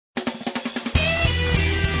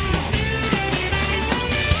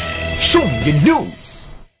Show Me News.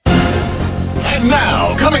 And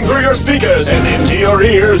now, coming through your speakers and into your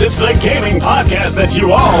ears, it's the gaming podcast that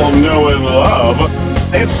you all know and love.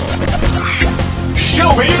 It's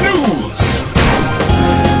Show Me News.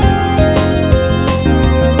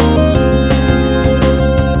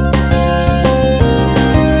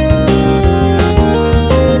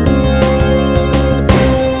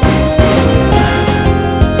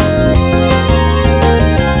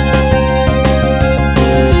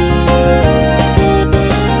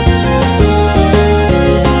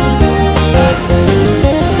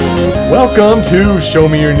 Welcome to Show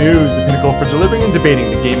Me Your News, the pinnacle for delivering and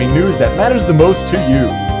debating the gaming news that matters the most to you.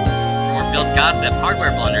 More field gossip,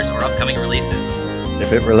 hardware blunders, or upcoming releases.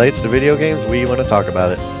 If it relates to video games, we want to talk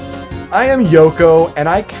about it. I am Yoko, and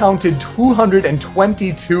I counted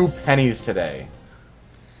 222 pennies today.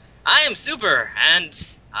 I am Super,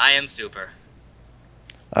 and I am Super.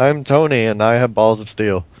 I'm Tony, and I have balls of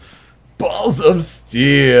steel. Balls of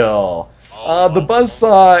steel. The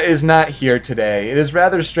Buzzsaw is not here today. It is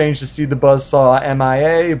rather strange to see the Buzzsaw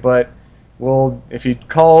MIA, but if he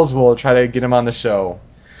calls, we'll try to get him on the show.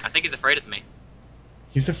 I think he's afraid of me.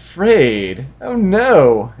 He's afraid? Oh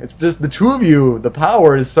no. It's just the two of you. The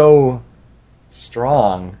power is so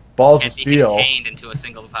strong. Balls of steel. Can't be contained into a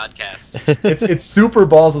single podcast. It's super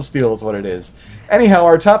balls of steel is what it is. Anyhow,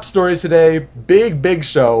 our top stories today, big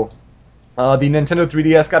show. The Nintendo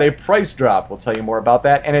 3DS got a price drop. We'll tell you more about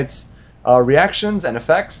that. And it's reactions and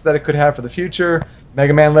effects that it could have for the future.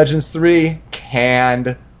 Mega Man Legends 3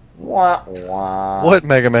 canned. Wah, wah. What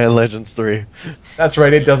Mega Man Legends 3? That's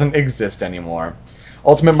right, it doesn't exist anymore.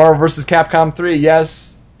 Ultimate Marvel vs. Capcom 3,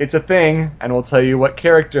 yes, it's a thing, and we'll tell you what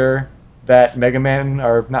character that Mega Man,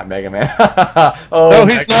 or not Mega Man. No,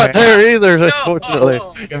 he's not there either, unfortunately.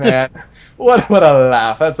 Mega Man. What a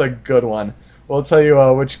laugh. That's a good one. We'll tell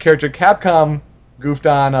you which character Capcom goofed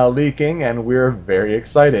on leaking, and we're very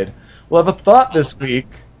excited. We'll have a thought this week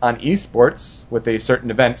on esports, with a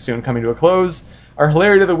certain event soon coming to a close. Our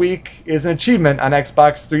hilarity of the week is an achievement on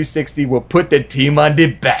Xbox 360 will put the team on the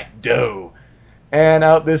back door. And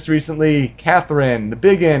out this recently, Catherine, the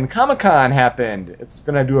Biggin, Comic-Con happened. It's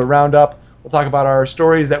going to do a roundup. We'll talk about our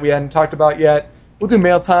stories that we hadn't talked about yet. We'll do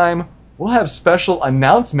mail time. We'll have special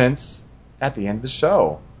announcements at the end of the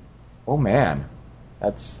show. Oh man,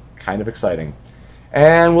 that's kind of exciting.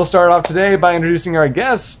 And we'll start off today by introducing our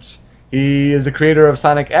guest. He is the creator of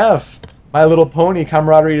Sonic F, My Little Pony,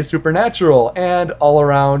 Camaraderie is Supernatural, and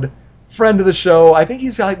all-around friend of the show. I think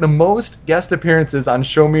he's got the most guest appearances on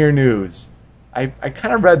Show Me Your News. I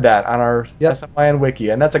kind of read that on our SMYN wiki,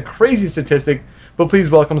 and that's a crazy statistic, but please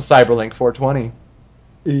welcome Cyberlink420.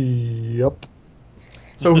 Yep.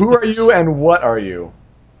 So who are you and what are you?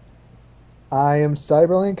 I am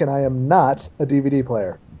Cyberlink, and I am not a DVD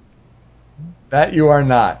player. That you are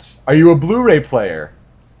not. Are you a Blu-ray player?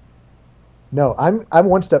 No, I'm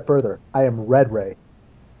one step further. I am Red Ray.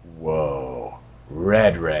 Whoa.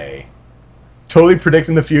 Red Ray. Totally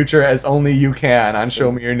predicting the future as only you can on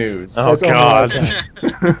Show Me Your News. Oh, God.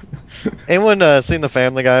 Anyone seen the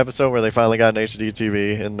Family Guy episode where they finally got an HD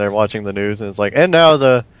TV and they're watching the news and it's like, and now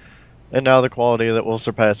the quality that will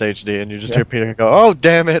surpass HD, and you just hear Peter go, oh,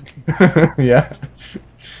 damn it. Yeah.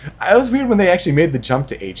 It was weird when they actually made the jump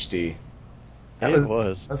to HD. That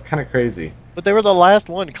was kind of crazy. But they were the last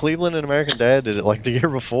one. Cleveland and American Dad did it like the year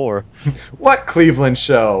before. What Cleveland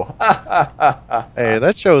show? Hey,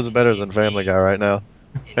 that show is better than Family Guy right now.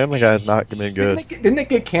 Family Guy is not been good. Didn't it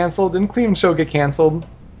get canceled? Didn't Cleveland show get canceled?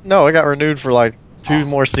 No, it got renewed for like 2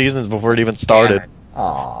 more seasons before it even started.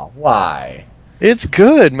 Aw, why? It's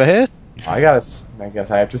good, man. I guess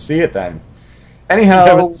I have to see it then. Anyhow, I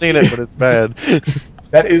haven't seen it, but it's bad.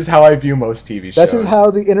 That is how I view most TV shows. That is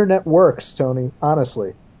how the internet works, Tony,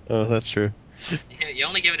 honestly. Oh, that's true. You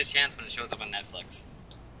only give it a chance when it shows up on Netflix.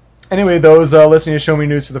 Anyway, those listening to Show Me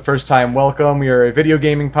News for the first time, welcome. We are a video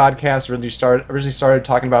gaming podcast. Originally started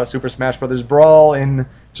talking about Super Smash Bros. Brawl in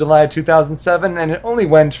July of 2007, and it only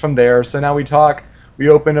went from there. So now we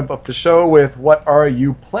open up the show with What Are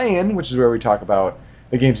You Playing?, which is where we talk about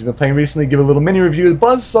the games you've been playing recently, give a little mini review. The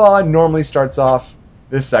Buzzsaw normally starts off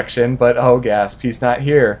this section, but oh gasp, he's not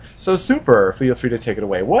here. So Super, feel free to take it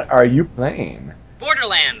away. What are you playing?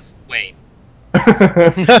 Borderlands! Wait. That's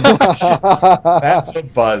a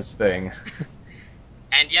Buzz thing.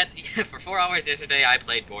 And yet, for 4 hours yesterday, I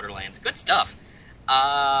played Borderlands. Good stuff.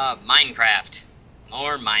 Minecraft.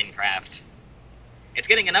 More Minecraft. It's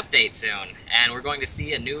getting an update soon, and we're going to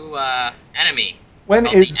see a new enemy. When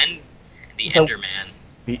is the Enderman?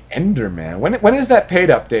 The Enderman. When is that paid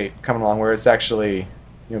update coming along where it's actually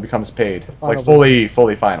becomes paid, like fully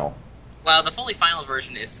final? Well, the fully final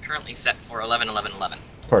version is currently set for 11/11/11.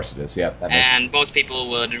 Of course it is. Yeah. That makes And most people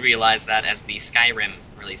would realize that as the Skyrim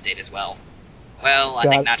release date as well. Well, I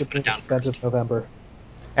think not to put it down expensive first. November.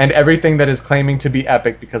 And everything that is claiming to be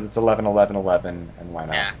epic because it's 11/11/11, and why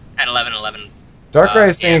not? Yeah, at 11/11. Darkrai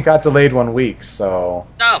is saying yeah. it got delayed 1 week, so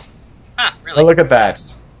No. Huh, really? oh, look at that.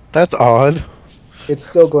 That's odd. It's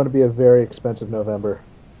still going to be a very expensive November.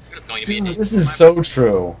 It's going to be Dude, a this is so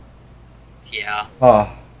true. Yeah. Oh,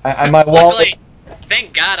 my wallet. Luckily,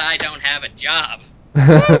 thank God I don't have a job.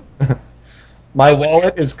 My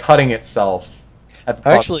wallet is cutting itself at the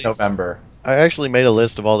thought of November. I actually made a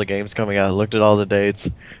list of all the games coming out and looked at all the dates.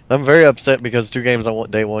 I'm very upset because 2 games on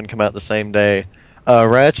day 1 come out the same day.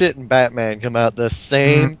 Ratchet and Batman come out the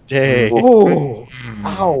same day. Ooh,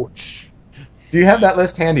 ouch. Do you have that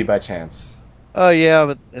list handy by chance? Oh yeah,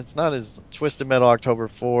 but it's not as Twisted Metal October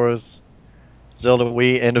 4th, Zelda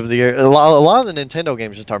Wii end of the year. A lot of the Nintendo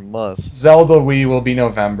games just are musts. Zelda Wii will be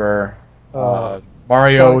November.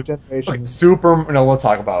 Mario, Sonic Generations. Super. No, we'll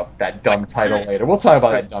talk about that dumb title later. We'll talk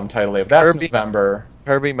about that dumb title later. That's Kirby. November.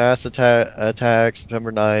 Kirby Mass Attack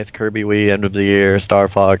September 9th, Kirby Wii end of the year, Star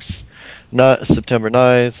Fox not September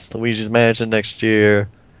 9th, Luigi's Mansion next year,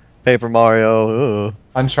 Paper Mario,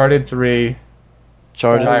 Uncharted 3,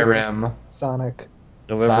 Uncharted, Skyrim, Sonic.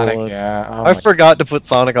 November Sonic. 1. Yeah. Oh I my- forgot to put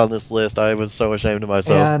Sonic on this list. I was so ashamed of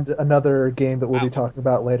myself. And another game that we'll be talking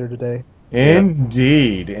about later today.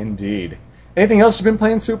 Indeed, indeed. Anything else you've been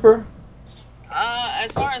playing, Super?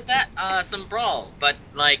 As far as that, some Brawl, but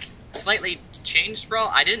like slightly changed Brawl.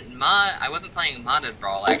 I wasn't playing modded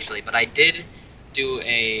Brawl actually, but I did do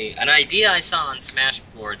an idea I saw on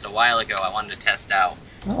Smashboards a while ago. I wanted to test out,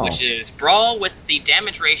 Oh. which is Brawl with the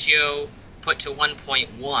damage ratio put to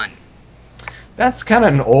 1.1. That's kind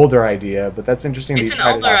of an older idea, but that's interesting. It's that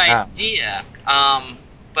an you tried older it out now. idea,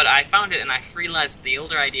 but I found it and I realized the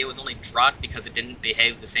older idea was only dropped because it didn't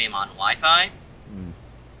behave the same on Wi-Fi. Hmm.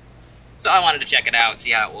 So I wanted to check it out,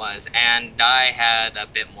 see how it was, and I had a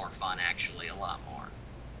bit more fun, actually, a lot more.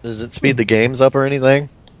 Does it speed the games up or anything?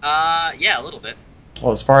 Yeah, a little bit.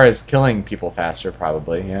 Well, as far as killing people faster,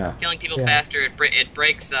 probably, yeah. Killing people Yeah. faster, it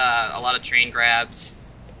breaks a lot of train grabs.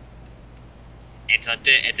 It's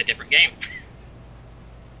a different game.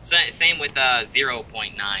 Same with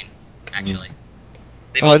 0.9, actually.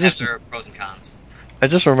 They Oh, I both have just- their pros and cons. I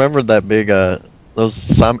just remembered that big those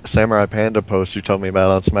Samurai Panda posts you told me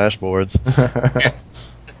about on Smashboards.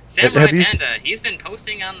 Samurai have you Panda, he's been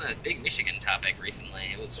posting on the Big Michigan topic recently.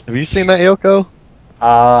 It was Have you seen that, Yoko?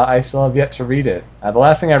 I still have yet to read it. The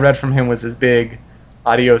last thing I read from him was his big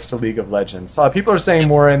adios to League of Legends. People are saying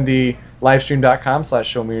more in the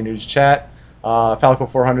livestream.com/showmeyournews chat. Falco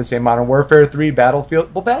 400 saying Modern Warfare 3,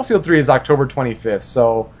 Battlefield. Well, Battlefield 3 is October 25th,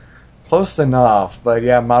 so close enough. But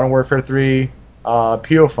yeah, Modern Warfare 3.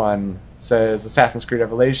 Piofun says Assassin's Creed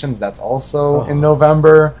Revelations. That's also in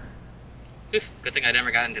November. oof, good thing I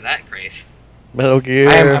never got into that craze. Metal Gear.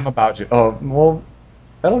 I'm about to. Oh, well.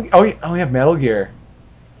 We have Metal Gear.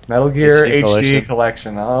 Metal Gear HD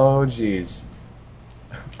collection. Oh, jeez.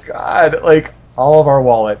 God, like, all of our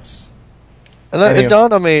wallets. And it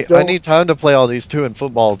dawned on me, I Don't- need time to play all these too, and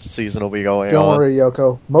football season will be going Don't on. worry,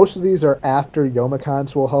 Yoko. Most of these are after Youmacon,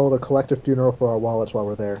 so we'll hold a collective funeral for our wallets while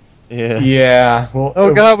we're there. Yeah. Yeah. Well,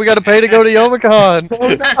 Oh god, we gotta pay to go to Youmacon! Oh,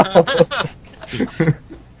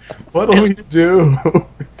 no. What do we do?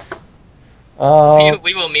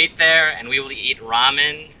 We will meet there and we will eat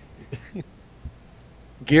ramen.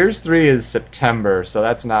 Gears 3 is September, so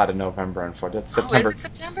that's not in November, unfortunately. That's September. Oh, is it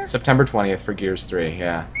September? September 20th for Gears 3,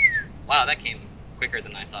 yeah. Wow, that came quicker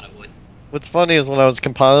than I thought it would. What's funny is when I was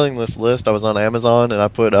compiling this list, I was on Amazon and I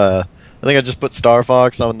put, I think I just put Star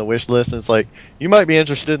Fox on the wish list, and it's like, you might be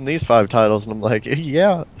interested in these 5 titles, and I'm like,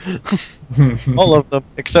 yeah. All of them,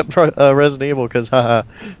 except Resident Evil, because, haha,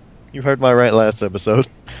 you heard my rant last episode.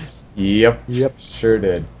 Yep. Yep. Sure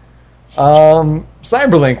did.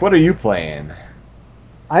 Cyberlink, what are you playing?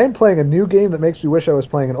 I am playing a new game that makes me wish I was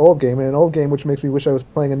playing an old game, and an old game which makes me wish I was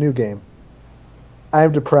playing a new game. I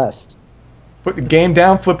am depressed. Put the game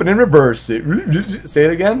down, flip it in reverse. Say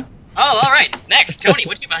it again. Oh, all right. Next, Tony,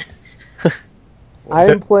 what you buy? I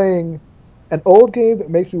am playing an old game that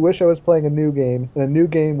makes me wish I was playing a new game, and a new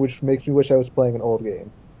game which makes me wish I was playing an old game.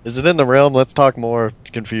 Is it in the realm? Let's talk more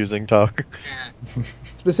confusing talk. Yeah.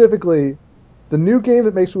 Specifically, the new game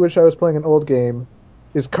that makes me wish I was playing an old game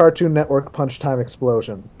is Cartoon Network Punch Time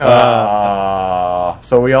Explosion.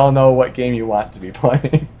 So we all know what game you want to be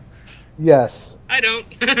playing. Yes. I don't.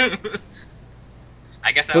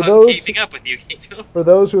 I guess I For wasn't those- keeping up with you, Kiko. For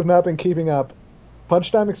those who have not been keeping up,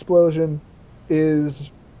 Punch Time Explosion is,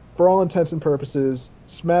 for all intents and purposes,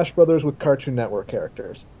 Smash Brothers with Cartoon Network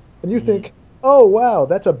characters. And you think, oh wow,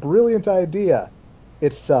 that's a brilliant idea.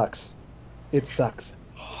 It sucks. It sucks.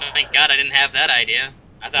 Thank God I didn't have that idea.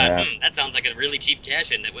 I thought, Yeah. that sounds like a really cheap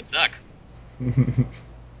cash-in that would suck. And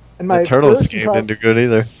The my Turtles first game improv- didn't do good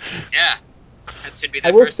either. Yeah. That should be I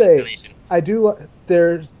their will first say- inclination. I do.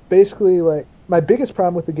 There's basically like my biggest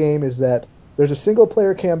problem with the game is that there's a single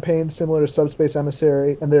player campaign similar to Subspace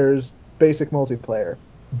Emissary, and there's basic multiplayer.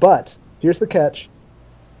 But here's the catch: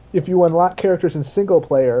 if you unlock characters in single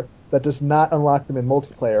player, that does not unlock them in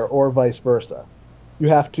multiplayer, or vice versa. You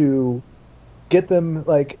have to get them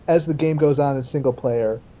like as the game goes on in single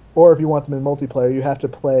player, or if you want them in multiplayer, you have to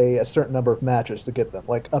play a certain number of matches to get them,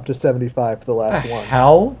 like up to 75 for the last one.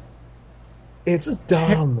 Hell? It's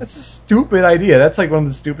dumb. That's a stupid idea. That's like one of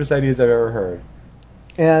the stupidest ideas I've ever heard.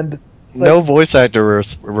 And No voice actor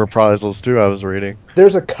reprisals too. I was reading.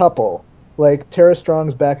 there's a couple. Like, Tara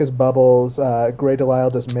Strong's back as Bubbles, Grey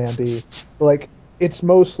Delisle does Mandy. Like, it's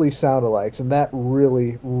mostly sound-alikes, and that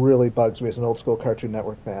really, really bugs me as an old-school Cartoon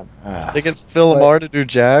Network fan. They get Phil But- Lamar to do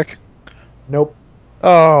Jack. Nope.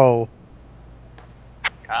 Oh,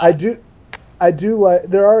 I do like...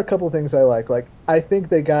 There are a couple things I like. Like, I think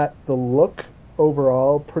they got the look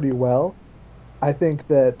overall pretty well. I think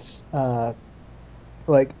that,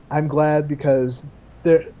 I'm glad because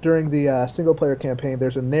during the single-player campaign,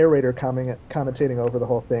 there's a narrator commentating over the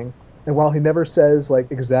whole thing, and while he never says,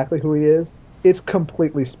 like, exactly who he is, it's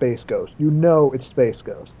completely Space Ghost. You know it's Space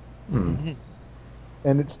Ghost. Hmm.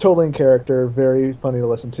 And it's totally in character, very funny to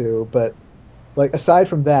listen to, but, like, aside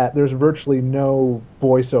from that, there's virtually no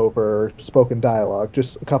voiceover or spoken dialogue,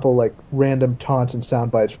 just a couple, like, random taunts and sound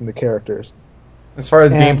bites from the characters. As far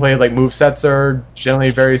as And- gameplay, like movesets are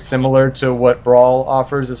generally very similar to what Brawl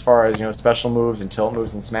offers, as far as special moves and tilt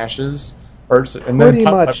moves and smashes, and Pretty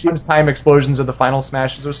then much. punch time explosions are the final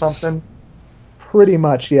smashes or something. Pretty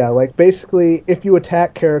much, yeah. Like, basically, if you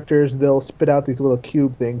attack characters, they'll spit out these little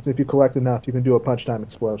cube things. If you collect enough, you can do a punch time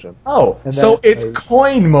explosion. Oh, And so that it's is-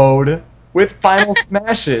 coin mode with final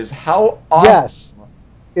smashes. How awesome! Yes.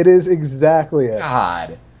 It is exactly it.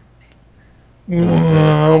 God.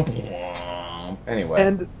 Anyway,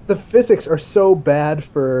 And the physics are so bad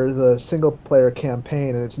for the single-player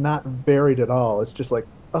campaign, and it's not varied at all. It's just like,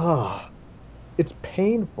 it's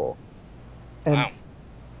painful. And Wow.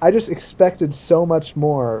 I just expected so much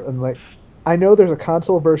more. And, like, I know there's a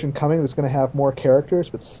console version coming that's going to have more characters,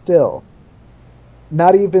 but still,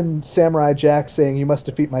 not even Samurai Jack saying you must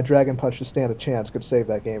defeat my Dragon Punch to stand a chance could save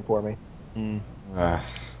that game for me.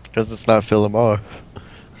 because it's not Phil Lamar.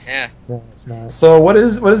 Yeah. No, it's not. so what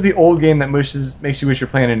is the old game that makes you wish you're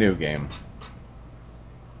playing a new game?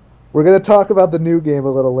 We're going to talk about the new game a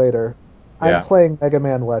little later. Yeah. I'm playing Mega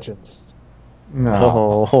Man Legends,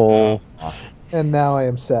 No. Oh, and now I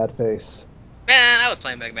am sad face. Man, I was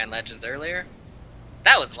playing Mega Man Legends earlier.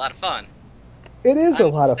 That was a lot of fun. It is a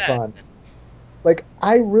I'm lot of sad. fun. Like,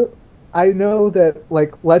 I know that,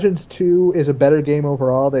 like, Legends 2 is a better game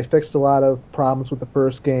overall. They fixed a lot of problems with the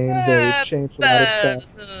first game. They changed a lot of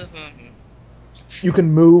stuff. You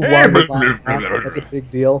can move while you're on map. That's a big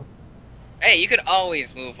deal. Hey, you could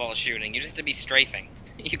always move while shooting. You just have to be strafing.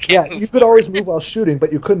 You Yeah, can't move you could forward. always move while shooting,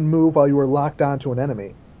 but you couldn't move while you were locked onto an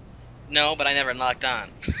enemy. No, but I never locked on.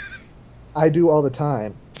 I do all the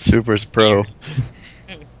time. Super's pro.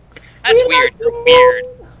 That's weird. Weird.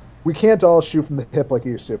 We can't all shoot from the hip like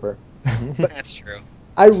you, Super. That's true.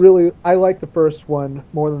 I like the first one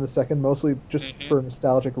more than the second, mostly just Mhm. for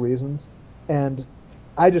nostalgic reasons. And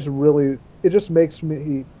it just makes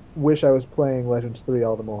me wish I was playing Legends 3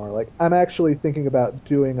 all the more. Like, I'm actually thinking about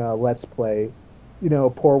doing a Let's Play,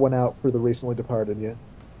 pour one out for the recently departed, yeah.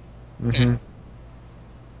 Mm-hmm.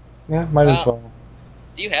 Yeah, might as Well- well.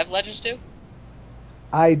 Do you have Legends 2?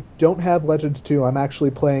 I don't have Legends 2. I'm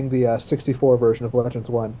actually playing the 64 version of Legends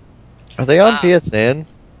 1. Are they on Wow. PSN?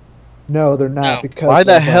 No, they're not, No. because... Why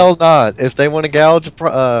the of, hell not? If they want to gouge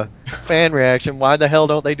fan reaction, why the hell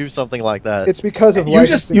don't they do something like that? It's because of You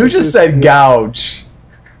just licensing said issues. gouge.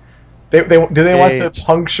 Do they want to Gauge.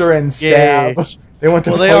 puncture and stab? Gauge. They want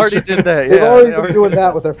to. Well, they puncture- already did that. They've Yeah, already they been already- doing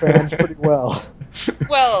that with their fans pretty well.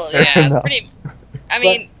 Well, Fair yeah, enough. I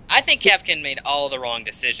mean, I think Capcom made all the wrong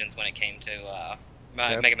decisions when it came to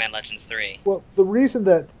Mega Man Legends 3. Well, the reason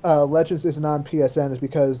that Legends isn't on PSN is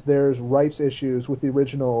because there's rights issues with the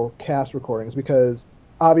original cast recordings, because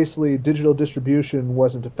obviously digital distribution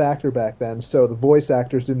wasn't a factor back then, so the voice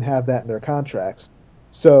actors didn't have that in their contracts.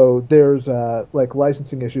 So there's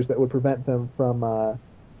licensing issues that would prevent them from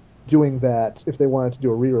doing that if they wanted to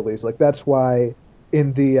do a re-release. Like, that's why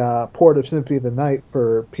in the port of Symphony of the Night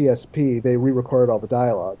for PSP, they re-recorded all the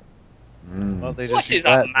dialogue. Why don't they just What use is a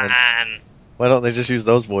that then? man? Why don't they just use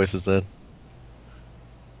those voices then?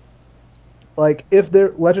 like if their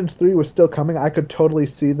Legends 3 was still coming, I could totally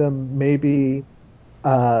see them maybe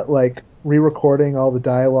like re-recording all the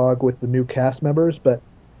dialogue with the new cast members, but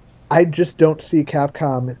I just don't see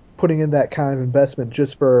Capcom putting in that kind of investment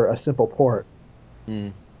just for a simple port.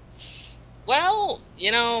 Well,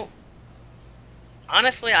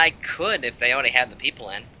 honestly, I could if they already had the people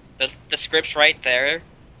in. The script's right there.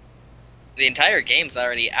 The entire game's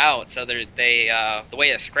already out, so the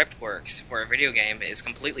way a script works for a video game is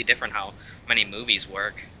completely different how many movies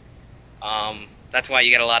work. That's why you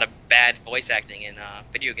get a lot of bad voice acting in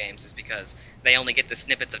video games, is because they only get the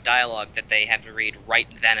snippets of dialogue that they have to read right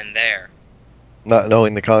then and there. Not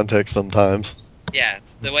knowing the context sometimes. Yeah,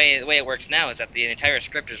 the way it works now is that the entire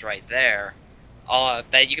script is right there.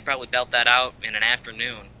 That you could probably belt that out in an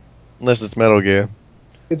afternoon. Unless it's Metal Gear.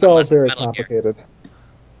 It's all Unless it's very Metal Gear. complicated.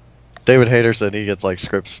 David Hayter said he gets like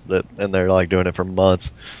scripts and they're like doing it for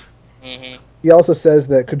months. Mm-hmm. He also says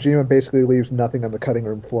that Kojima basically leaves nothing on the cutting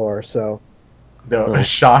room floor, so The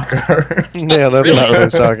shocker. Yeah, that's Really? not really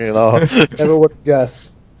shocking at all. never would have guessed.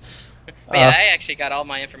 But yeah, I actually got all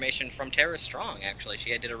my information from Tara Strong. Actually,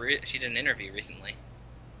 she did an interview recently.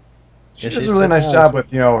 She Yeah, does a she's really so nice bad. job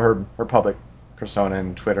with her public persona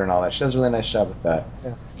and Twitter and all that. She does a really nice job with that.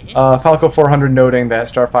 Yeah. Mhm. Falco 400 noting that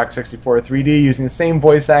Star Fox 64 3D using the same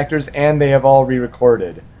voice actors and they have all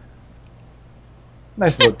re-recorded.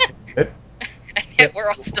 Nice little bit. And yet we're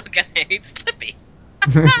all still gonna hate Slippy.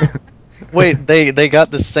 Wait, they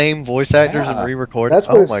got the same voice actors Yeah. and re-recorded? That's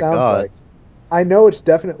what Oh it my sounds god. like. I know it's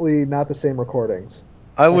definitely not the same recordings.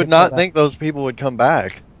 I would can not tell that. think those people would come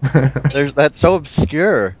back. That's so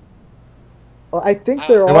obscure. Well, I think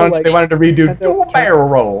they're They all wanted, like they wanted to redo Nintendo- Dual Barrel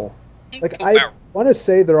Roll. Like I want to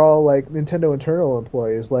say they're all like Nintendo internal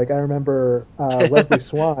employees. Like I remember Leslie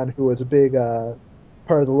Swan, who was a big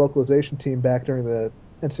part of the localization team back during the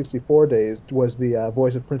N64 days, was the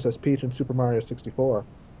voice of Princess Peach in Super Mario 64.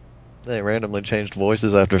 They randomly changed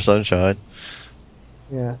voices after Sunshine,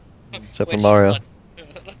 Yeah, except for Mario. Let's be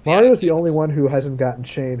Mario's honest, the only one who hasn't gotten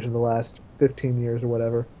changed in the last 15 years or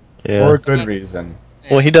whatever. Yeah. For a good reason.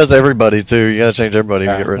 Well, he does everybody too. You gotta change everybody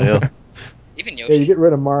to get rid of him. Even Yeah, Yoshi. you get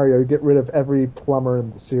rid of Mario, you get rid of every plumber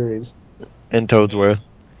in the series. And Toadsworth.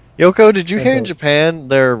 Yoko, did you And hear in Toad. Japan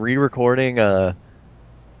they're re-recording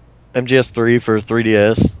MGS3 for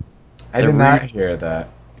 3DS? I They're did not hear that.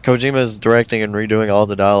 Kojima's directing and redoing all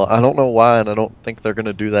the dialogue. I don't know why, and I don't think they're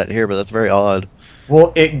gonna do that here, but that's very odd.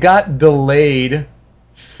 Well, it got delayed.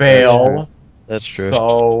 Fail. That's true.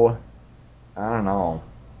 So, I don't know.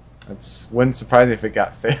 It wouldn't surprise me if it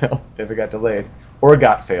got failed, if it got delayed, or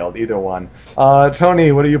got failed. Either one.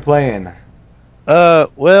 Tony, what are you playing?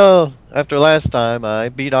 Well, after last time, I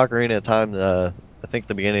beat Ocarina of Time. I think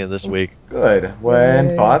the beginning of this week. Good. When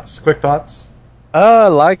Yay. thoughts? Quick thoughts. I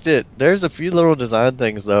liked it. There's a few little design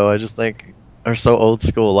things though. I just think are so old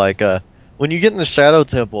school. Like when you get in the Shadow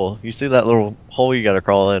Temple, you see that little hole you gotta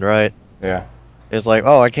crawl in, right? Yeah. It's like,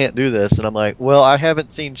 oh, I can't do this, and I'm like, well, I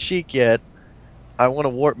haven't seen Sheik yet. I want to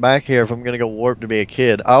warp back here if I'm gonna go warp to be a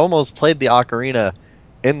kid. I almost played the Ocarina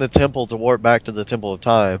in the temple to warp back to the Temple of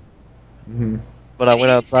Time, hmm but I Did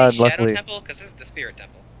went you outside. say Shadow Luckily, Temple? Because this is the Spirit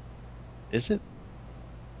Temple. is it?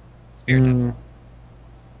 Spirit Temple.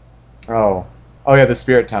 Oh. Oh yeah, the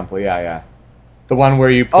Spirit Temple. Yeah. The one where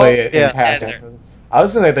you play Oh, it yeah. in past. Desert. I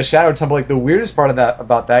was thinking the Shadow Temple. Like the weirdest part of that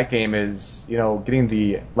about that game is getting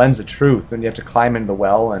the Lens of Truth, and you have to climb into the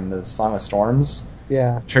well and the Song of Storms.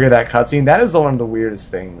 Yeah. Trigger that cutscene. That is one of the weirdest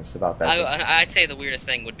things about that game. I'd say the weirdest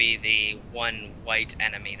thing would be the one white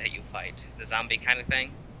enemy that you fight, the zombie kind of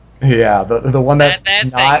thing. Yeah, the one that's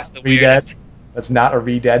That not thing's the re-dead. weirdest. That's not a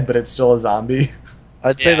re-dead, but it's still a zombie.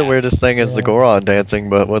 I'd say the Yeah. weirdest thing is the Yeah. Goron dancing,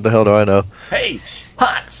 but what the hell do I know? Hey,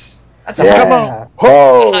 hot! That's a Yeah. come on. Hot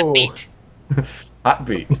Ho! beat. Hot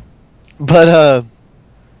beat. But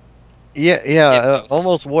yeah, Hippos.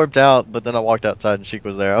 almost warped out, but then I walked outside and Sheik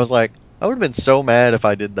was there. I was like, I would have been so mad if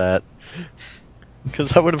I did that,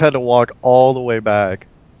 because I would have had to walk all the way back.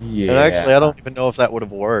 Yeah. And actually, I don't even know if that would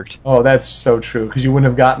have worked. Oh, that's so true. Because you wouldn't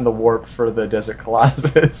have gotten the warp for the Desert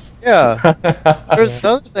Colossus. Yeah. There's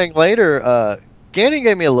another thing later. Ganny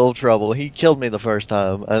gave me a little trouble. He killed me the first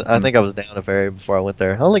time. I think I was down a ferry before I went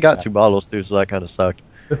there. I only got 2 bottles too, so that kind of sucked.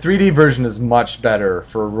 The 3D version is much better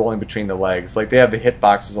for rolling between the legs. Like they have the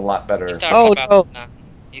hitboxes a lot better. He's talking Oh, about. no.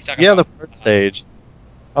 He's talking Yeah, the about. first stage.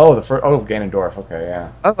 Oh, Ganondorf. Okay, yeah.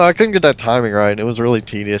 I don't know, I couldn't get that timing right. It was really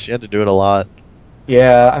tedious. You had to do it a lot.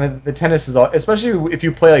 Yeah, I mean the tennis is all, especially if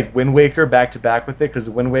you play like Wind Waker back to back with it, because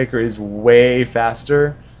Wind Waker is way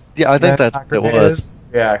faster. Yeah, I think than that's what it Ocarina was. is.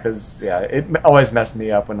 Yeah, because it always messed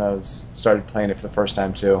me up when I started playing it for the first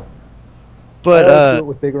time too. But I always do it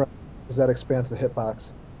with big runs because that expands the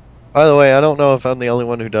hitbox. By the way, I don't know if I'm the only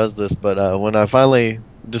one who does this, but when I finally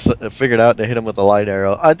just figured out to hit him with a light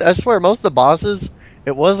arrow, I swear most of the bosses,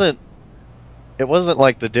 it wasn't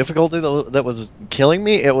like the difficulty that was killing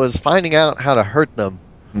me. It was finding out how to hurt them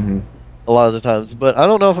a lot of the times. But I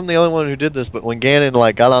don't know if I'm the only one who did this. But when Ganon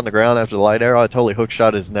like got on the ground after the light arrow, I totally hook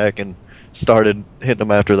shot his neck and started hitting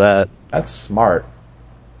him after that. That's smart.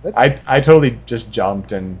 I totally just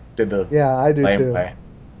jumped and did the Yeah, I do too. play.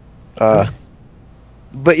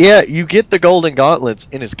 But yeah, you get the golden gauntlets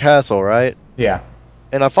in his castle, right? Yeah.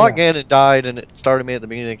 And I fought Ganon, died, and it started me at the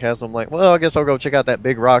beginning of the castle. I'm like, well, I guess I'll go check out that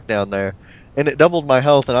big rock down there. And it doubled my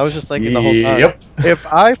health, and I was just thinking the whole time, Yep. if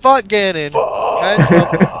I fought Ganon, catch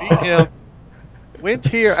up, beat him, went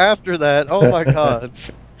here after that, oh my god.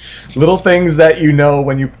 Little things that you know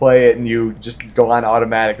when you play it and you just go on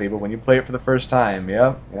automatically, but when you play it for the first time,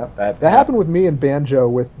 that happened with me and Banjo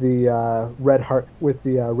with the red heart with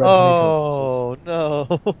the red. Oh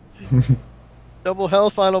no! Double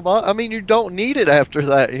health final boss. I mean, you don't need it after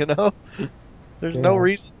that, you know. There's no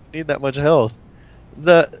reason you need that much health.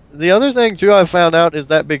 The other thing too I found out is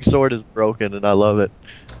that big sword is broken, and I love it.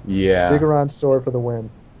 Yeah. Viggoron's sword for the win.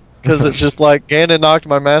 Because it's just like Ganon knocked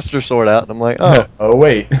my master sword out, and I'm like, oh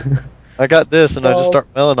wait. I got this, and I just start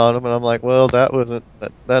melling on him, and I'm like, well,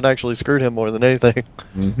 that actually screwed him more than anything.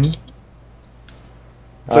 Mm-hmm.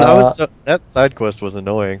 But that side quest was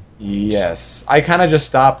annoying. Yes, I kind of just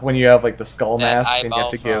stopped when you have like the skull That mask, and you eyeball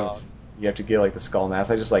have to give like the skull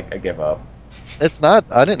mask. I give up. It's not.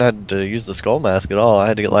 I didn't have to use the skull mask at all. I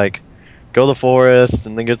had to go to the forest,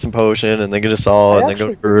 and then get some potion, and then get a saw, and then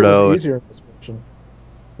go to Gerudo. It was easier in this mission.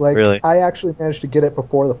 Like, really? I actually managed to get it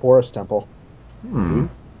before the forest temple.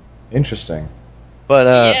 Interesting.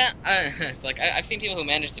 But it's like I've seen people who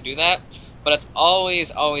manage to do that, but it's always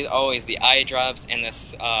the eye drops and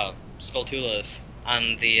this Skulltulas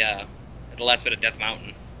on the last bit of Death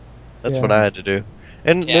Mountain. That's what I had to do.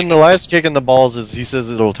 And then the last kick in the balls is he says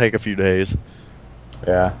it'll take a few days.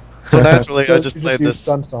 Yeah. So naturally, I just played this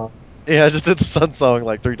Sun Song. Yeah, I just did the Sun Song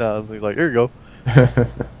like 3 times. He's like, here you go.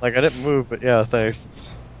 Like I didn't move, but yeah, thanks.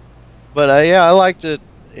 But yeah, I liked it.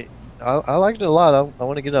 I liked it a lot. I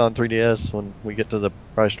want to get it on 3DS when we get to the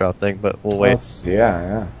price drop thing, but we'll wait.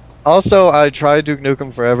 Yeah. Also, I tried Duke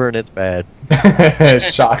Nukem Forever, and it's bad.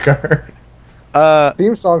 Shocker.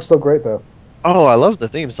 Theme song's still great though. Oh, I love the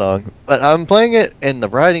theme song, but I'm playing it, and the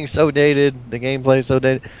writing's so dated, the gameplay's so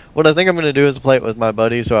dated. What I think I'm going to do is play it with my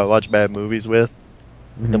buddies who I watch bad movies with,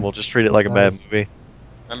 and we'll just treat it like a bad movie.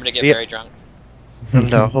 Remember to get very drunk.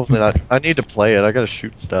 No, hopefully not. I need to play it. I got to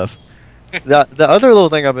shoot stuff. The other little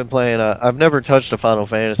thing I've been playing, I've never touched a Final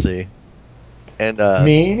Fantasy, and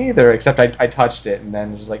me neither. Except I touched it, and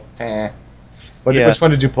then just like, eh. Which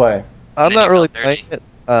one did you play? I'm not really playing it.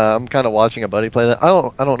 I'm kind of watching a buddy play that. I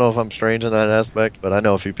don't know if I'm strange in that aspect, but I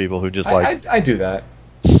know a few people who just like I do that.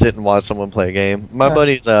 Sit and watch someone play a game. My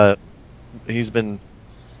buddy's he's been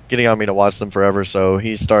getting on me to watch them forever, so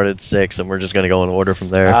he started 6, and we're just gonna go in order from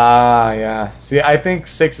there. Yeah. See, I think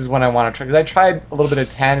 6 is when I want to try, because I tried a little bit of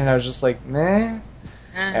 10, and I was just like, meh.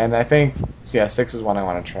 And I think 6 is one I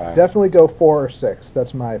want to try. Definitely go 4 or 6.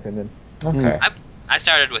 That's my opinion. Okay. I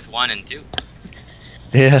started with 1 and 2.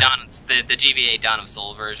 Yeah. The GBA Dawn of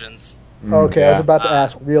Soul versions. Okay, I was about to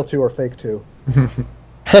ask, real 2 or fake 2?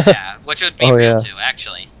 Yeah, which would be real 2, yeah.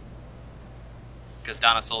 actually. Because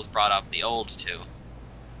Dawn of Souls brought up the old 2.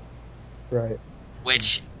 Right.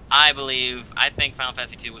 Which I think Final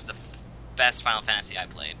Fantasy 2 was the best Final Fantasy I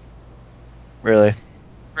played. Really?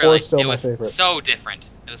 Really, still it my was favorite. so different.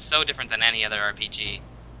 It was so different than any other RPG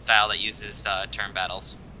style that uses turn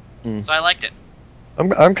battles. So I liked it.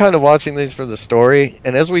 I'm kind of watching these for the story,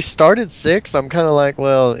 and as we started 6, I'm kind of like,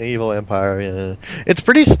 well, Evil Empire, yeah. It's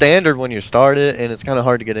pretty standard when you start it, and it's kind of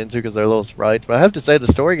hard to get into because they're little sprites, but I have to say the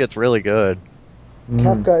story gets really good.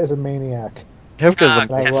 Kafka is a maniac.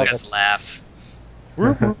 Kefka's laugh.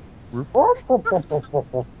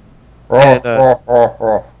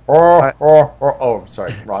 Oh,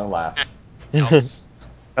 sorry, wrong laugh.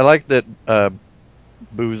 I like that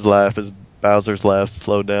Boo's laugh is Bowser's laugh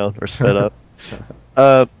slowed down or sped up.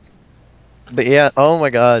 But yeah, oh my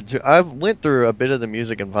god, I went through a bit of the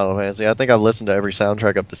music in Final Fantasy. I think I've listened to every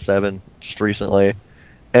soundtrack up to 7 just recently,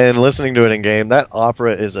 and listening to it in game, that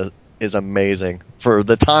opera is amazing for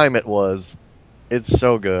the time it was. It's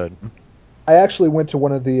so good. I actually went to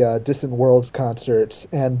one of the Distant Worlds concerts,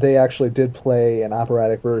 and they actually did play an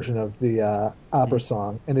operatic version of the opera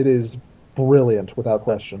song, and it is brilliant without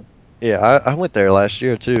question. Yeah, I went there last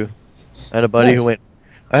year too. I had a buddy who went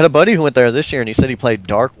there this year, and he said he played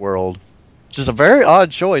Dark World, which is a very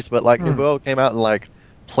odd choice, but like Nobuo came out and like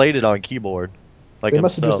played it on keyboard. Like They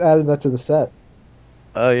must have just added that to the set.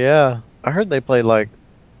 Yeah. I heard they played like,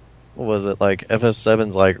 what was it, like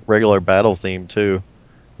FF7's like regular battle theme too.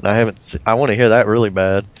 And I want to hear that really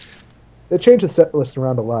bad. They changed the set list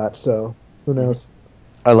around a lot, so who knows?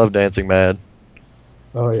 I love Dancing Mad.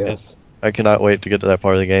 Oh, yes. I cannot wait to get to that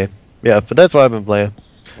part of the game. Yeah, but that's what I've been playing.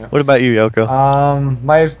 Yeah. What about you, Yoko?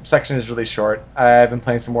 My section is really short. I've been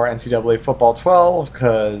playing some more NCAA Football 12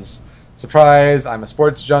 because, surprise, I'm a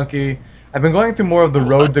sports junkie. I've been going through more of the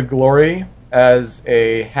Road to Glory as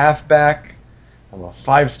a halfback. I'm a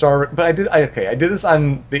 5-star, but I did this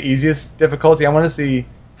on the easiest difficulty. I want to see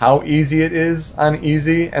how easy it is on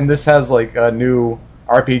easy, and this has like a new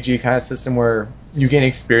RPG kind of system where you gain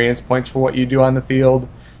experience points for what you do on the field.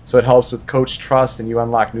 So it helps with coach trust, and you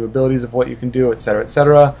unlock new abilities of what you can do, etc.,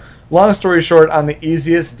 etc. Long story short, on the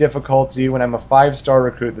easiest difficulty, when I'm a 5-star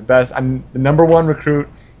recruit, I'm the number 1 recruit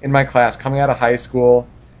in my class coming out of high school.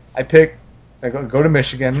 I go to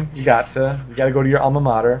Michigan. You got to go to your alma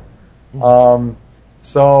mater.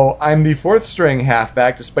 So I'm the 4th string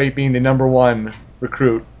halfback, despite being the number 1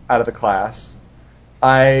 recruit out of the class.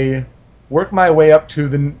 I work my way up to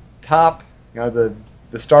the top,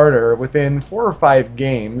 the starter within 4 or 5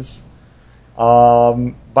 games.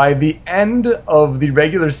 By the end of the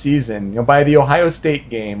regular season, by the Ohio State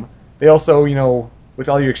game, they also, with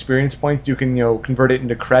all your experience points, you can, convert it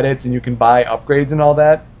into credits and you can buy upgrades and all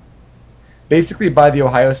that. Basically, by the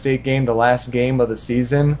Ohio State game, the last game of the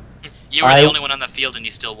season, you were the only one on the field and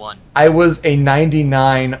you still won. I was a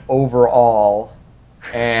 99 overall,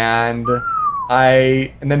 and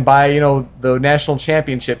then by the national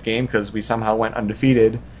championship game, because we somehow went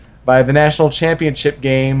undefeated, by the national championship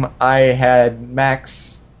game I had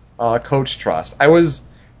max coach trust. I was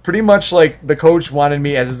pretty much like the coach wanted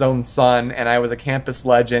me as his own son, and I was a campus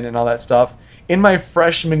legend and all that stuff in my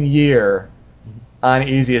freshman year on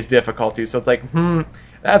easiest difficulty. So it's like,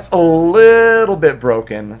 that's a little bit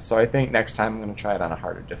broken. So I think next time I'm going to try it on a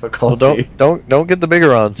harder difficulty. Well, don't get the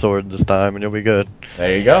Bigoron sword this time, and you'll be good.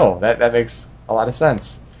 There you go. That makes a lot of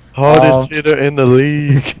sense. Hardest hitter in the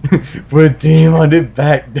league. We're team on it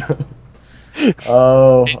back down.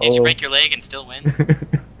 Did you break your leg and still win?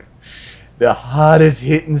 The hardest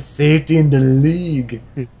hitting safety in the league.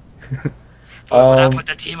 I put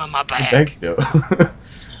the team on my back.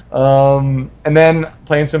 And then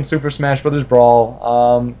playing some Super Smash Bros.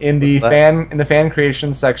 Brawl in the fan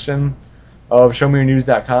creation section of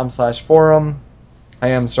showmeyournews.com/forum. I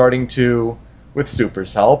am starting to, with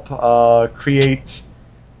Super's help, create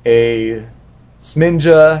a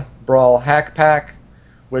Sminja Brawl hack pack,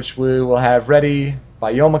 which we will have ready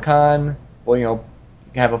by Youmacon. We'll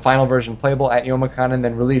have a final version playable at Youmacon and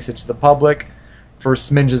then release it to the public for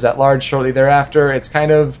Sminjas at large shortly thereafter. It's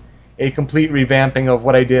kind of a complete revamping of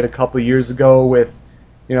what I did a couple of years ago with,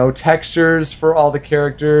 textures for all the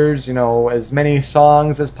characters, as many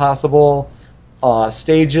songs as possible,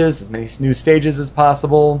 stages, as many new stages as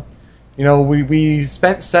possible. We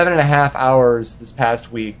spent 7.5 hours this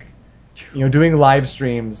past week, doing live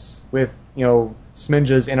streams with,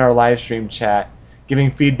 Sminjas in our live stream chat,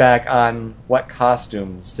 giving feedback on what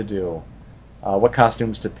costumes to do, what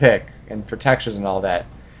costumes to pick, and for textures and all that.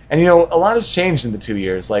 And a lot has changed in the 2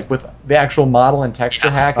 years, like with the actual model and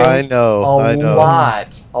texture hacking. I know.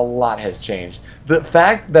 A lot has changed. The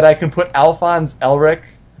fact that I can put Alphonse Elric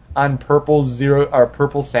on purple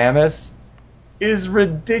Samus is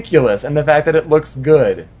ridiculous, and the fact that it looks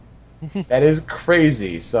good, that is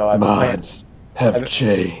crazy. So I've been have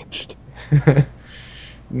changed.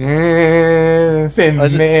 Anyway.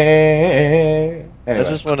 I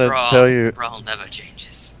just want to tell you. Brawl never changes.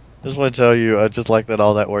 I just want to tell you, I just like that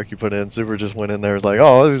all that work you put in. Super just went in there and was like,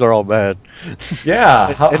 oh, these are all bad.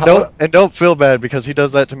 Yeah. Don't feel bad, because he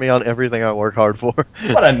does that to me on everything I work hard for.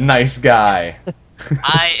 What a nice guy.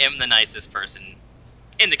 I am the nicest person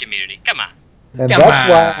in the community. Come on. And that's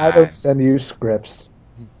why I don't send you scripts.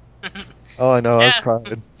 Oh, I know. Yeah. I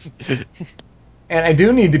cried. And I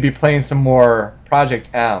do need to be playing some more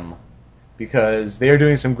Project M, because they are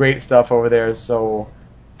doing some great stuff over there. So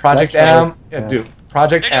Project M,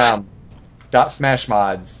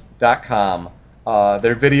 ProjectM.smashmods.com.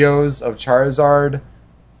 Their videos of Charizard,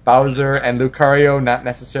 Bowser, and Lucario, not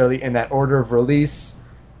necessarily in that order of release.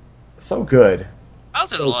 So good.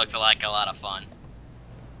 Bowser looks like a lot of fun.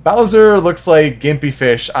 Bowser looks like Gimpy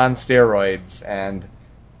Fish on steroids, and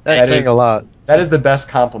That's saying a lot. That is the best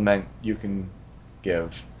compliment you can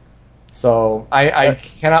give. So I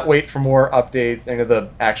cannot wait for more updates into the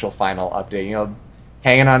actual final update.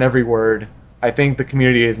 Hanging on every word. I think the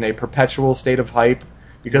community is in a perpetual state of hype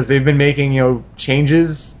because they've been making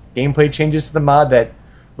gameplay changes to the mod that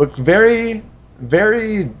look very,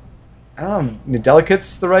 very, I don't know,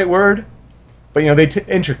 delicate's the right word. but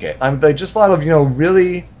intricate. They just a lot of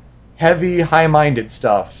really heavy, high-minded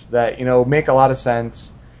stuff that make a lot of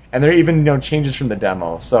sense, and there are even changes from the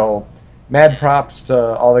demo. So, mad props to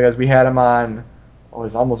all the guys. We had them on.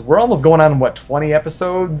 We're almost going on 20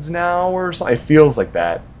 episodes now or something. It feels like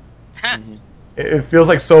that. It feels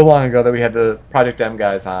like so long ago that we had the Project M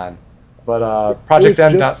guys on. But Project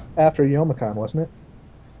M just after Youmacon, wasn't it?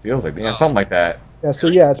 Feels like something like that. Yeah. So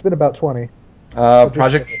yeah, it's been about 20.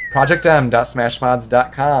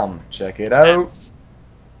 ProjectM.SmashMods.com. Check it out.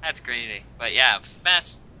 That's crazy. But yeah,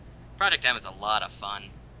 Project M is a lot of fun.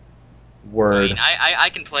 Word. I mean, I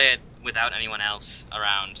can play it without anyone else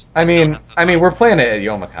around. I mean, we're playing it at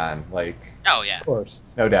Youmacon, Oh yeah. Of course.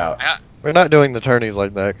 No doubt. We're not doing the tourneys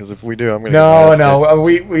like that, because if we do, I'm going No. to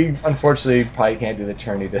We unfortunately probably can't do the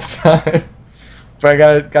tourney this time. But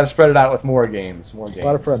I gotta spread it out with more games. A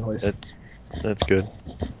lot of friendlies. That's good.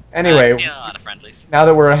 Anyway, I've seen a lot of friendlies. now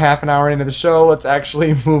that we're a half an hour into the show, let's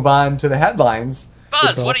actually move on to the headlines.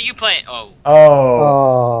 Buzz, what are you playing? Oh.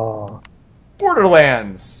 Oh.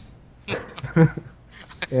 Borderlands. Yeah,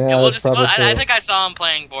 we'll just. probably I true. think I saw him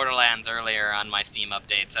playing Borderlands earlier on my Steam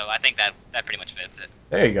update, so I think that pretty much fits it.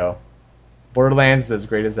 There you go. Borderlands is as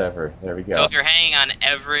great as ever. There we go. So if you're hanging on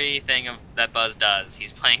everything that Buzz does,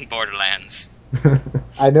 he's playing Borderlands.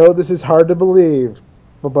 I know this is hard to believe,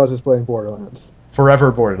 but Buzz is playing Borderlands.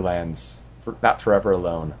 Forever Borderlands. Not forever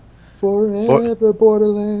alone. Forever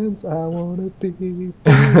Borderlands, I wanna be.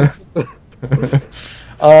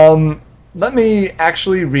 Let me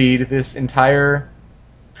actually read this entire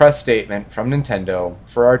press statement from Nintendo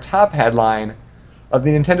for our top headline of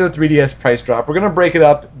the Nintendo 3DS price drop. We're going to break it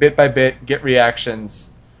up bit by bit, get reactions.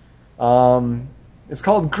 It's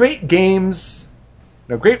called Great Games.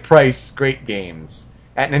 No, Great Price, Great Games.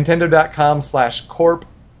 At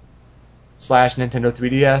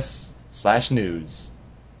Nintendo.com/corp/Nintendo3DS/news.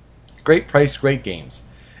 Great Price, Great Games.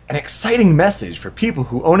 An exciting message for people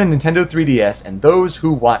who own a Nintendo 3DS and those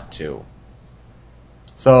who want to.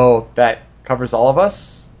 So that covers all of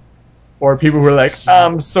us? Or people who are like,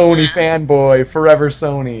 I'm Sony fanboy, forever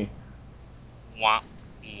Sony. Wah,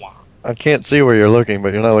 wah. I can't see where you're looking,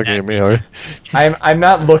 but you're not looking at me, are you? I'm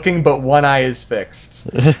not looking, but one eye is fixed.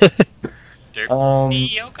 Yoko? I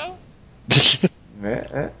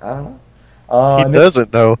don't know. He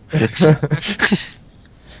doesn't know.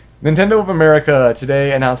 Nintendo of America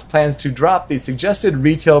today announced plans to drop the suggested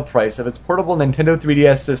retail price of its portable Nintendo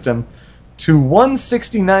 3DS system to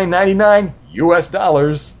 $169.99 US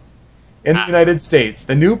in the United States.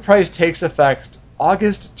 The new price takes effect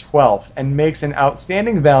August 12th and makes an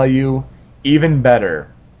outstanding value even better.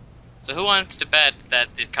 So who wants to bet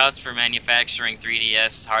that the cost for manufacturing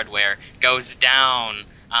 3DS hardware goes down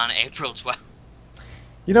on April 12th?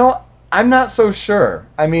 I'm not so sure.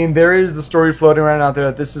 I mean, there is the story floating around out there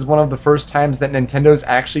that this is one of the first times that Nintendo's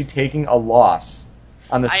actually taking a loss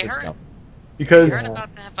on the system. I heard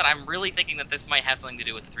about that, but I'm really thinking that this might have something to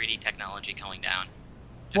do with the 3D technology going down.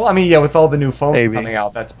 With all the new phones Maybe. coming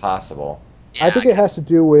out, that's possible. Yeah, I think it has to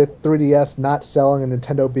do with 3DS not selling and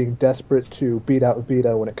Nintendo being desperate to beat out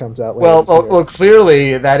Vita when it comes out later. Well,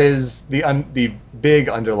 clearly that is the big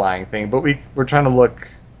underlying thing. But we're trying to look,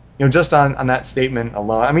 just on that statement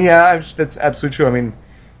alone. I mean, yeah, that's absolutely true. I mean,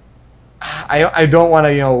 I don't want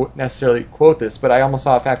to necessarily quote this, but I almost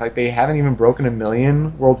saw a fact like they haven't even broken 1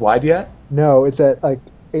 million worldwide yet. No, it's at like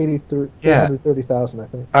 830,000, I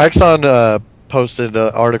think. Axon posted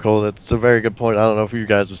an article that's a very good point. I don't know if you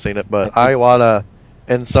guys have seen it, but Iwata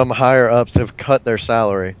and some higher ups have cut their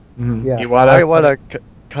salary. Mm-hmm. Yeah. Iwata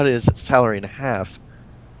cut his salary in half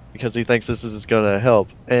because he thinks this is going to help,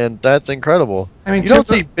 and that's incredible. I mean, you don't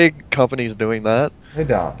see big companies doing that. They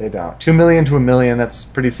don't. 2 million to 1 million, that's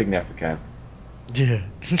pretty significant. Yeah.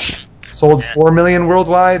 Sold 4 million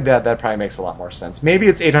worldwide, that probably makes a lot more sense. Maybe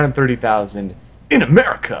it's 830,000 in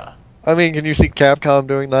America. I mean, can you see Capcom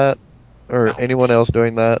doing that? Or No. anyone else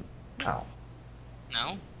doing that? Oh.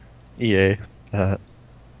 No? EA. A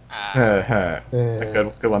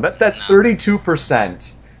good one. That's No.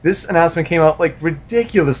 32%. This announcement came out like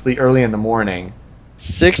ridiculously early in the morning.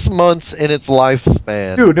 6 months in its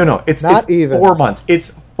lifespan. Dude, no. It's 4 months.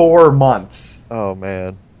 It's 4 months. Oh,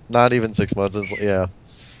 man. Not even 6 months. Yeah.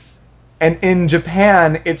 And in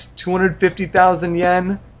Japan, it's 250,000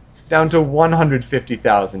 yen down to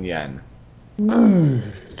 150,000 yen.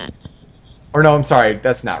 Or no, I'm sorry,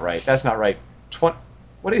 that's not right.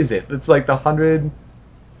 What is it? It's like the 100.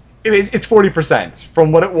 It's 40%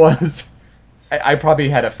 from what it was. I probably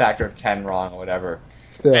had a factor of 10 wrong or whatever.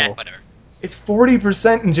 Still. Whatever. It's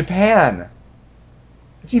 40% in Japan.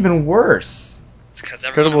 It's even worse. It's because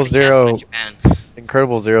everyone Incredible already has one Zero. in Japan.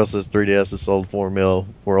 Incredible Zero says 3DS has sold 4 mil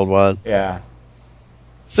worldwide. Yeah.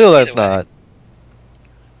 Still, that's Either way. not.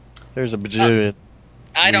 There's a bajillion.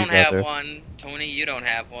 I don't Leave out have there. one. Tony, you don't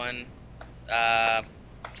have one.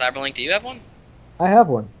 Cyberlink, do you have one? I have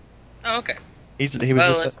one. Oh, okay. He was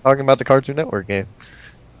Well, just talking about the Cartoon Network game.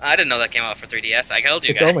 I didn't know that came out for 3DS. I told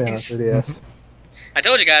you It's guys. only on 3DS. I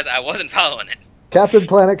told you guys I wasn't following it. Captain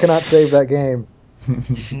Planet cannot save that game.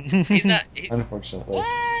 He's not. He's, Unfortunately.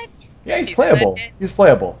 what? Yeah, he's He's in playable. that game? He's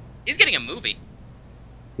playable. He's getting a movie.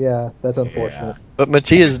 Yeah, that's unfortunate. But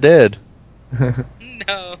Mattia's dead.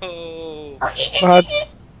 No.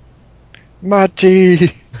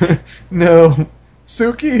 Matti. No.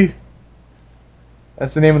 Suki!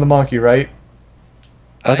 That's the name of the monkey, right?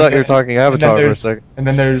 I thought you were talking Avatar for a second. And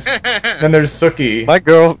then there's Suki.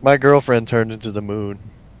 My girlfriend turned into the moon.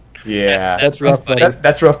 Yeah. That's rough, buddy.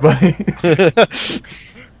 That's rough, buddy.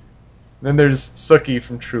 Then there's Suki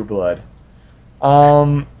from True Blood.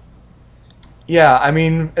 Yeah, I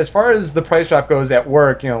mean, as far as the price drop goes at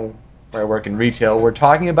work, where I work in retail, we're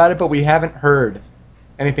talking about it, but we haven't heard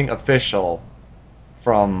anything official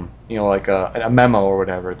from, like a memo or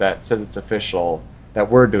whatever that says it's official that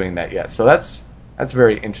we're doing that yet. So that's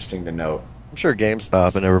very interesting to note. I'm sure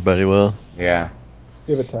GameStop and everybody will. Yeah.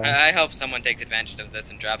 Give it time. I hope someone takes advantage of this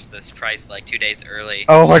and drops this price like 2 days early.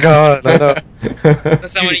 Oh my god, I know. So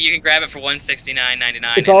someone you can grab it for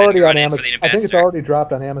 $169.99. It's already on For Amazon. the I think it's investor. already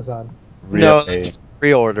dropped on Amazon. No, Really? that's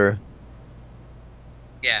pre-order.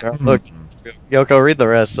 Yeah. Look, Yoko, read the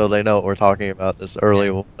rest so they know what we're talking about this early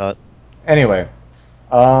or not. Anyway,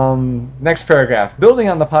 next paragraph. Building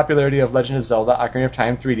on the popularity of Legend of Zelda: Ocarina of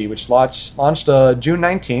Time 3D, which launched June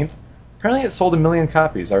 19th, apparently it sold 1 million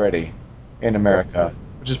copies already in America,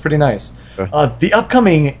 which is pretty nice. Sure. The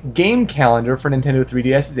upcoming game calendar for Nintendo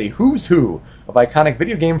 3DS is a who's who of iconic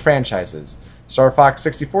video game franchises. Star Fox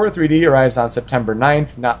 64 3D arrives on September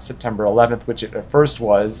 9th, not September 11th, which it at first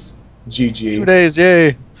was. GG. 2 days,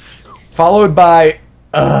 yay! Followed by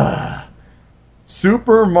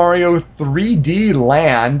Super Mario 3D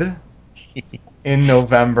Land in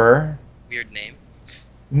November. Weird name.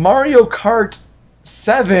 Mario Kart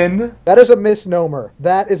 7 That is a misnomer.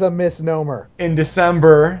 That is a misnomer. in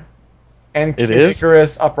December. And It Kid is?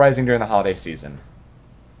 Icarus Uprising during the holiday season.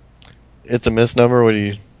 It's a misnomer. What do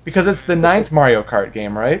you? Because it's the 9th Mario Kart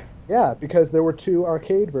game, right? Yeah, because there were 2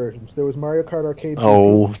 arcade versions. There was Mario Kart Arcade.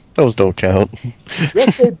 Oh, those don't count.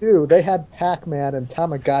 Yes, they do. They had Pac-Man and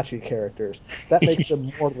Tamagotchi characters. That makes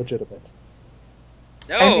them more legitimate.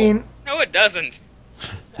 No. I mean, no, it doesn't.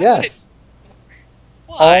 Yes.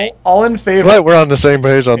 Why? all in favor. Glad we're on the same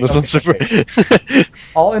page on this one, Super.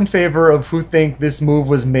 All in favor of who think this move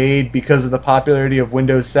was made because of the popularity of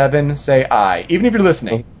Windows 7, say aye. Even if you're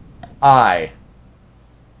listening, aye.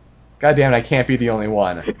 God damn it, I can't be the only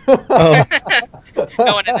one. Oh,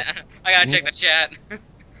 No one. I gotta check the chat. No.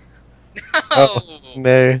 oh,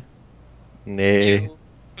 nay. Nay.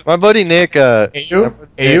 My buddy Nick, Ayu?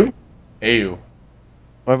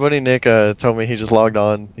 my buddy Nick told me he just logged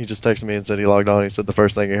on. He just texted me and said he logged on. He said the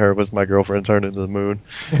first thing he heard was my girlfriend turned into the moon.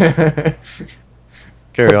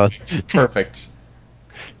 Carry on. Perfect.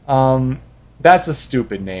 That's a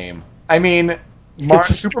stupid name. I mean,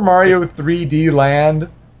 Super Mario 3D Land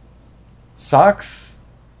sucks,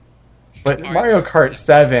 but Mario Kart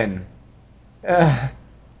 7,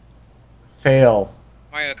 fail.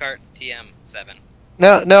 Mario Kart TM7.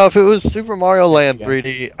 Now, if it was Super Mario Land Yeah.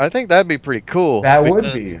 3D, I think that'd be pretty cool. That would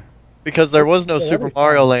because- be. Because there was no Yeah, that'd Super be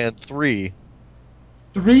Mario fun. Land 3.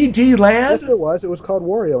 3D Yes, Land? there was. It was called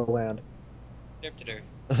Wario Land.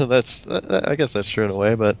 I guess that's true in a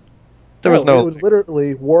way, but there was no. It was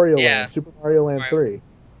literally Wario Yeah. Land, Super Mario Land Mario. 3.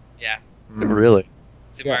 Yeah. Really.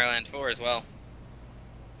 Super Yeah. Mario Land 4 as well.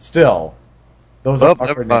 Still, those Well, are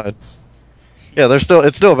never awkward mind. names. Yeah,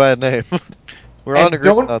 it's still a bad name. We're on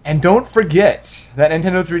agreement on And don't forget that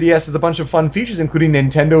Nintendo 3DS has a bunch of fun features, including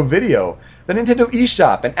Nintendo Video, the Nintendo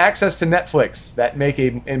eShop, and access to Netflix that make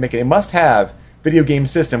a must-have video game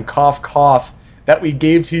system. Cough, cough. That we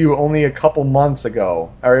gave to you only a couple months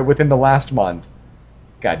ago, or within the last month.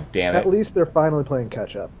 God damn it! At least they're finally playing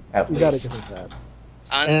catch up. At You gotta least. give them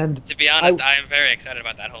that. And to be honest, I am very excited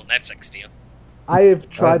about that whole Netflix deal. I have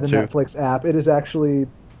tried the too. Netflix app. It is actually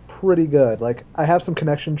pretty good. Like, I have some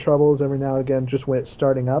connection troubles every now and again just when it's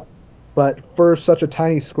starting up, but for such a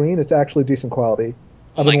tiny screen, it's actually decent quality.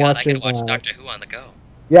 Oh I've my been god, watching, I can watch Doctor Who on the go.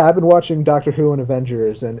 Yeah, I've been watching Doctor Who and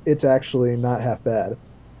Avengers, and it's actually not half bad.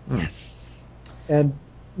 Yes. And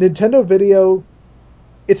Nintendo Video,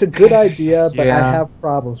 it's a good idea, but I Yeah. have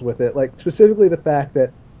problems with it. Like, specifically the fact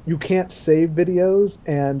that you can't save videos,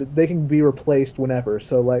 and they can be replaced whenever.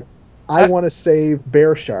 So, like, I want to save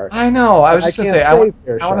Bear Shark. I know. I was I just gonna can't say save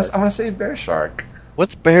Bear I want Shark. to save Bear Shark.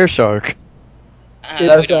 What's Bear Shark? We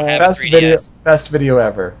don't have a 3DS. Best video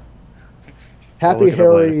ever. Happy look it up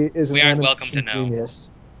later. Harry is an We aren't welcome animation to know. genius.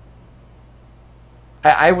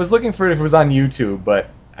 I was looking for it if it was on YouTube, but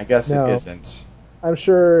I guess No. it isn't. I'm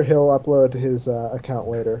sure he'll upload his account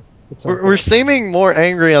later. at some We're point. seeming more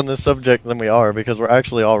angry on this subject than we are because we're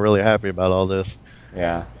actually all really happy about all this.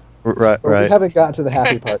 Yeah. Right, But we right. haven't gotten to the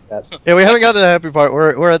happy part yet. Yeah, we haven't got to the happy part.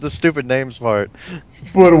 We're at the stupid names part.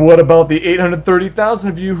 But what about the 830,000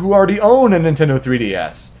 of you who already own a Nintendo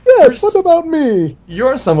 3DS? Yes, what about me?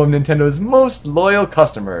 You're some of Nintendo's most loyal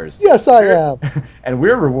customers. Yes, I am. And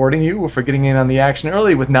we're rewarding you for getting in on the action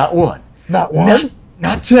early with not one, Not one.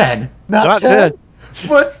 not 10, Not 10.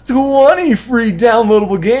 but 20 free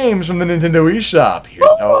downloadable games from the Nintendo eShop.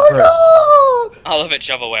 Here's how it works. Oh my All of it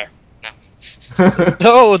shovelware. No.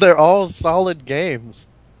 No, they're all solid games.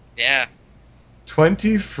 Yeah,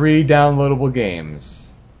 20 free downloadable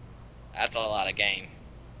games. that's a lot of game.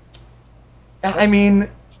 I mean,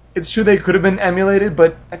 it's true they could have been emulated,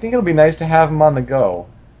 but I think it'll be nice to have them on the go.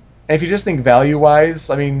 And if you just think value-wise,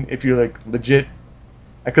 I mean, if you're like legit,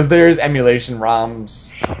 because there's emulation,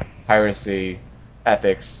 ROMs, piracy,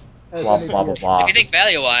 ethics, God. blah blah blah blah. If you think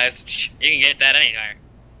value-wise, you can get that anywhere.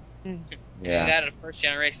 You Yeah. got a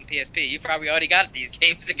first-generation PSP. You probably already got it these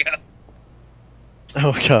games ago.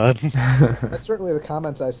 Oh god. That's certainly the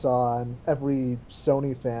comments I saw on every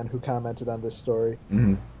Sony fan who commented on this story.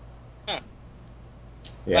 Mhm. Huh.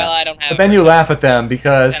 Yeah. Well, I don't have. But then you laugh at them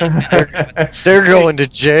because They're going to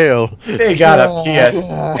jail. they got a PS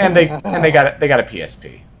Yeah. and they got a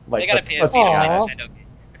PSP. Like They got a let's- PSP. let's be to play honest. Nintendo.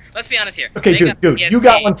 Let's be honest here. Okay, They dude, got a you PSP.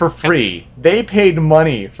 got one for free. They paid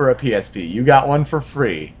money for a PSP. You got one for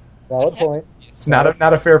free. Valid point. It's not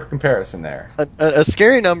a fair comparison there. A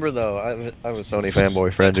scary number, though. I have a Sony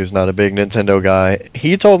fanboy friend who's not a big Nintendo guy.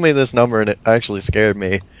 He told me this number, and it actually scared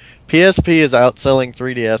me. PSP is outselling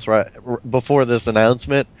 3DS before this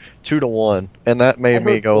announcement 2-1, and that made I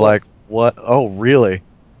me heard go 4. like, "What? Oh, really?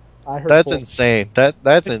 I heard That's 4. insane.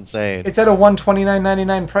 That's insane." It's at a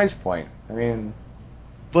 $129.99 price point. I mean,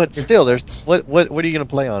 But still, there's what are you gonna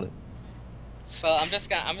play on it? Well, I'm just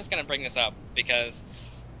gonna bring this up because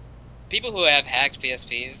people who have hacked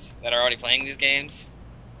PSPs that are already playing these games,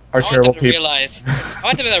 are I want terrible them to people. I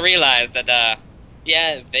want them to realize that,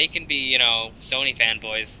 yeah, they can be, Sony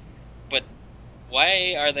fanboys, but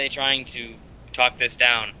why are they trying to talk this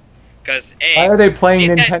down? Because Why are they playing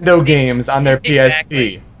these guys- Nintendo games on their PSP?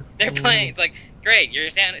 Exactly. They're playing. It's like, great, you're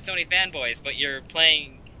Sony fanboys, but you're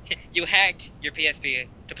playing. You hacked your PSP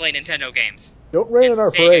to play Nintendo games. Don't rain and on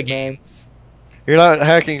our Sega parade, man. games. You're not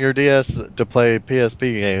hacking your DS to play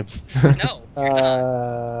PSP games. No. you're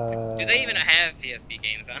not. Do they even have PSP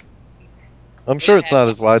games, huh? I'm sure it's not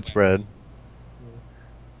as widespread.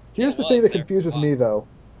 Here's It the was thing that there for a confuses while. me, though.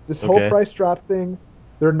 This whole Okay. price drop thing,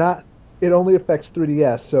 they're not. It only affects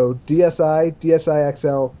 3DS. So DSi, DSi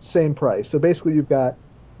XL, same price. So basically, you've got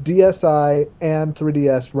DSi and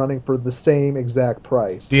 3DS running for the same exact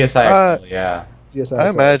price. DSi XL, yeah. DSi I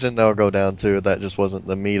XL. imagine they'll go down too. That just wasn't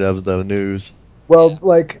the meat of the news. Well,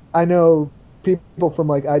 like I know people from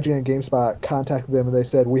like IGN and GameSpot contacted them and they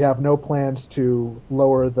said we have no plans to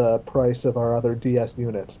lower the price of our other DS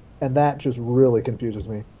units, and that just really confuses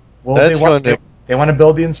me. Well, That's they want, going to- they want to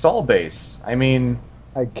build the install base. I mean,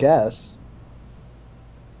 I guess.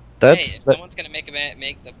 That's Hey, if someone's gonna make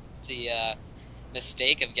the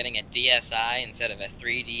mistake of getting a DSi instead of a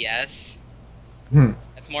 3DS,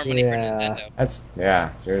 that's more money for Yeah.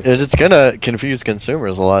 Nintendo. seriously. it's gonna confuse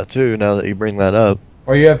consumers a lot too. Now that you bring that up,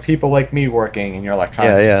 Or you have people like me working in your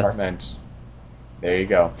electronics Yeah. department. There you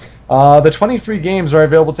go. The 20 free games are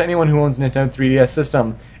available to anyone who owns a Nintendo 3DS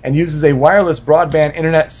system and uses a wireless broadband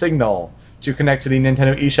internet signal to connect to the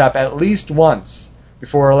Nintendo eShop at least once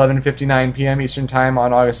before 11:59 p.m. Eastern Time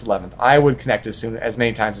on August 11th. I would connect as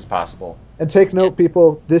many times as possible. And take note,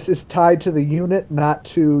 people, this is tied to the unit, not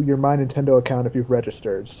to your My Nintendo account if you've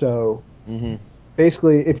registered. So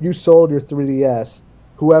basically, if you sold your 3DS,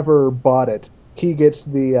 whoever bought it, he gets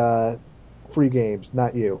the free games,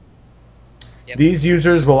 not you. Yep. These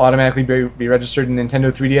users will automatically be registered in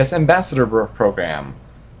Nintendo 3DS Ambassador Program.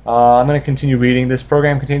 I'm going to continue reading. This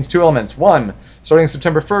program contains two elements. One, starting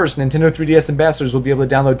September 1st, Nintendo 3DS Ambassadors will be able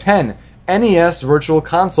to download 10 NES Virtual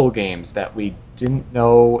Console games that we didn't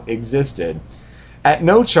know existed at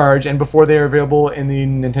no charge and before they are available in the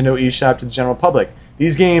Nintendo eShop to the general public.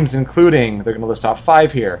 These games including, they're going to list off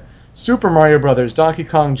 5 here, Super Mario Bros., Donkey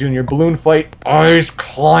Kong Jr., Balloon Fight, Ice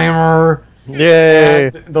Climber, yay!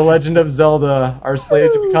 and The Legend of Zelda are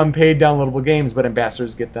slated to become paid downloadable games, but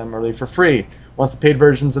ambassadors get them early for free. Once the paid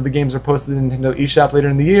versions of the games are posted to the Nintendo eShop later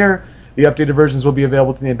in the year, The updated versions will be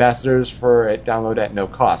available to the ambassadors for a download at no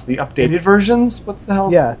cost. The updated versions? What's the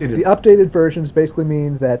hell? Yeah, updated? the updated versions basically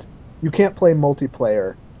mean that you can't play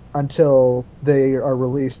multiplayer until they are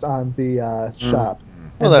released on the shop.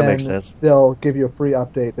 Well, And that makes then sense. They'll give you a free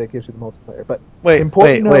update that gives you the multiplayer. But Wait,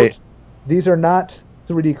 important note, wait. these are not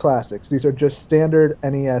 3D classics. These are just standard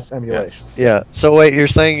NES emulations. Yes. Yeah. So wait, you're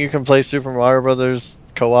saying you can play Super Mario Brothers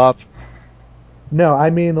co-op? No, I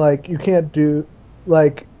mean, like, you can't do,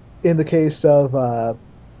 like, in the case of,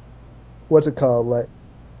 what's it called?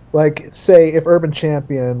 Like, say, if Urban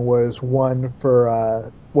Champion was one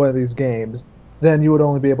for one of these games, then you would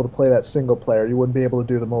only be able to play that single player. You wouldn't be able to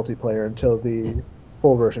do the multiplayer until the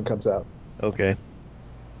full version comes out. Okay.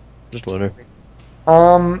 Just wondering.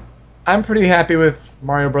 I'm pretty happy with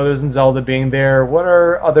Mario Brothers and Zelda being there. What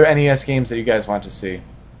are other NES games that you guys want to see?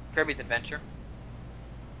 Kirby's Adventure.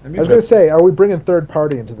 I was going to say, are we bringing third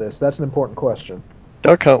party into this? That's an important question.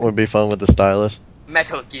 Duck Hunt would be fun with the stylus.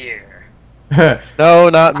 Metal Gear. No,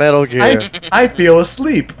 not Metal Gear. I feel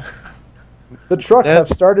asleep. The truck has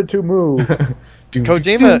That's- started to move.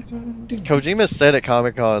 Kojima said at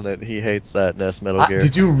Comic-Con that he hates that NES Metal Gear.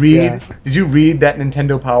 Did you read? Yeah. Did you read that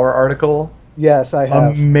Nintendo Power article? Yes, I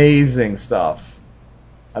have. Amazing stuff.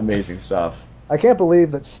 Amazing stuff. I can't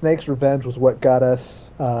believe that Snake's Revenge was what got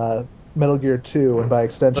us Metal Gear 2, and by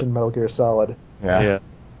extension, Metal Gear Solid. Yeah.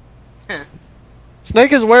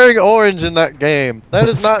 Snake is wearing orange in that game. That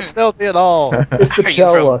is not stealthy at all. It's the Are you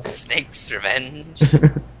shell from look. Snake's Revenge?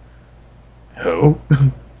 Who?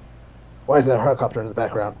 Why is that helicopter in the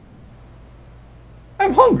background?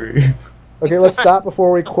 I'm hungry. Okay, let's stop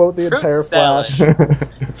before we quote the Fruit entire salad. Flash.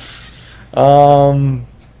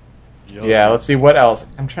 Yeah, let's see what else.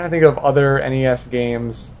 I'm trying to think of other NES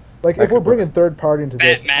games. Like, That if we're could work. bringing third party into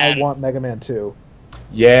this, Batman. I want Mega Man 2.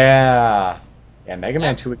 Yeah. Yeah, Mega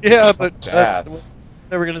Man 2 would kick Yeah, some but ass.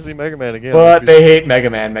 never gonna see Mega Man again. But they hate Mega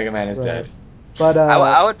Man. Mega Man is Right. dead. But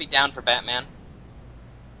I would be down for Batman.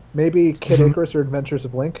 maybe Kid Icarus or Adventures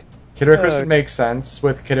of Link. Kid Icarus would make sense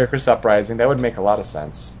with Kid Icarus Uprising. That would make a lot of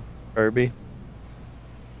sense. Kirby.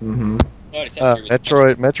 Mm-hmm. I already said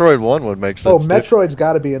Kirby's Metroid 1 would make Oh, sense. too. Metroid's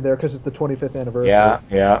got to be in there because it's the 25th anniversary.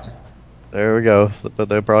 Yeah. There we go. But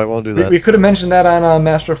they probably won't do We, that. we could have mentioned that on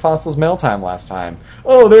Master of Fossils Mail Time last time.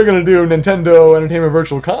 Oh, they're going to do Nintendo Entertainment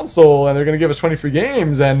Virtual Console, and they're going to give us 20 free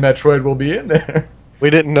games, and Metroid will be in there. We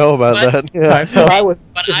didn't know about But- that. Yeah. I know. I was,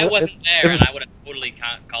 But I wasn't there, and I would have totally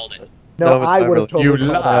called it. no, it's I not would have really- totally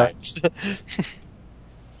You called lied.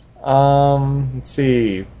 that. Let's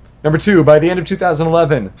see. Number 2, by the end of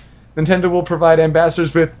 2011, Nintendo will provide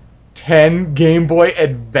ambassadors with 10 Game Boy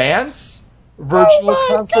Advance Virtual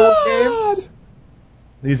Console games.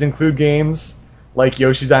 These include games like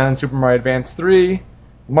Yoshi's Island Super Mario Advance 3,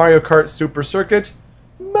 Mario Kart Super Circuit,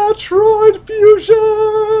 Metroid Fusion,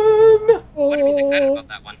 Wouldn't be excited about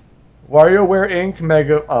that one. WarioWare Inc.,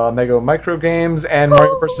 Mega Micro Games, and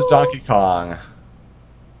Mario vs. Donkey Kong.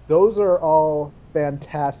 Those are all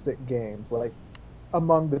fantastic games, like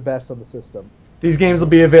among the best on the system. These games will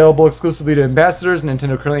be available exclusively to ambassadors.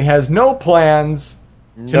 Nintendo currently has no plans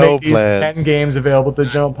to No make these plans. 10 games available to the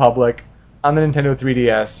general public on the Nintendo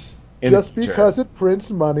 3DS. In Just the future. because it prints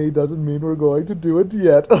money doesn't mean we're going to do it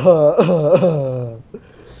yet. I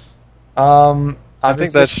think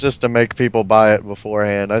Obviously- that's just to make people buy it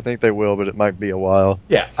beforehand. I think they will, but it might be a while.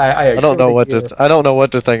 Yeah, I agree. I don't know think what you're- to. I don't know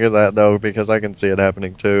what to think of that though, because I can see it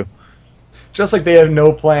happening too. Just like they have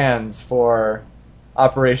no plans for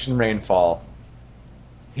Operation Rainfall.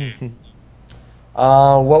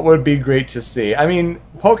 What would be great to see? I mean,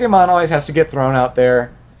 Pokemon always has to get thrown out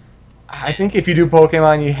there. I think if you do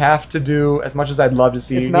Pokemon, you have to do, as much as I'd love to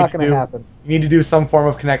see, It's you not need to going to do- happen. You need to do some form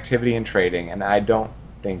of connectivity and trading, and I don't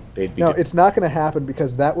think they'd be No, doing it's not going to happen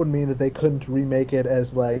because that would mean that they couldn't remake it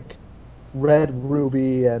as like Red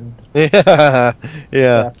Ruby and Yeah.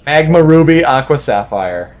 Magma Ruby, Aqua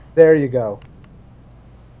Sapphire. there you go.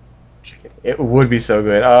 It would be so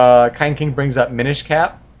good. Kind King brings up Minish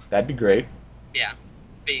Cap. That'd be great. Yeah.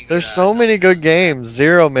 Big, There's so many good games.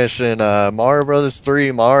 Zero Mission, Mario Brothers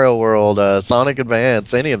 3, Mario World, Sonic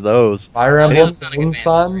Advance, any of those. Fire I Emblem love Sonic Golden Advance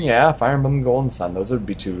Sun. 3. Yeah, Fire Emblem Golden Sun. Those would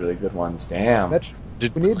be two really good ones. Damn. That's,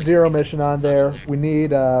 Did- we need like Zero to see Mission some on Sonic there. there. We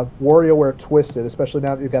need WarioWare Twisted, especially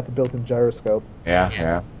now that you've got the built-in gyroscope. Yeah.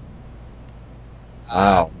 Yeah.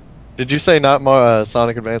 Wow. Did you say not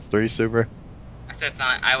Sonic Advance 3 Super? I said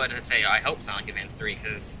Sonic. I would say I hope Sonic Advance 3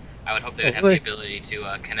 because I would hope they would have Really? the ability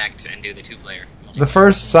to connect and do the two-player. The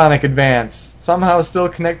first Sonic Advance somehow still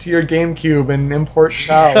connect to your GameCube and import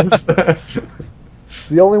files. It's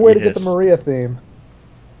the only way to get the Yes. Maria theme.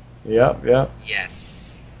 Yep.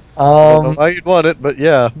 Yes. I don't know why you'd want it, but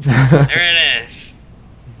yeah. There it is.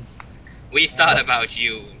 We thought about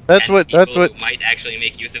you. That's 10 what- people that's what- who might actually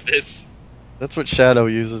make use of this. That's what Shadow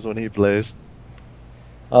uses when he plays.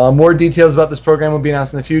 More details about this program will be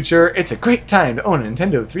announced in the future. It's a great time to own a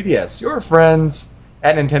Nintendo 3DS. Your friends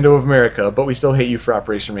at Nintendo of America, but we still hate you for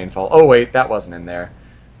Operation Rainfall. Oh wait, that wasn't in there.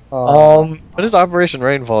 What is Operation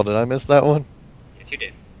Rainfall? Did I miss that one? Yes, you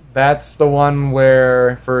did. That's the one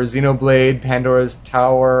where for Xenoblade, Pandora's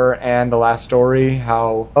Tower, and The Last Story,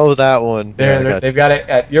 how Oh, that one. Yeah, I got they've got it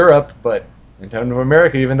at Europe, but Nintendo of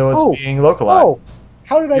America, even though it's being localized.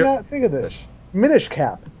 How did I You're- not think of this? Minish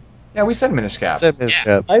Cap. Yeah, we said Minish Cap. Said Miss Yeah.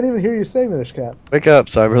 Cap. I didn't even hear you say Minish Cap. Wake up,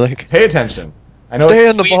 Cyberlink. Pay attention. I know. Stay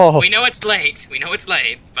on the ball. We know it's late.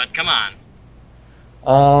 But come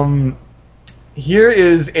on. Here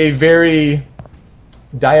is a very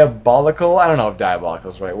diabolical. I don't know if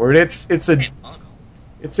diabolical is the right word. It's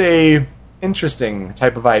a interesting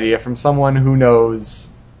type of idea from someone who knows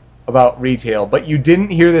about retail. But you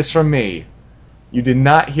didn't hear this from me. You did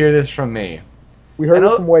not hear this from me. We heard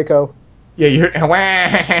it from Waco. Yeah, you heard.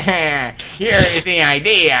 Here is the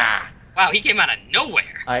idea. Wow, he came out of nowhere.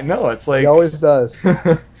 I know. It's like He always does.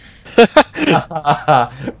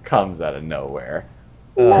 comes out of nowhere.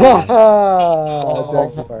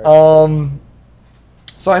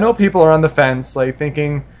 So I know people are on the fence, like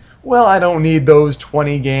thinking, well, I don't need those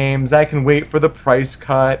 20 games. I can wait for the price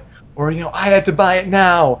cut, or I had to buy it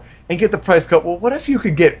now and get the price cut. Well, what if you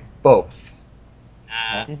could get both?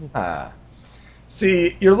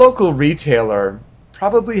 See, your local retailer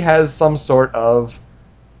probably has some sort of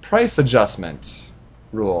price adjustment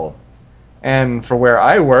rule. And for where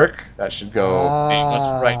I work, that should go painless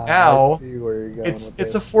right now. I see where you're going with It's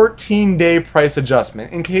this. a 14-day price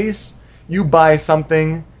adjustment. In case you buy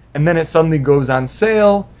something and then it suddenly goes on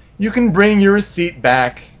sale, you can bring your receipt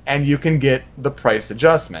back and you can get the price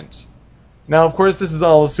adjustment. Now, of course, this is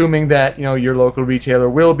all assuming that your local retailer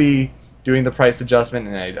will be doing the price adjustment,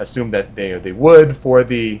 and I assume that they would for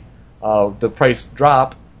the price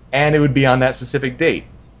drop, and it would be on that specific date.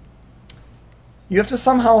 You have to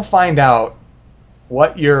somehow find out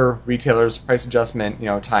what your retailer's price adjustment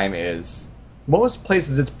time is. Most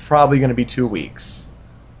places it's probably going to be 2 weeks.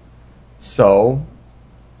 So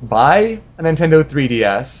buy a Nintendo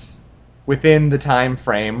 3DS within the time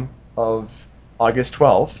frame of August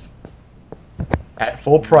 12th at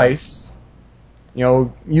full price.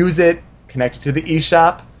 Use it, connect it to the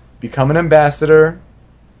eShop, become an ambassador.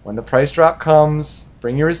 When the price drop comes,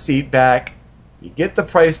 bring your receipt back. You get the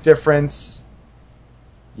price difference.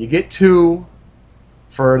 You get 2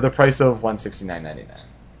 for the price of $169.99.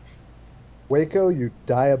 Waco, you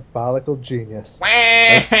diabolical genius.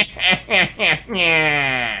 I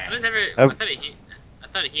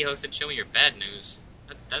thought he hosted Show Me Your Bad News.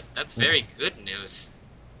 That's very good news.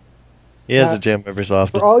 He has a gym every so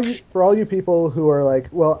often. For all you people who are like,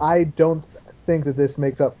 well, I don't think that this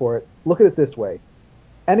makes up for it. Look at it this way: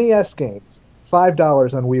 NES games,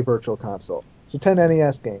 $5 on Wii Virtual Console. So 10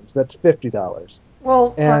 NES games, that's $50.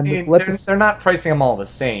 Well, And they're not pricing them all the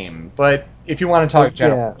same, but if you want to talk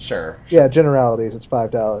general, sure. Yeah, generalities, it's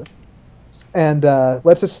 $5. And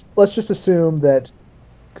let's just assume that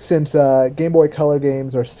since Game Boy Color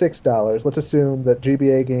games are $6, let's assume that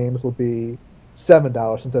GBA games will be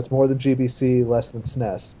 $7, since that's more than GBC, less than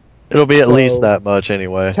SNES. It'll be at least that much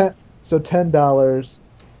anyway. So $10,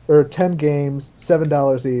 or 10 games,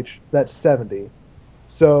 $7 each, that's $70.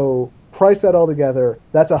 So price that all together,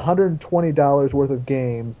 that's $120 worth of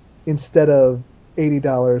games instead of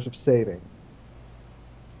 $80 of saving.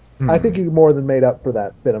 I think you more than made up for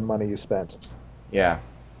that bit of money you spent. Yeah.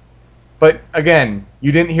 But again,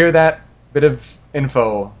 you didn't hear that bit of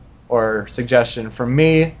info or suggestion from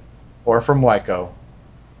me or from Waco.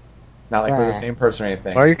 Not like we're the same person or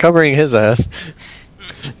anything. Why are you covering his ass?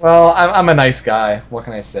 Well, I'm a nice guy. What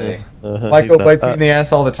can I say? Waco bites me in the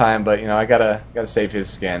ass all the time, but I gotta save his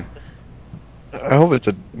skin. I hope it's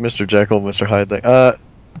a Mr. Jekyll, Mr. Hyde thing.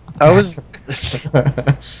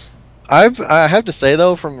 I have to say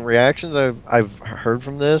though, from reactions I've heard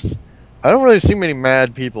from this, I don't really see many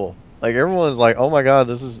mad people. Like everyone's like, "Oh my god,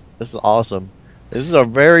 this is awesome. This is a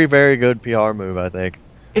very, very good PR move." I think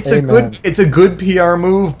it's a good PR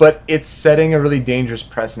move, but it's setting a really dangerous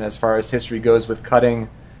precedent as far as history goes with cutting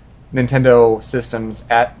Nintendo systems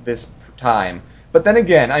at this time. But then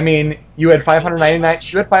again, I mean, you had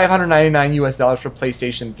 $599 US dollars for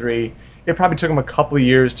PlayStation 3. It probably took them a couple of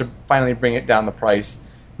years to finally bring it down the price.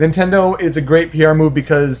 Nintendo is a great PR move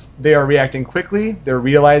because they are reacting quickly. They're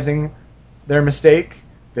realizing their mistake.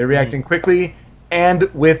 They're reacting quickly and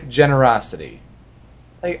with generosity.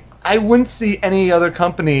 Like, I wouldn't see any other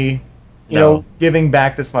company, giving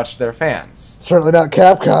back this much to their fans. Certainly not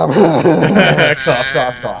Capcom. Cough,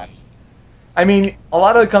 cough, cough. I mean, a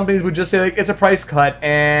lot of companies would just say, like, it's a price cut,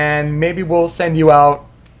 and maybe we'll send you out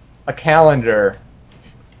a calendar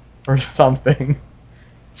or something.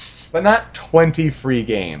 But not 20 free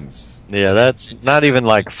games. Yeah, that's not even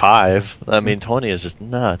like 5. I mean, 20 is just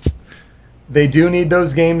nuts. They do need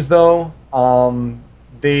those games, though.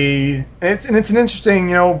 It's an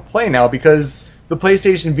interesting, play now, because the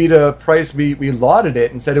PlayStation Vita price, we lauded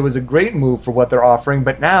it and said it was a great move for what they're offering,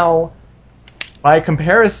 but now, by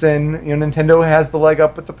comparison, Nintendo has the leg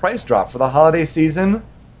up with the price drop for the holiday season.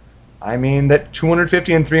 I mean, that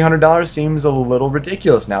 $250 and $300 seems a little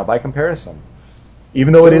ridiculous now by comparison.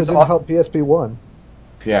 Even though it is didn't help PSP 1.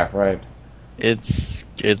 Yeah, right. It's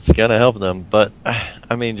gonna help them, but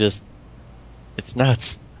I mean, just it's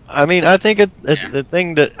nuts. I mean, I think the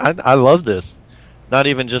thing that I love this, not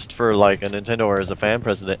even just for like a Nintendo or as a fan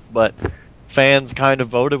president, but fans kind of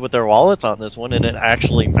voted with their wallets on this one, and it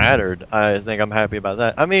actually mattered. I think I'm happy about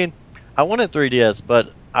that. I mean, I wanted 3DS,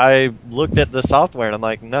 but I looked at the software and I'm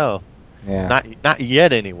like, no, not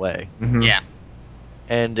yet anyway. Mm-hmm. Yeah.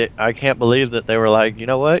 And I can't believe that they were like, you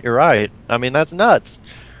know what, you're right. I mean, that's nuts.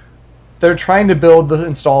 They're trying to build the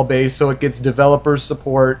install base so it gets developer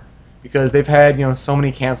support, because they've had so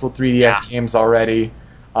many canceled 3DS games already.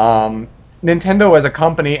 Nintendo as a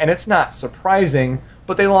company, and it's not surprising,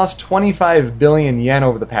 but they lost 25 billion yen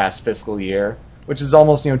over the past fiscal year, which is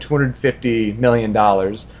almost $250 million.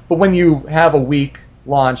 But when you have a weak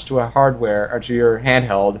launch to a hardware or to your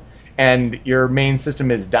handheld, and your main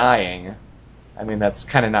system is dying, I mean, that's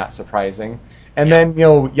kind of not surprising. And then,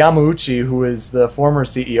 Yamauchi, who is the former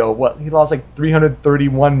CEO, he lost like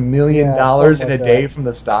 $331 million in a day from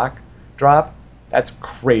the stock drop? That's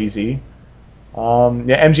crazy.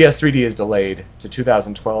 MGS 3D is delayed to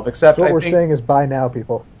 2012, except So what we're saying is buy now,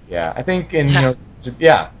 people. Yeah, I think in, And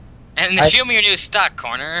in the Show Me Your News stock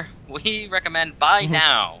corner, we recommend buy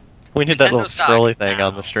now. We need that Nintendo little stock scrolly thing now.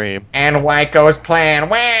 on the stream. And Waiko's plan.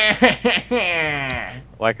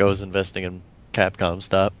 Waiko's investing in Capcom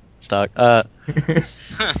stock.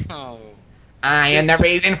 Oh. I am the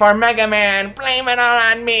reason for Mega Man. Blame it all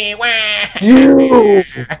on me. You!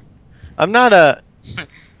 I'm not a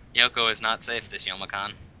Yoko is not safe this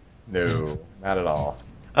Youmacon. No, not at all.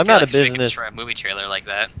 I'm I feel not like a they should business. make a movie trailer like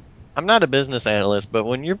that. I'm not a business analyst, but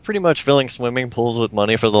when you're pretty much filling swimming pools with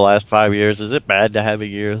money for the last 5 years, is it bad to have a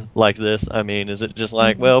year like this? I mean, is it just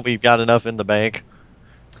like, well, we've got enough in the bank?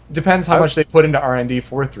 Depends how much they put into R&D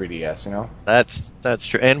for 3DS, That's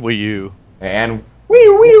true, and Wii U. And wee.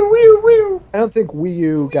 I don't think Wii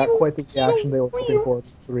U got quite the reaction they were looking for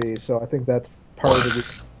with 3, so I think that's part of the reason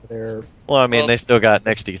for their... Well, I mean, Well, they still got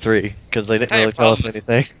next E3 because they didn't really tell us problem is-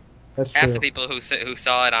 anything. That's Half true. the people who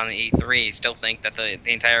saw it on the E3 still think that the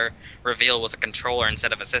entire reveal was a controller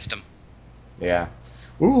instead of a system. Yeah.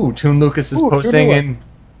 Ooh, Toon Lucas is Ooh, posting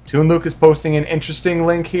Toon Lucas posting an interesting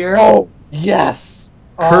link here. Oh, yes!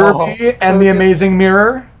 Kirby and the Amazing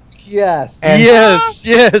Mirror. Yes. And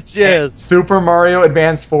Yes. Super Mario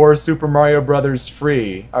Advance 4, Super Mario Brothers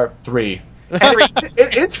 3.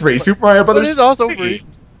 It's free. Super Mario But Brothers it is also free.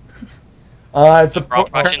 It's Raw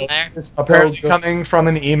question there. apparently coming from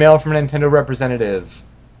an email from a Nintendo representative.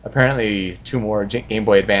 Apparently 2 more Game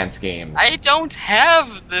Boy Advance games. I don't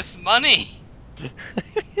have this money.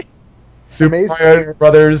 Super Amazing Mario Mirror.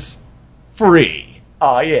 Brothers free.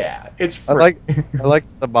 Oh yeah, it's free. I like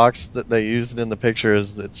the box that they used in the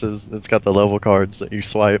pictures that says it's got the level cards that you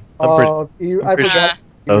swipe. I I forgot.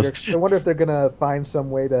 Those. I wonder if they're gonna find some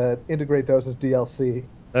way to integrate those as DLC.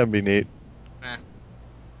 That'd be neat.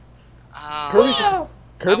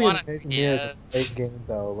 Kirby wanna- and Amazing Mirror is a yes. great game,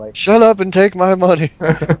 though. Like, Shut up and take my money.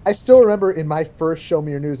 I still remember in my first Show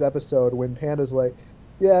Me Your News episode when Panda's like,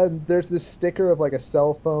 "Yeah, there's this sticker of like a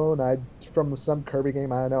cell phone from some Kirby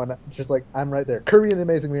game, I don't know," and it's just like, I'm right there. Kirby and the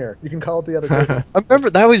Amazing Mirror. You can call it the other Kirby. I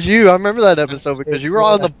remember that was you. I remember that episode because you were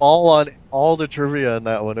on the ball on all the trivia in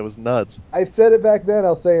that one. It was nuts. I said it back then.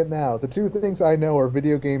 I'll say it now. The 2 things I know are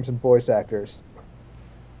video games and voice actors.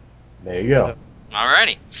 There you go.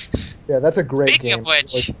 Alrighty. Yeah, that's a great Speaking game. of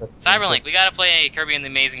which, Cyberlink, we gotta play Kirby and the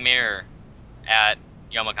Amazing Mirror at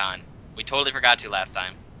Youmacon. We totally forgot to last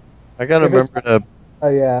time. I gotta If it's- remember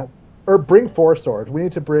to. Yeah. Or bring 4 Swords. We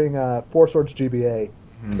need to bring 4 Swords GBA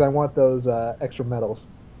because I want those extra medals.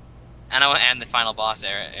 And the final boss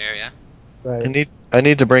area. Right. I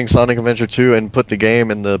need to bring Sonic Adventure 2 and put the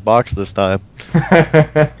game in the box this time.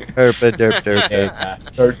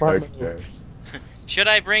 Derp. Should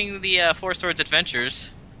I bring the 4 Swords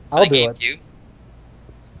Adventures? for I'll the do it. GameCube?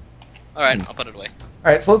 Alright, I'll put it away.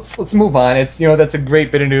 All right, so let's move on. It's that's a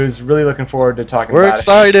great bit of news. Really looking forward to talking We're about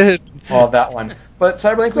excited. all of that one. But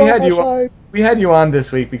Cyberlink, So much hype. we had you on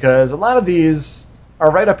this week because a lot of these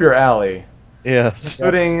are right up your alley. Yeah.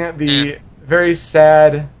 including the very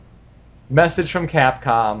sad message from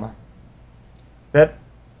Capcom that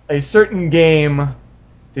a certain game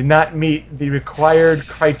did not meet the required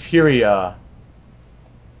criteria.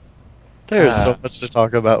 There's so much to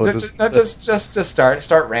talk about with this. Just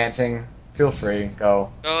start ranting. Feel free,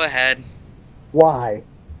 go. Go ahead. Why?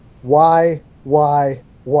 I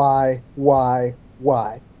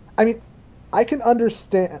mean, I can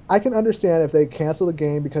understand if they cancel the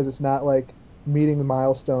game because it's not like meeting the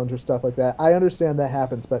milestones or stuff like that. I understand that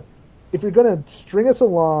happens, but if you're gonna string us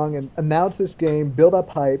along and announce this game, build up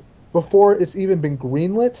hype before it's even been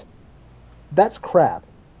greenlit, that's crap.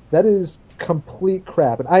 That is complete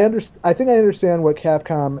crap. And I think I understand what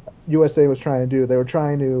Capcom USA was trying to do. They were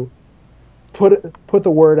trying to put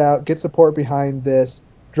the word out, get support behind this,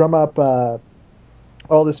 drum up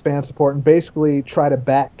all this fan support, and basically try to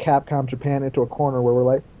back Capcom Japan into a corner where we're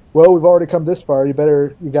like, well, we've already come this far, you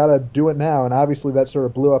gotta do it now. And obviously that sort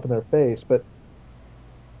of blew up in their face. But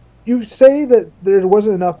you say that there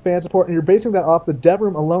wasn't enough fan support, and you're basing that off the dev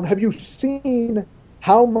room alone. Have you seen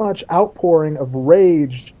how much outpouring of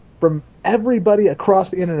rage from everybody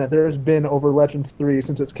across the internet there has been over Legends 3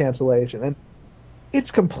 since its cancellation? And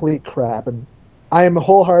it's complete crap. And I am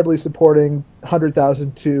wholeheartedly supporting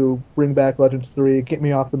 100,000 to bring back Legends 3, get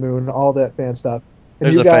me off the moon, all that fan stuff. And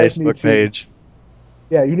There's you a guys Facebook page.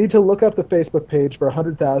 Yeah, you need to look up the Facebook page for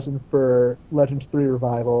 100,000 for Legends 3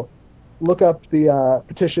 Revival. Look up the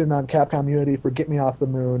petition on Capcom Unity for Get Me Off the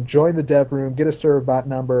Moon. Join the dev room. Get a server bot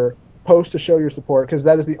number. Post to show your support, because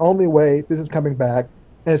that is the only way this is coming back,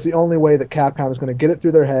 and it's the only way that Capcom is going to get it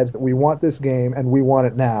through their heads that we want this game and we want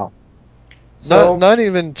it now. So, Not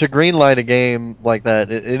even to greenlight a game like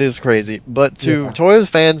that. It is crazy. But to Toys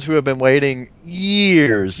fans who have been waiting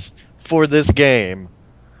years for this game,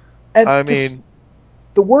 And I mean,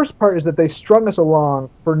 the worst part is that they strung us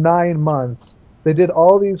along for 9 months. They did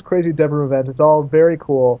all these crazy dev room events. It's all very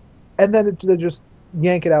cool, and then they just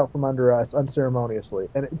yank it out from under us unceremoniously,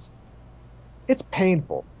 and it's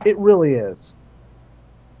painful. It really is.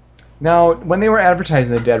 now, when they were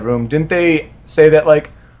advertising the Dead Room, didn't they say that,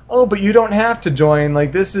 like, oh, but you don't have to join,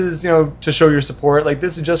 like, this is, to show your support, like,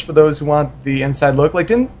 this is just for those who want the inside look? Like,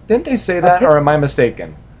 didn't they say that, or am I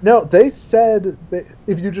mistaken? No, they said that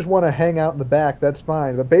if you just want to hang out in the back, that's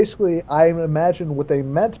fine. But basically, I imagine what they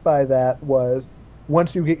meant by that was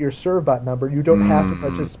once you get your serve-bot number, you don't have to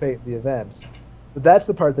participate in the events. But that's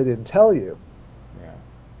the part they didn't tell you.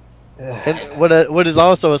 Yeah. and what is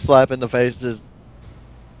also a slap in the face is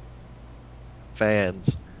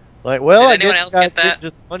fans. Like, well, Did I anyone guess else you get guys that?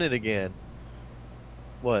 just won it again.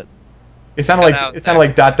 What? It sounded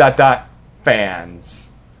like fans.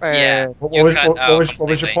 Yeah. What You was cut out your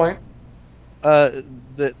completely. point?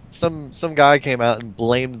 That some guy came out and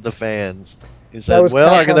blamed the fans. He That said, was "Well,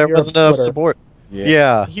 Capcom there Europe wasn't enough Twitter. support."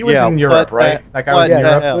 Yeah, He was in Europe, but right? That guy was what in the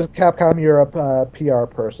Europe. It was hell? Capcom Europe PR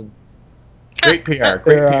person. Great PR. Great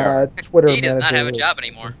Their PR. Twitter He does not have a manager. job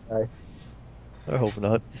anymore. I hope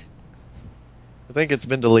not. I think it's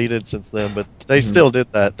been deleted since then, but they still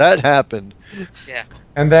did that. That happened. Yeah.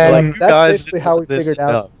 And then Like, you That's guys basically didn't how we do this figured out.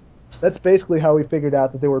 enough. That's basically how we figured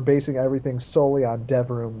out that they were basing everything solely on dev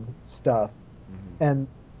room stuff. And,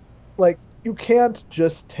 like, you can't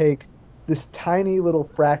just take this tiny little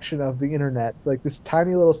fraction of the internet, like this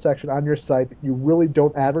tiny little section on your site that you really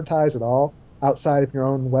don't advertise at all outside of your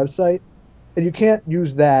own website, and you can't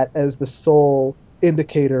use that as the sole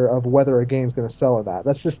indicator of whether a game's going to sell or not.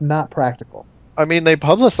 That's just not practical. I mean, they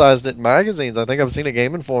publicized it in magazines. I think I've seen a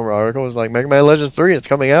Game Informer article. It was like Mega Man Legends 3, it's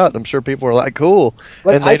coming out. And I'm sure people were like, cool.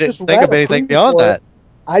 Like, And I they didn't just think read of a anything preview beyond for it. that.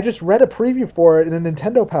 I just read a preview for it in a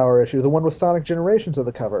Nintendo Power issue, the one with Sonic Generations on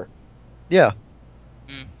the cover. Yeah.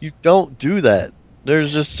 Mm. You don't do that.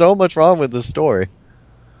 There's just so much wrong with this story.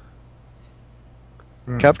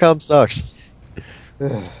 Capcom sucks.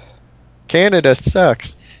 Canada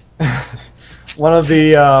sucks. one of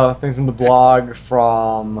the things from the blog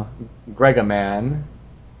from Gregaman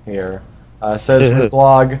here says from the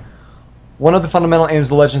blog, one of the fundamental aims of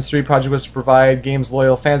the Legends 3 project was to provide games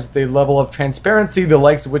loyal fans with a level of transparency the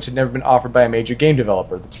likes of which had never been offered by a major game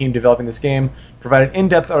developer. The team developing this game provided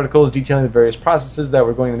in-depth articles detailing the various processes that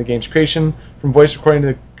were going into the game's creation, from voice recording to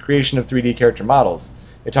the creation of 3D character models.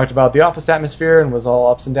 They talked about the office atmosphere and was all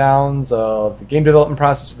ups and downs of the game development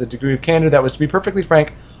process with a degree of candor that was, to be perfectly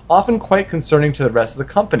frank, often quite concerning to the rest of the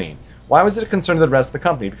company. Why was it a concern to the rest of the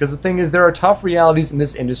company? Because the thing is, there are tough realities in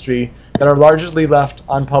this industry that are largely left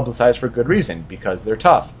unpublicized for good reason, because they're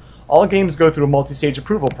tough. All games go through a multi-stage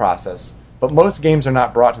approval process, but most games are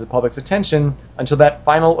not brought to the public's attention until that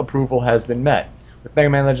final approval has been met. with Mega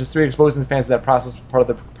Man Legends 3 exposing the fans to that process was part of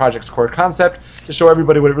the project's core concept to show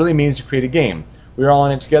everybody what it really means to create a game. We are all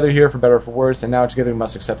in it together here, for better or for worse, and now together we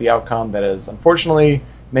must accept the outcome that is, unfortunately,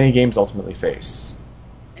 many games ultimately face.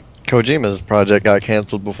 Kojima's project got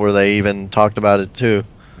canceled before they even talked about it, too.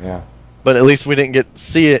 Yeah. But at least we didn't get to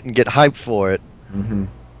see it and get hyped for it. Mm-hmm.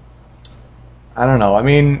 I don't know. I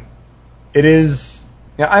mean, it is...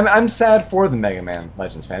 You know, I'm sad for the Mega Man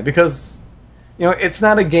Legends fan, because, you know, it's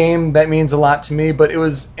not a game that means a lot to me, but it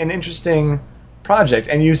was an interesting project,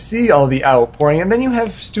 and you see all the outpouring, and then you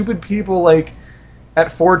have stupid people like at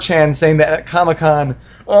 4chan saying that at Comic-Con,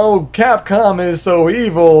 oh, Capcom is so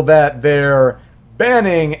evil that they're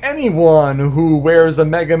banning anyone who wears a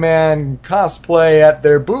Mega Man cosplay at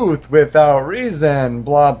their booth without reason,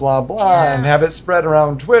 blah, blah, blah, and have it spread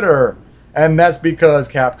around Twitter. And that's because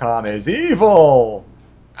Capcom is evil.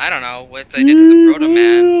 I don't know what they did to the Proto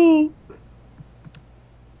Man.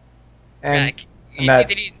 And, Yeah,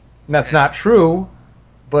 and that's not true,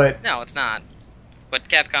 but... No, it's not. But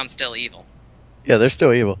Capcom's still evil. Yeah, they're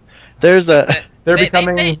still evil. There's a... They're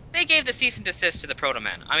becoming... They gave the cease and desist to the Proto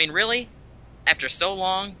Man. I mean, really? After so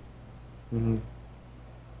long? Mm-hmm.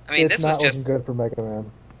 I mean, it's this was not just... looking good for Mega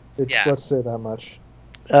Man. Yeah. Let's say that much.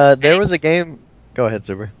 there was a game... Go ahead,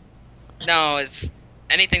 Super. No, it's...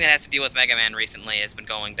 Anything that has to deal with Mega Man recently has been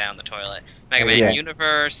going down the toilet. Mega Man Yeah.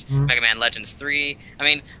 Universe, Mega Man Legends 3. I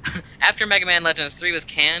mean, after Mega Man Legends 3 was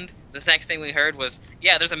canned, the next thing we heard was,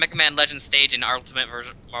 yeah, there's a Mega Man Legends stage in Ultimate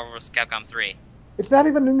Marvel vs. Capcom 3. It's not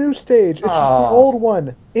even a new stage. It's just the Aw. old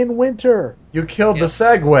one in winter. You killed the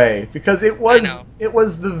Yeah. segue, because it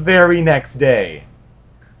was the very next day.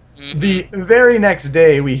 Mhm. The very next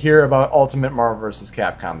day we hear about Ultimate Marvel vs.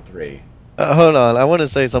 Capcom 3. Hold on, I want to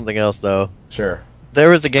say something else, though. Sure. There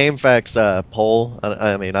was a GameFAQs poll.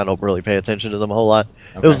 I mean, I don't really pay attention to them a whole lot.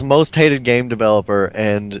 Okay. It was most hated game developer,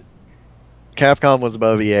 and Capcom was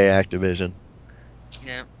above EA Activision.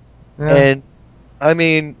 Yeah. Yeah. And, I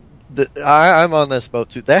mean, I'm on this boat,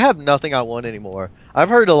 too. They have nothing I want anymore. I've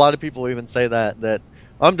heard a lot of people even say that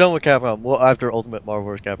I'm done with Capcom, well, after Ultimate Marvel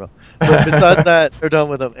vs. Capcom. But besides that, they're done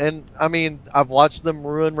with them. And, I mean, I've watched them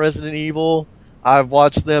ruin Resident Evil. I've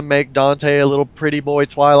watched them make Dante a little pretty boy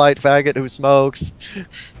Twilight faggot who smokes.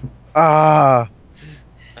 Sorry,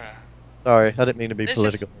 I didn't mean to be There's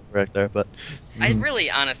politically correct there, but I really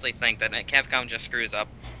honestly think that Capcom just screws up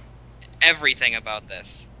everything about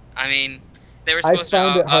this. I mean, they were supposed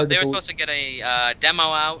found it hard they to were believe- supposed to get a demo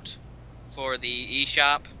out for the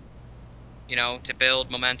eShop, to build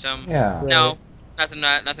momentum. Yeah. Right. No, nothing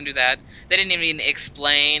to do that. They didn't even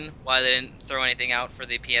explain why they didn't throw anything out for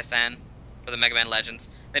the PSN, for the Mega Man Legends.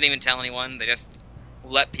 They didn't even tell anyone. They just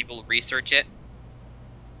let people research it.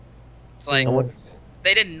 It's like,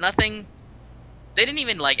 they did nothing. They didn't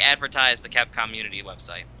even, advertise the Capcom Unity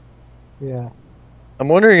website. Yeah. I'm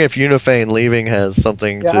wondering if Unifane leaving has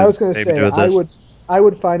something Yeah, to I was going to maybe say, do with this. I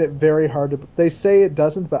would find it very hard to... They say it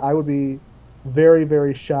doesn't, but I would be very,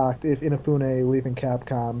 very shocked if Inafune leaving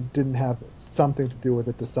Capcom didn't have something to do with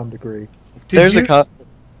it to some degree. There's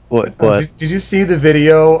what? Did you see the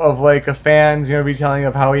video of a fan's retelling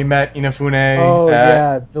of how he met Inafune? Oh,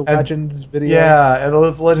 yeah, the Legends video. Yeah, and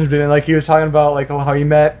those Legends video. And, he was talking about how he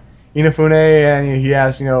met Inafune, and he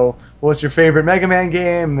asked, what's your favorite Mega Man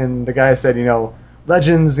game? And the guy said,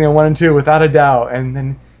 Legends, 1 and 2, without a doubt. And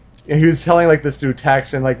then he was telling this through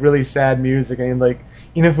text and really sad music, and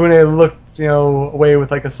Inafune looked away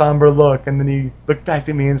with a somber look, and then he looked back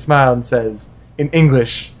at me and smiled and says in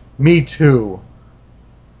English, "Me too."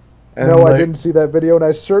 And No, I didn't see that video, and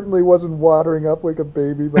I certainly wasn't watering up like a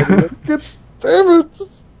baby. But God damn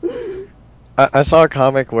it! I saw a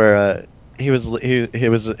comic where it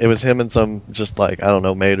was him and some just I don't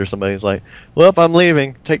know, maid or somebody. He's like, "Well, I'm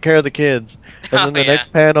leaving. Take care of the kids." And then the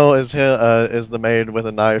next panel is the maid with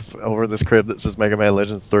a knife over this crib that says Mega Man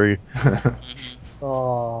Legends 3.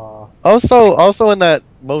 Aww. Also in that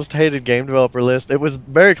most hated game developer list, it was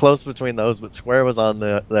very close between those, but Square was on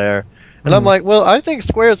there. And I'm like, well, I think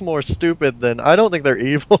Square's more stupid than... I don't think they're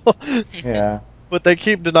evil. Yeah. But they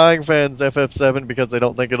keep denying fans FF7 because they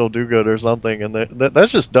don't think it'll do good or something, and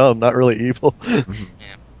that's just dumb, not really evil. Yeah.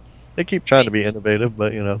 They keep trying to be innovative,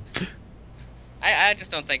 but I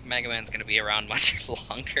just don't think Mega Man's going to be around much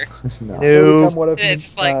longer. No. It'll become one of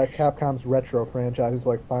It's like- Capcom's retro franchises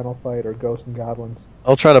like Final Fight or Ghosts and Goblins.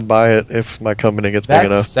 I'll try to buy it if my company gets big That's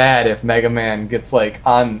enough. sad if Mega Man gets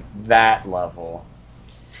on that level.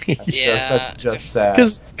 That's Yeah, that's just sad.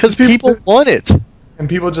 Because people want it. And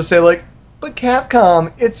people just say but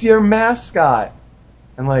Capcom, it's your mascot.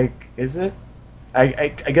 And is it? I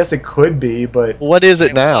guess it could be, but What is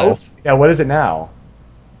it now? was. yeah, what is it now?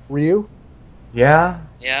 Ryu? Yeah.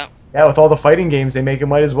 Yeah. Yeah, with all the fighting games they make, it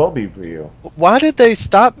might as well be for you. Why did they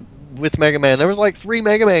stop with Mega Man? There was like 3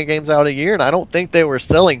 Mega Man games out a year, and I don't think they were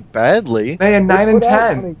selling badly. They had 9 They and put out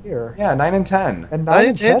 10. one a year. Yeah, 9 and 10. And 9 9 and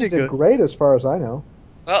and 10 did did good. great as far as I know.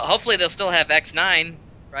 Well, hopefully they'll still have X9,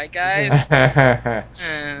 right, guys? yeah.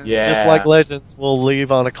 Just like Legends will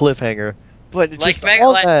leave on a cliffhanger. But Like, just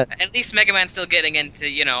all that. at least Mega Man's still getting into,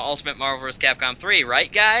 Ultimate Marvel vs. Capcom 3,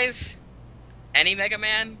 right, guys? Any Mega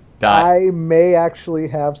Man? Dot. I may actually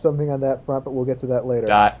have something on that front, but we'll get to that later.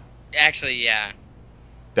 Dot. Actually, yeah.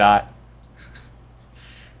 Dot.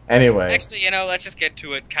 Anyway. Actually, let's just get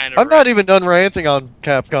to it kind of. I'm not even done ranting on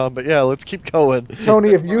Capcom, but yeah, let's keep going. Tony,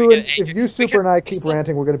 if Before we you get angry. if you Super and I keep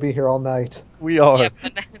ranting, we're going to be here all night. We are. Yeah,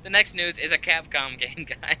 but the next news is a Capcom game,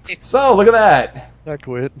 guys. So, look at that. I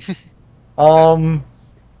quit.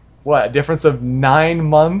 What? A difference of 9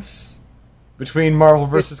 months between Marvel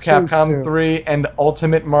vs. It's too Capcom soon. 3 and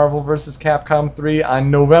Ultimate Marvel vs. Capcom 3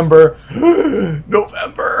 on November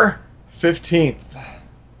 15th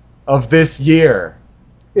of this year.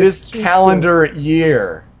 It's This too calendar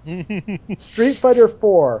year. Street Fighter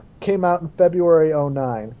 4 came out in February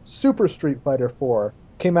 09. Super Street Fighter 4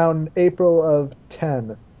 came out in April of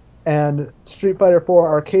 10. And Street Fighter 4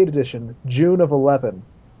 Arcade Edition, June of 11.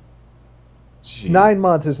 Jeez. 9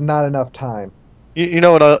 months is not enough time. You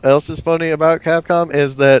know what else is funny about Capcom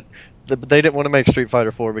is that they didn't want to make Street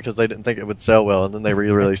Fighter 4 because they didn't think it would sell well, and then they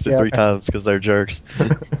re-released it Yeah. 3 times because they're jerks.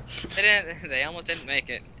 They almost didn't make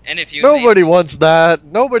it. And if you Nobody wants that.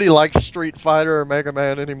 Nobody likes Street Fighter or Mega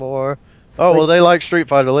Man anymore. Oh, well, they like Street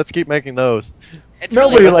Fighter. Let's keep making those. it's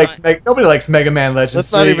Nobody really likes Mega Man Legends.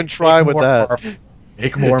 Let's not 3. even try Make with more that. Marvel.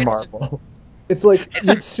 Make more It's- Marvel. It's like It's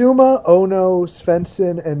a- Mitsuma, Ono,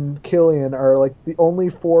 Svensson, and Killian are like the only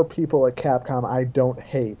 4 people at Capcom I don't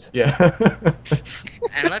hate. Yeah.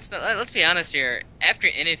 And let's be honest here. After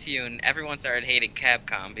Inafune, everyone started hating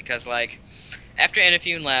Capcom because, after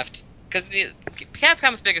Inafune left, because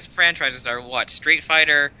Capcom's biggest franchises are what? Street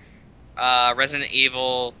Fighter, Resident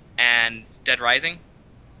Evil, and Dead Rising.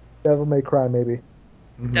 Devil May Cry, maybe.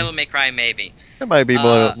 Devil May Cry, maybe. It might be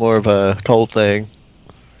more of a cult thing.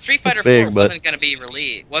 Street Fighter big, 4 but- wasn't going to be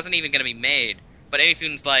released, wasn't even going to be made. But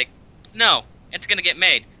Inafune's like, no, it's going to get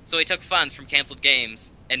made. So he took funds from canceled games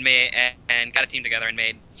and got a team together and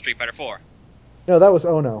made Street Fighter 4. No, that was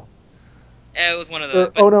Ono. It was one of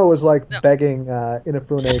the. Ono was like No. begging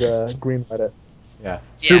Inafune to greenlight it. Yeah.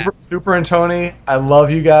 Yeah. Super and Tony, I love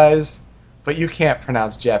you guys, but you can't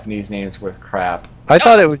pronounce Japanese names worth crap. I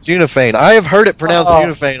thought it was Unifane. I have heard it pronounced Oh.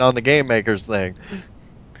 Unifane on the Game Maker's thing.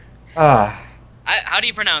 Ah. How do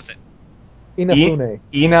you pronounce it? Inafune.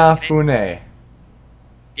 Inafune.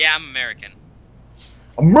 Yeah, I'm American.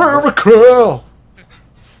 America!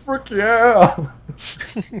 Frick yeah!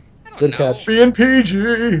 I don't Good know. catch. Being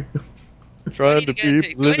PG! Trying to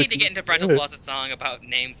be Do I need to get into Parental Floss's song about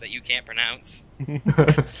names that you can't pronounce?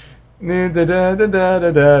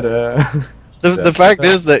 Da-da-da-da-da-da. The fact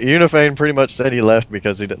is that Unifane pretty much said he left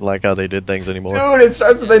because he didn't like how they did things anymore. Dude, it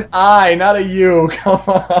starts with an I, not a U. Come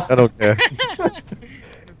on. I don't care.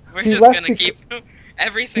 We're He just left gonna because- keep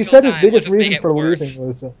every He single said time. his biggest we'll just reason make it for worse. leaving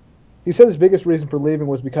was. He said his biggest reason for leaving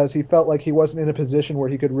was because he felt like he wasn't in a position where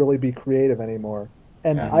he could really be creative anymore.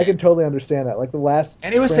 And Yeah. I can totally understand that. Like the last.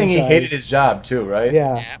 And he was saying he franchise- hated his job too, right?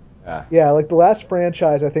 Yeah. Yeah. Yeah. Yeah, like the last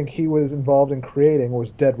franchise I think he was involved in creating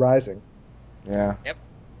was Dead Rising. Yeah.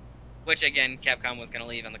 Which again, Capcom was gonna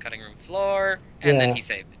leave on the cutting room floor, and then Yeah. he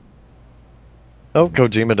saved it. Oh,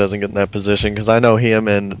 Kojima doesn't get in that position because I know him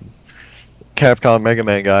and Capcom Mega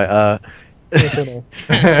Man guy. Inafune.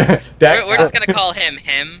 We're just gonna call him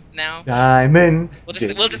now. Diamond. We'll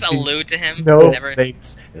just allude to him. Never.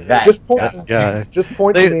 Snowflakes. That Just point, guy. just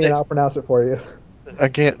point They- to me they- and I'll pronounce it for you. I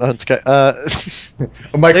can't.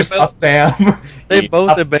 Microsoft Sam. They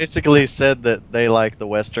both have basically said that they like the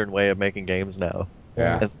Western way of making games now.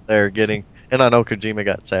 Yeah. And they're getting. And I know Kojima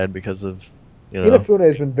got sad because of, you know. Inafune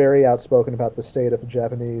has been very outspoken about the state of the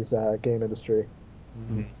Japanese game industry.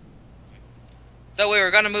 So we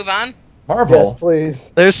were gonna move on. Yes, Marvel. please.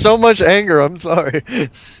 There's so much anger. I'm sorry.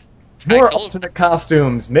 More I told- alternate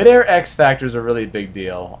costumes. Mid-air X Factor's a really big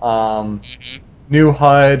deal. hmm New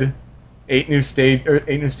HUD, 8 new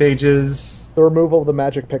stages. The removal of the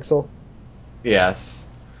magic pixel. Yes.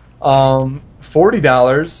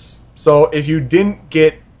 $40. So if you didn't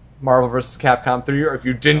get Marvel vs. Capcom 3, or if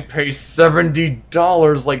you didn't pay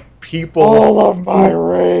 $70 like people All of my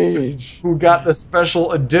rage. who got the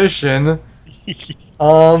special edition, yeah,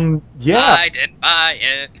 I didn't buy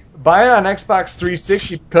it. buy it on Xbox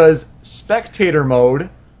 360 because spectator mode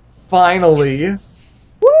finally.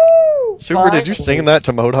 Woo! Super, did you sing that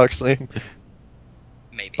to Modoc's theme?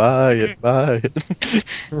 maybe. Buy it.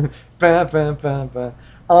 Bah, bah, bah,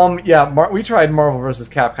 bah. We tried Marvel vs.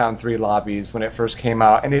 Capcom 3 lobbies when it first came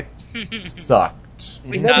out, and it sucked.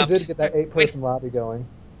 We We stopped. never did get that 8-person lobby going.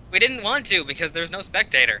 We didn't want to because there's no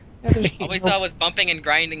spectator. Yeah, there's All we no- saw was bumping and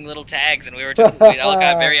grinding little tags, and we all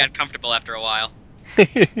got very uncomfortable after a while.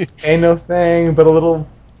 Ain't no thing but a little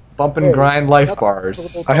bump and Hey, grind life nothing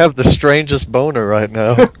bars. I have the strangest boner right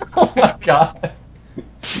now. Oh my god.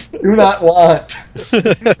 Do not want.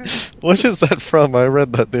 What is that from? I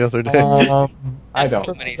read that the other day. I There's don't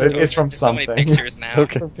so know. many It's from there's so many something. pictures now.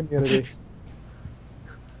 Okay. From Community.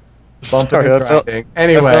 Bumping Sorry, and I felt- grinding. I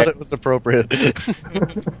Anyway. thought it was appropriate.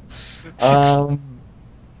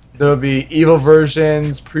 There'll be evil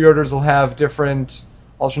versions. Pre-orders will have different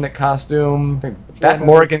alternate costume. I think Bat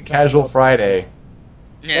Morgan Casual Friday.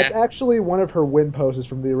 Yeah, That's actually one of her win poses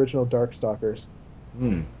from the original Darkstalkers.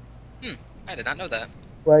 Hmm. I did not know that.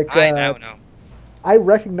 Like, I now know. I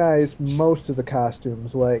recognize most of the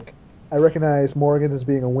costumes. Like, I recognize Morgan's as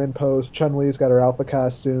being a win pose. Chun-Li's got her Alpha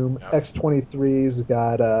costume. Yep. X-23's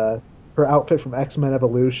got her outfit from X-Men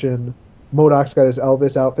Evolution. MODOK's got his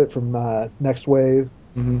Elvis outfit from Next Wave.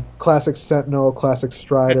 Mm-hmm. Classic Sentinel, classic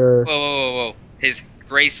Strider. Whoa. His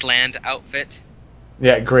Graceland outfit.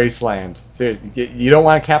 Yeah, Graceland. Seriously, you don't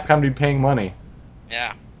want Capcom to be paying money.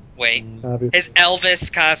 Yeah. Wait. Obviously. His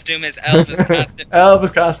Elvis costume.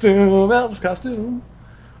 Elvis costume.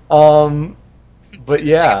 But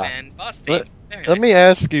yeah. Man, boss theme. Very Let nice. me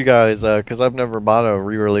ask you guys, because I've never bought a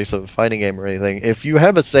re-release of a fighting game or anything. If you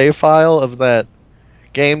have a save file of that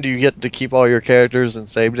game, do you get to keep all your characters and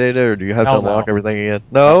save data, or do you have Hell to unlock no. everything again?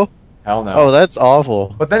 No? Hell no. Oh, that's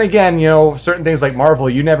awful. But then again, certain things like Marvel,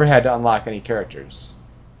 you never had to unlock any characters.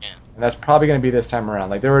 Yeah. And that's probably going to be this time around.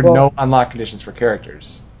 Like, there were Well- no unlock conditions for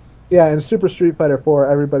characters. Yeah, in Super Street Fighter 4,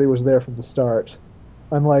 everybody was there from the start.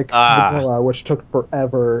 Unlike Ah. Vanilla, which took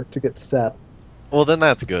forever to get set. Well, then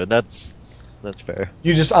that's good. That's fair.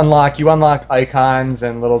 You just unlock icons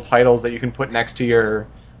and little titles that you can put next to your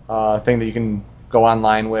thing that you can go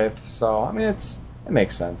online with. So, I mean, it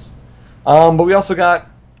makes sense. But we also got,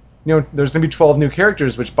 there's going to be 12 new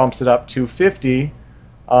characters, which bumps it up to 50.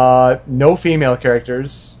 No female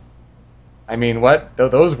characters. I mean, what?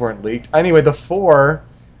 Those weren't leaked. Anyway, the 4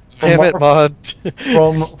 Damn it, Mod.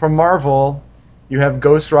 from Marvel, you have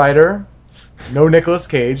Ghost Rider. No Nicolas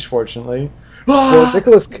Cage, fortunately. Well,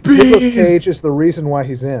 Nicolas bees! Cage is the reason why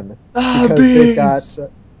he's in. Ah, Because bees!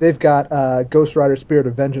 they've got Ghost Rider Spirit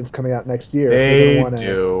of Vengeance coming out next year. They so want to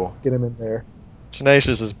do. get him in there.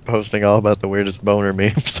 Tenacious is posting all about the weirdest boner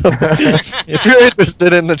memes. So if you're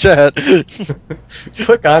interested in the chat,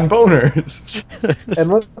 Click on boners.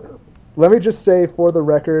 And let me just say, for the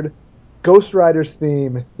record, Ghost Rider's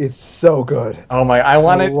theme is so good. Oh my! I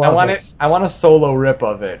want it. I love want it. it. I want a solo rip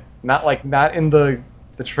of it. Not in the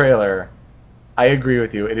trailer. I agree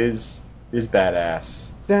with you. It is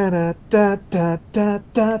badass. Da da da da da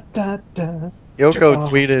da da. Yoko Oh.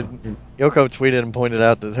 tweeted and pointed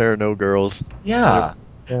out that there are no girls. Yeah.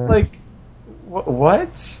 Yeah. Like,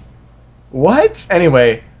 what? What?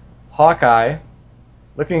 Anyway, Hawkeye,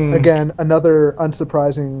 looking Again, another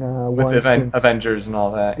unsurprising with one. since- Avengers and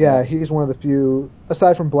all that. Yeah, he's one of the few,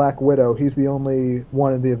 aside from Black Widow, he's the only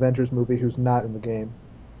one in the Avengers movie who's not in the game.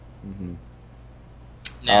 Mhm.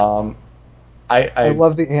 Yeah. I I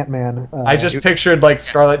love the Ant-Man. I just pictured like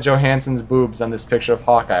Scarlett Johansson's boobs on this picture of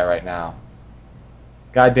Hawkeye right now.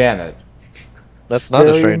 God damn it. That's not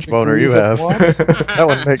a Varying strange boner you degrees of have. what? That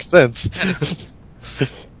one makes sense.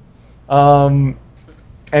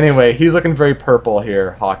 Anyway, he's looking very purple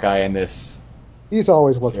here, Hawkeye, in this. He's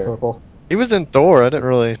always looked Sure. purple. He was in Thor. I didn't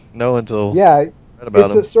really know until Yeah, I read about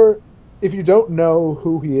it's him. a sort. If you don't know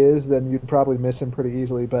who he is, then you'd probably miss him pretty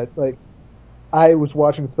easily. But like, I was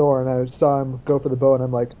watching Thor and I saw him go for the bow, and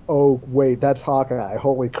I'm like, oh wait, that's Hawkeye.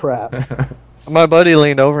 Holy crap! My buddy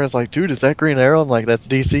leaned over and was like, "Dude, is that Green Arrow?" I'm like, "That's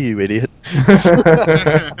DC, you idiot."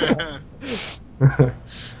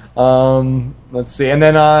 Let's see. And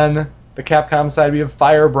then on the Capcom side, we have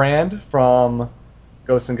Firebrand from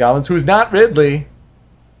Ghosts and Goblins, who's not Ridley.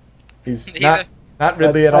 He's He's not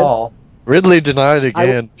Ridley at I- all. Ridley denied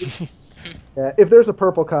again. Yeah, if there's a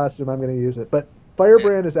purple costume, I'm going to use it. But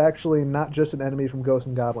Firebrand is actually not just an enemy from Ghosts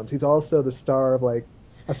and Goblins. He's also the star of like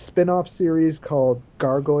a spin-off series called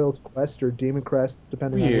Gargoyle's Quest or Demon Crest,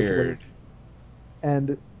 depending on which Weird. one.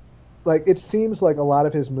 And like it seems like a lot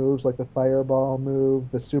of his moves, like the Fireball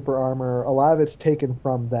move, the Super Armor, a lot of it's taken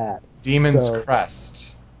from that. Demon's So-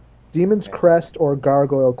 Crest. Demon's Crest or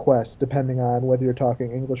Gargoyle Quest, depending on whether you're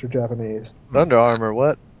talking English or Japanese. Thunder Armor,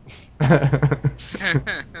 what?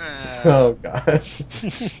 Oh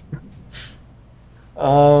gosh.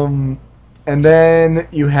 And then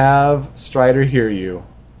you have Strider Hear You.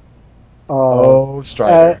 Oh,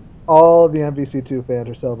 Strider. All the MVC2 fans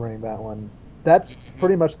are celebrating that one. That's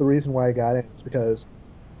pretty much the reason why I got in. It's because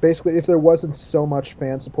basically, if there wasn't so much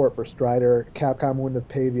fan support for Strider, Capcom wouldn't have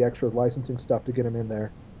paid the extra licensing stuff to get him in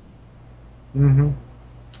there.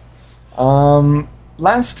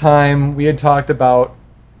 Last time we had talked about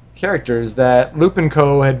characters that Loop &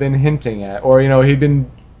 Co. had been hinting at, or, he'd been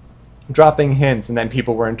dropping hints and then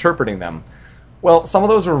people were interpreting them. Well, some of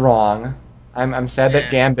those were wrong. I'm sad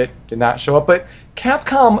that Gambit did not show up, but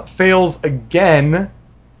Capcom fails again.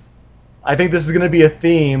 I think this is going to be a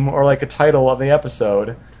theme or like a title of the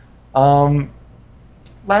episode.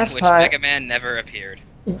 Last Which time, Mega Man never appeared.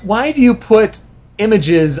 why do you put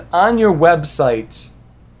images on your website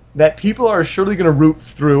that people are surely going to root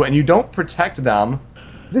through and you don't protect them?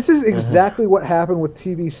 This is exactly what happened with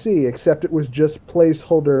TVC, except it was just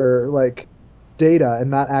placeholder like data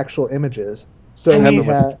and not actual images. So I we mean,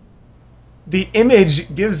 had, the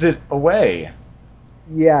image gives it away.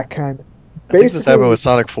 yeah, kind of. I think this happened with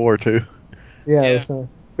Sonic 4 too. Yeah. So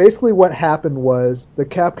basically what happened was the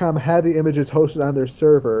Capcom had the images hosted on their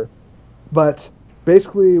server, but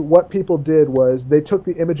basically what people did was they took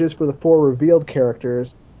the images for the 4 revealed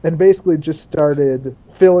characters and basically just started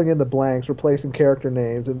filling in the blanks, replacing character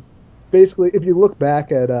names. And basically, if you look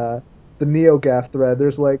back at the NeoGAF thread,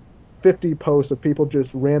 there's like 50 posts of people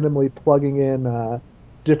just randomly plugging in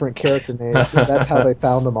different character names. And that's how they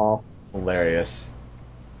found them all. Hilarious.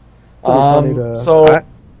 Pretty funny to- So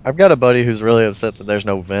I've got a buddy who's really upset that there's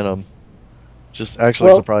no Venom. Just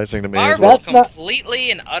actually surprising to me as Marvel well. That's not- completely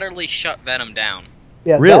and utterly shut Venom down.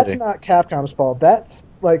 Yeah, Really? that's not Capcom's fault. That's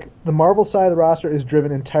like the Marvel side of the roster is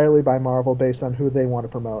driven entirely by Marvel based on who they want to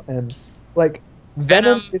promote. And like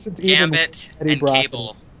Venom, isn't even Gambit, with Eddie and Brock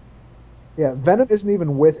Cable. Yeah, Venom isn't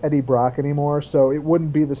even with Eddie Brock anymore, so it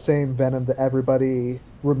wouldn't be the same Venom that everybody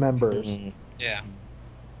remembers. Mhm. Yeah.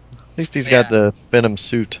 At least he's got the Venom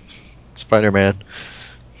suit, Spider-Man.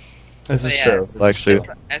 this is Yeah, true. it's- Like suit.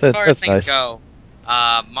 As That- far that's as things nice. go,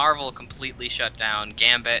 Marvel completely shut down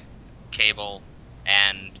Gambit, Cable,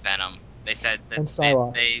 and Venom. They said that And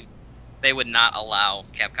Psylocke. they would not allow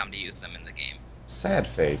Capcom to use them in the game. Sad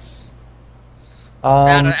face.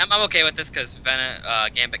 I'm okay with this because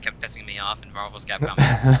Gambit kept pissing me off in Marvel's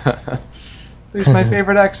Capcom. He's my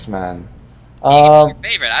favorite X-Men. Your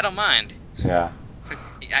favorite, I don't mind. Yeah.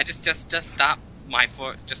 I just stop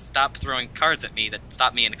just stop throwing cards at me that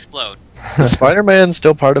stop me and explode. Spider-Man's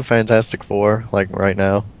still part of Fantastic Four, like right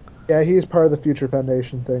now. Yeah, he's part of the Future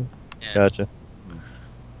Foundation thing. Yeah. Gotcha.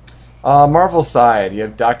 Marvel side, you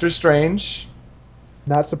have Doctor Strange.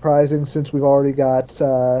 Not surprising since we've already got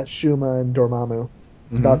Shuma and Dormammu.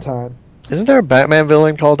 It's about time. Isn't there a Batman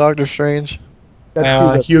villain called Doctor Strange?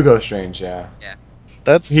 That's Hugo Strange, yeah.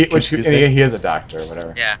 That's He confusing. is a doctor,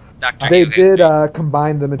 whatever. Yeah, Doctor. They did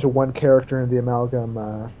combine them into one character in the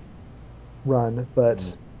Amalgam run, but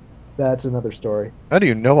that's another story. How do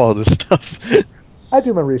you know all this stuff? I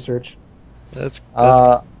do my research. That's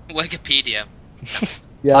Wikipedia.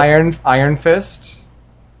 Yeah, Iron Fist.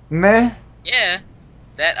 Meh. Yeah,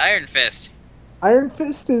 that Iron Fist. Iron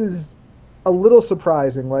Fist is a little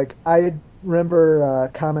surprising. Like, I remember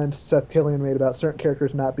comments Seth Killian made about certain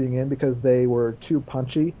characters not being in because they were too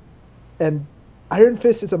punchy. And Iron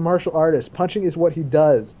Fist is a martial artist. Punching is what he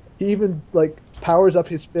does. He even, like, powers up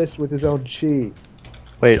his fist with his own chi.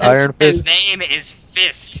 Wait, Iron His Fist. name is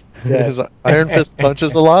Fist. Yeah. His Iron Fist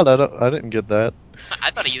punches a lot. I didn't get that.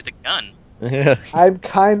 I thought he used a gun. Yeah. I'm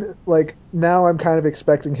kind of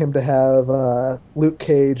expecting him to have Luke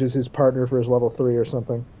Cage as his partner for his level 3 or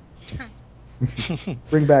something.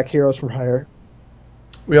 Bring back Heroes for Hire.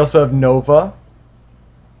 We also have Nova.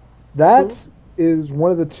 That is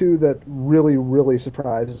one of the two that really, really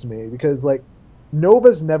surprises me because, like,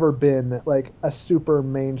 Nova's never been, like, a super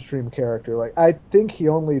mainstream character. Like, I think he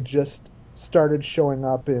only just started showing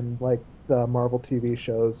up in, like, the Marvel TV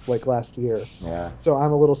shows, like, last year. Yeah. So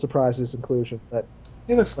I'm a little surprised his inclusion. But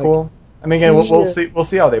He looks Like, cool. I mean, again, we'll he- see. We'll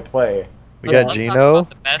see how they play. We got Let's talk Gino. about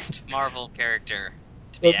the best Marvel character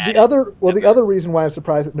to be added. the other reason why I'm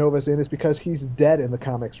surprised that Nova's in is because he's dead in the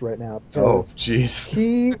comics right now. Oh, Because jeez.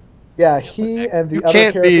 he and the You other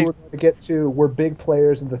can't character be- we're going to get to were big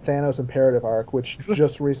players in the Thanos Imperative arc, which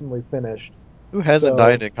just recently finished. Who hasn't So,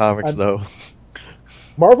 died in comics I'm- though?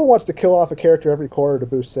 Marvel wants to kill off a character every quarter to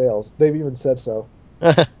boost sales. They've even said so.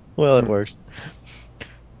 Well, it works.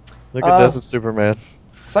 Look at Death of Superman.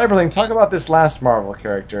 Cyberlink, talk about this last Marvel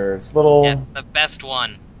character. It's little. Yes, the best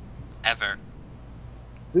one ever.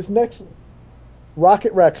 This next,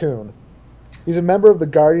 Rocket Raccoon. He's a member of the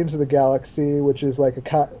Guardians of the Galaxy, which is like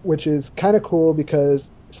which is kind of cool because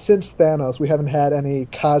since Thanos, we haven't had any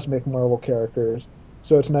cosmic Marvel characters,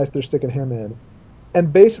 so it's nice they're sticking him in.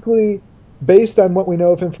 And basically, based on what we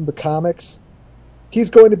know of him from the comics, he's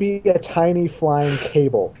going to be a tiny flying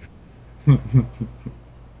Cable.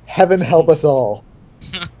 Heaven help us all.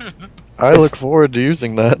 I look forward to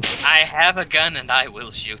using that. I have a gun and I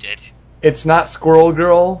will shoot it. It's not Squirrel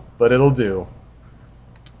Girl, but it'll do.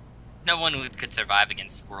 No one could survive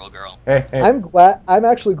against Squirrel Girl. Hey. I'm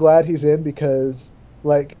actually glad he's in because,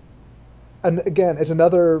 like, and again, it's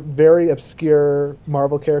another very obscure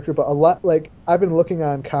Marvel character, but a lot, like, I've been looking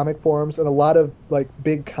on comic forums, and a lot of, like,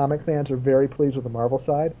 big comic fans are very pleased with the Marvel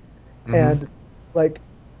side. Mhm. And, like,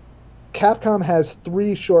 Capcom has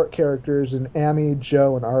 3 short characters in Amy,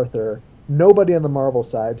 Joe, and Arthur. Nobody on the Marvel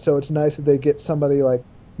side, so it's nice that they get somebody, like,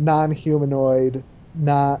 non-humanoid,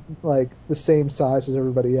 not, like, the same size as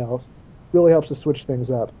everybody else. Really helps to switch things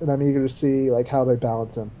up, and I'm eager to see, like, how they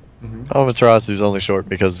balance him. Amaterasu's only short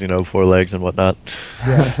because, 4 legs and whatnot.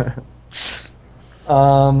 Yeah.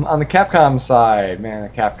 On the Capcom side, man, the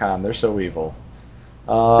Capcom, they're so evil.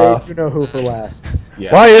 Save you-know-who for last.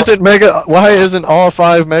 Yeah. Why isn't all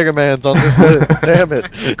 5 Mega Mans on this list? Damn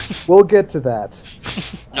it. We'll get to that.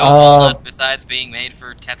 No Volnut besides being made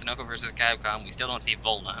for Tatsunoko versus Capcom. We still don't see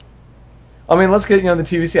Volnut. I mean, let's get the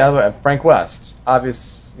TVC out of the way. Frank West,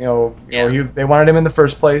 obvious. They wanted him in the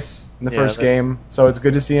first place in the first game, so it's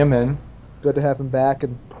good to see him in. Good to have him back,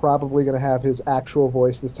 and probably going to have his actual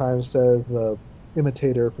voice this time instead of the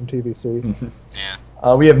imitator from TVC. Yeah.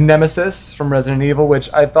 We have Nemesis from Resident Evil,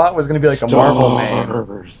 which I thought was going to be like a Marvel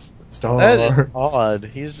name. Stars. That is odd.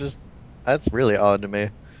 That's really odd to me.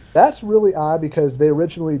 That's really odd because they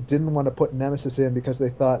originally didn't want to put Nemesis in because they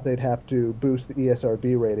thought they'd have to boost the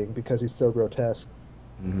ESRB rating because he's so grotesque.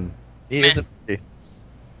 Mm-hmm. He isn't.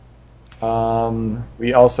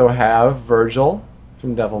 We also have Virgil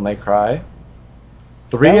from Devil May Cry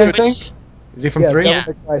 3, I think. Is he from 3?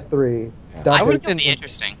 Devil May Cry 3. I would be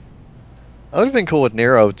interesting. I would have been cool with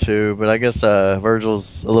Nero too, but I guess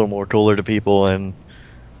Virgil's a little more cooler to people, and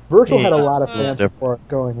Virgil had a lot of fan support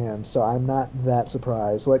going in, so I'm not that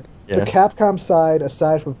surprised. Like, the Capcom side,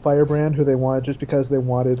 aside from Firebrand, who they wanted just because they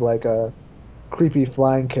wanted, like, a creepy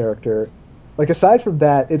flying character, like, aside from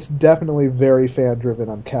that, it's definitely very fan-driven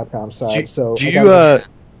on Capcom side.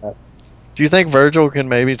 Do you think Virgil can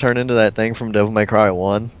maybe turn into that thing from Devil May Cry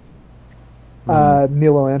 1?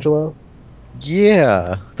 Nilo Angelo?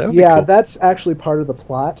 Yeah, that would be cool. That's actually part of the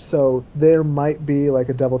plot, so there might be, like,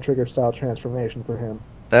 a Devil Trigger style transformation for him.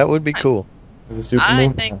 That would be cool. Is a super I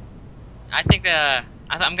move? think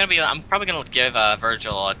I'm probably gonna give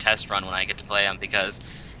Virgil a test run when I get to play him because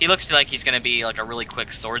he looks like he's gonna be like a really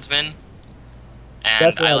quick swordsman,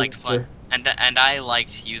 and I liked playing. And I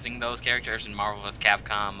liked using those characters in Marvel vs.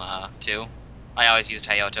 Capcom too. I always used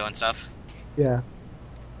Hayato and stuff. Yeah.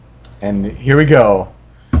 And here we go.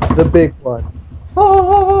 The big one.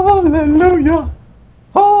 Hallelujah!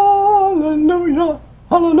 Hallelujah!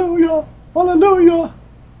 Hallelujah! Hallelujah!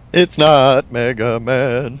 It's not Mega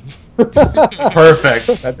Man.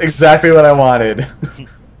 Perfect. That's exactly what I wanted.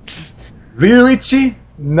 Ryuichi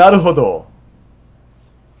Naruhodo.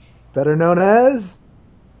 Better known as...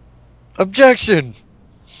 Objection!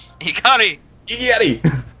 Hikari! Igari!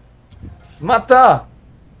 Mata!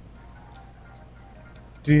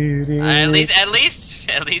 At least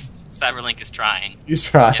Cyberlink is trying. He's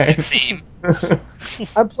trying. Yeah, his theme.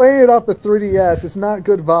 I'm playing it off the 3DS. It's not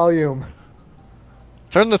good volume.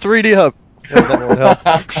 Turn the 3D up. Well, that won't help.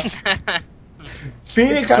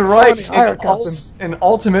 Phoenix Wright in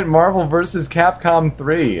Ultimate Marvel vs. Capcom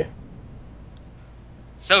 3.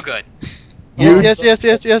 So good. Yes. You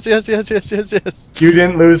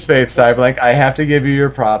didn't lose faith, Cyberlink. I have to give you your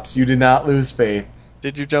props. You did not lose faith.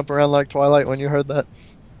 Did you jump around like Twilight when you heard that?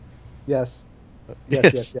 Yes.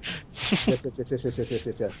 Yes.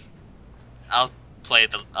 I'll lay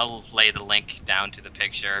the link down to the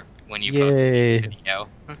picture when you post the video.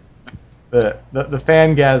 The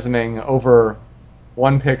fangasming over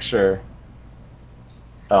one picture.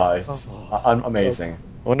 Oh, it's amazing.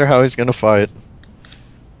 Wonder how he's gonna fight.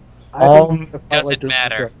 Does it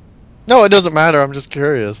matter? No, it doesn't matter. I'm just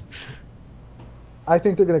curious. I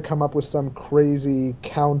think they're going to come up with some crazy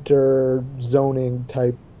counter zoning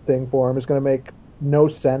type thing for him. It's going to make no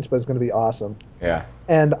sense, but it's going to be awesome. Yeah.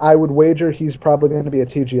 And I would wager he's probably going to be a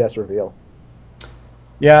TGS reveal.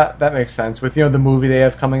 Yeah, that makes sense. With the movie they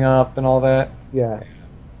have coming up and all that. Yeah.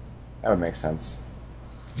 That would make sense.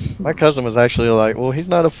 My cousin was actually like, well, he's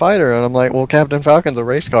not a fighter. And I'm like, well, Captain Falcon's a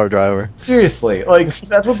race car driver. Seriously. Like,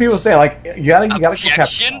 that's what people say. Like, you gotta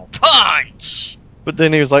Objection punch! But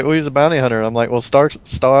then he was like, well, he's a bounty hunter. And I'm like, well,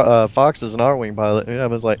 Fox is an R-Wing pilot. And I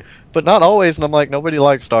was like, but not always. And I'm like, nobody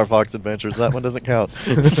likes Star Fox Adventures. That one doesn't count.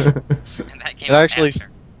 And that came actually,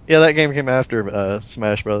 after. yeah, that game came after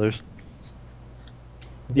Smash Brothers.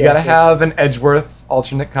 You gotta have an Edgeworth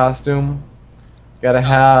alternate costume. Gotta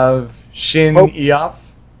have Shin Oh. Eop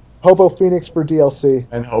Hobo Phoenix for DLC.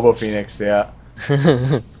 and Hobo Phoenix, yeah.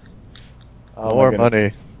 Oh, my More goodness.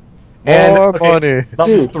 money. And More okay, money.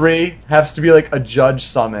 level Dude. 3 has to be like a judge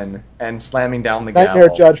summon and slamming down the Nightmare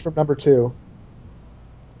gavel. Judge from number 2.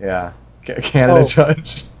 Yeah. Canada Oh.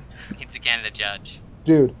 judge. He's a Canada judge.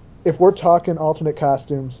 Dude, if we're talking alternate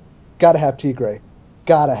costumes, gotta have Tigray.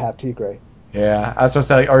 Gotta have Tigray. Yeah, I was supposed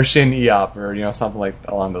to say, like, or Shin Eop, or something like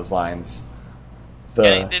along those lines. So,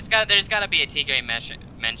 Yeah, there's got to be a Tigray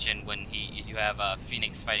mention when you have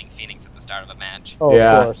Phoenix fighting Phoenix at the start of a match. Oh,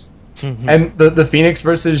 Yeah. of course. and the Phoenix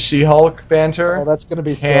versus She-Hulk banter. Oh, that's gonna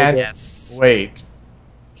be so Can't good. Yes. wait.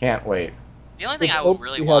 Can't wait. The only thing If I would only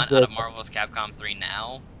really we want had out of the- Marvel's Capcom 3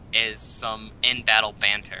 now is some in-battle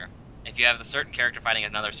banter. If you have a certain character fighting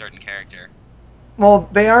another certain character. Well,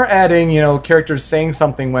 they are adding, characters saying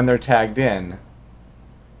something when they're tagged in.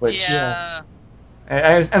 Which, Yeah.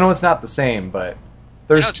 I know it's not the same, but I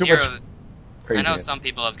there's know too Zero- much I craziness. know some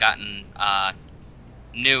people have gotten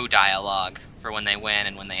new dialogue for when they win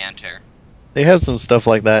and when they enter. They have some stuff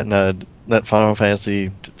like that in that Final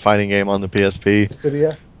Fantasy fighting game on the PSP.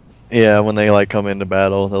 Dissidia? Yeah, when they like come into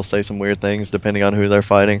battle, they'll say some weird things depending on who they're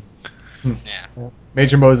fighting. Yeah.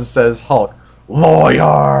 Major Moses says, Hulk,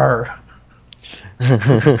 lawyer!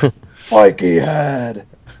 Spiky head!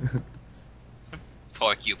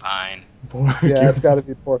 Porcupine. Yeah, it's gotta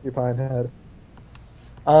be Porcupine Head.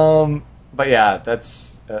 But yeah,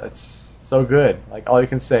 that's so good. Like, all you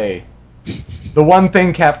can say. The one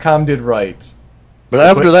thing Capcom did right. But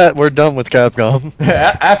after that, we're done with Capcom.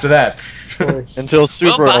 After that. Boy. Until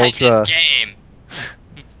Super we'll buy Ultra. this game.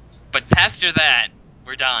 But after that,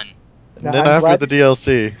 we're done. And Now, then I'm after glad the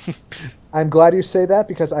DLC. I'm glad you say that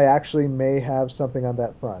because I actually may have something on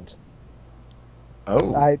that front.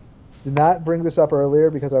 Oh. I did not bring this up earlier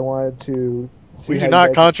because I wanted to see We how do you not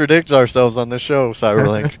guys- contradict ourselves on this show,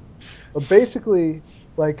 Cyberlink. But basically,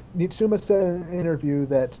 like Nitsuma said in an interview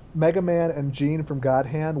that Mega Man and Gene from God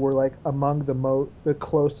Hand were like among the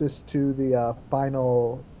closest to the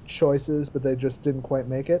final choices, but they just didn't quite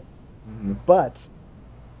make it. Mhm. But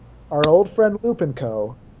our old friend Lupin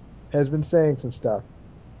Co. has been saying some stuff.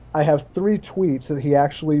 I have 3 tweets that he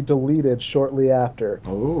actually deleted shortly after,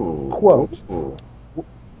 Ooh. Quote. Ooh.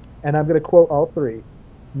 and I'm going to quote all 3.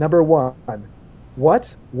 Number 1,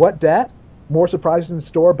 what? What dat? More surprises in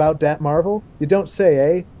store about Dat Marvel? You don't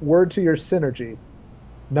say, eh? Word to your synergy.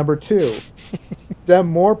 Number 2, them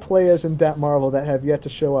more players in Dat Marvel that have yet to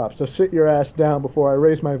show up, so sit your ass down before I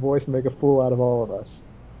raise my voice and make a fool out of all of us.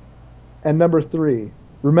 And number 3,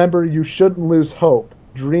 remember you shouldn't lose hope.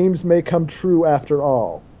 Dreams may come true after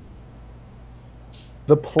all.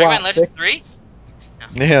 The Mega plot Man Legends 3?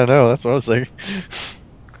 Yeah, no, that's what I was thinking.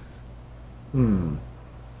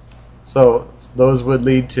 So, those would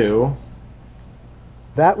lead to...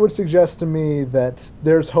 that would suggest to me that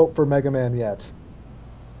there's hope for Mega Man yet.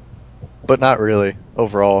 But not really,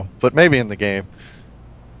 overall. But maybe in the game.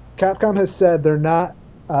 Capcom has said they're not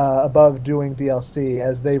above doing DLC,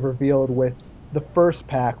 as they revealed with the first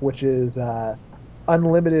pack, which is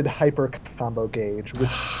unlimited hyper combo gauge. Which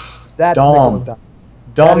that's Dumb. nickel and dime.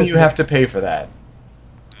 Dumb, That is you have to pay for that.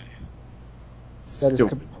 That is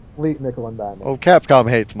Stupid. complete nickel and dime. Oh, Capcom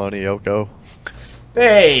hates money, Yoko.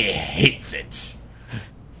 They hates it.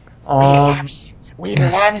 We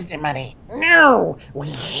love the money. No, we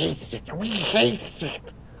hate it. We hate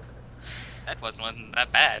it. That wasn't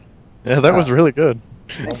that bad. Yeah, that was really good.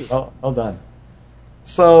 Well done.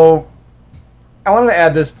 So, I wanted to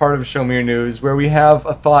add this part of Show Me Your News where we have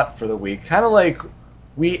a thought for the week. Kind of like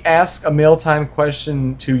we ask a mail time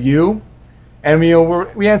question to you, and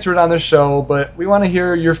we answer it on the show, but we want to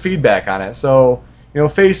hear your feedback on it. So,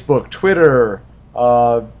 Facebook, Twitter,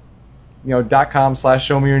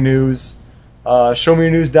 .com/showmeyournews,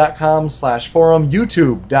 showmeyournews.com/forum,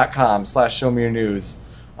 youtube.com/showmeyournews.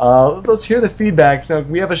 Let's hear the feedback. So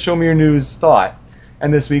we have a Show Me Your News thought,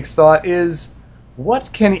 and this week's thought is, what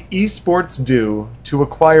can esports do to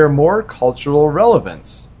acquire more cultural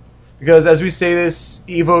relevance? Because as we say this,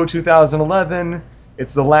 EVO 2011,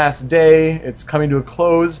 it's the last day, it's coming to a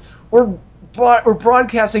close. We're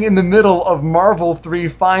broadcasting in the middle of Marvel 3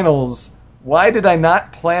 finals. Why did I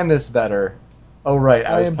not plan this better? Oh, right,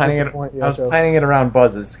 I was planning it around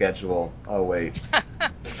Buzz's schedule. Oh, wait.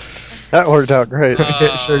 That worked out great.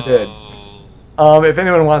 It sure did. If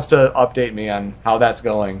anyone wants to update me on how that's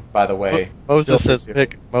going, by the way, Moses says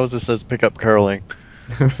pick up curling.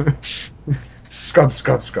 Scrub. So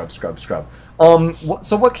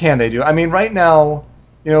what can they do? I mean, right now,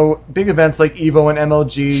 big events like EVO and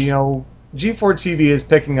MLG, G4 TV is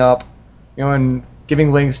picking up, and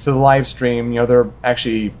giving links to the live stream. They're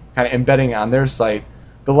actually kind of embedding on their site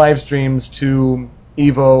the live streams to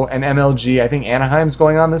EVO and MLG. I think Anaheim's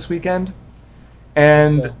going on this weekend.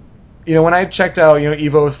 And, when I checked out,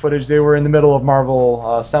 EVO footage, they were in the middle of Marvel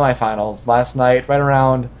semifinals last night, right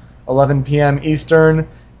around 11 p.m. Eastern,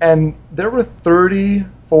 and there were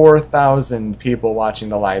 34,000 people watching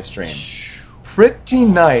the live stream. Pretty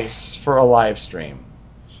nice for a live stream.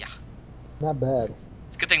 Yeah. Not bad.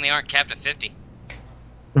 It's a good thing they aren't capped at 50.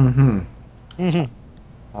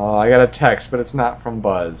 Oh, I got a text, but it's not from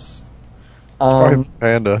Buzz. Probably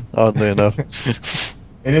Panda, oddly enough.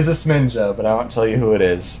 It is a Sminja, but I won't tell you who it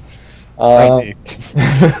is. Oh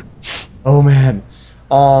man.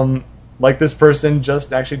 Like this person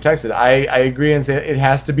just actually texted. I agree and say it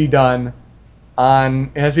has to be done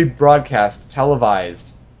it has to be broadcast,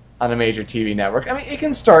 televised on a major TV network. I mean, it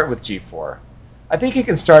can start with G4. I think it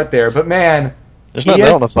can start there, but man, there's no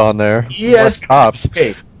illness on there. Cops.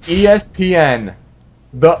 Hey, ESPN,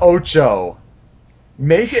 the Ocho,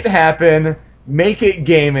 make it happen, make it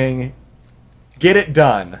gaming, get it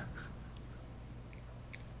done.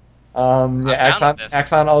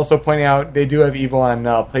 Axon also pointing out they do have EVO on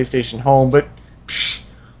PlayStation Home, but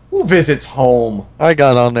who visits home? I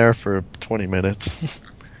got on there for 20 minutes.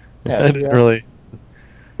 Yeah, I didn't really.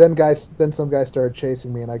 Then some guy started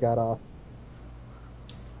chasing me, and I got off.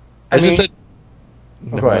 I just said.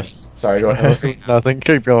 Go ahead. Sorry, go ahead. Nothing.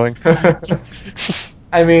 Keep going.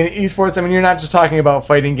 I mean, esports. I mean, you're not just talking about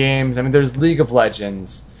fighting games. I mean, there's League of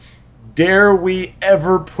Legends. Dare we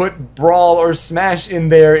ever put Brawl or Smash in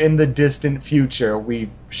there in the distant future? We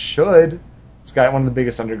should. It's got one of the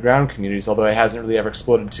biggest underground communities, although it hasn't really ever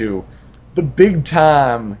exploded to the big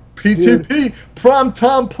time. PTP, prime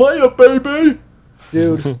time player, baby!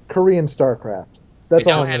 Dude, Korean StarCraft. That's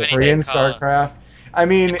all. Korean StarCraft. I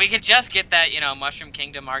mean, if we could just get that, Mushroom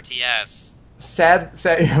Kingdom RTS. Sad,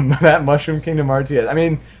 that Mushroom Kingdom RTS. I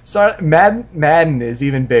mean, Madden is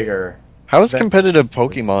even bigger. How's competitive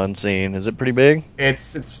Pokemon scene? Is it pretty big?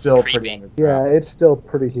 It's still pretty underground. Yeah, it's still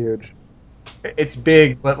pretty huge. It's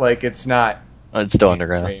big, but it's not. It's still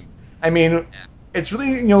underground. Extreme. I mean, it's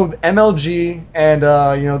really MLG and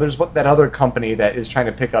there's that other company that is trying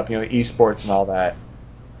to pick up esports and all that.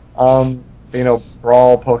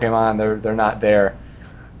 Brawl, Pokemon, they're not there.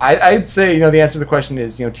 I'd say the answer to the question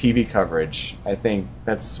is TV coverage. I think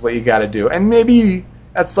that's what you got to do, and maybe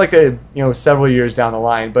that's several years down the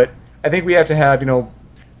line, but I think we have to have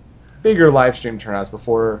bigger live stream turnouts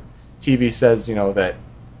before TV says that.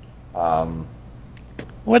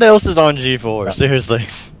 What else is on G4? Seriously.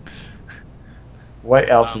 What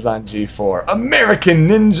else is on G4? American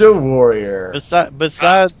Ninja Warrior.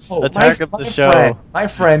 Besides Attack of the Show. My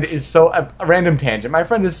friend is so a random tangent. My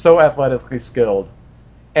friend is so athletically skilled,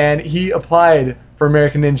 and he applied for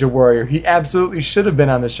American Ninja Warrior. He absolutely should have been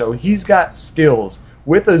on the show. He's got skills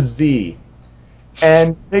with a Z,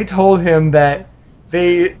 and they told him that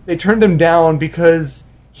they turned him down because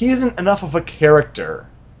he isn't enough of a character.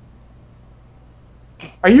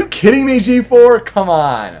 Are you kidding me, G4? Come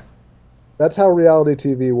on. That's how reality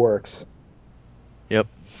TV works. Yep.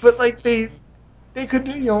 But they could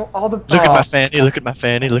do all the. Look at my fanny. Look at my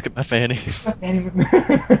fanny. Look at my fanny.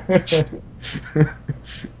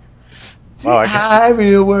 See, hi,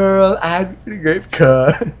 real world. I'd be pretty great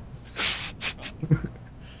cut.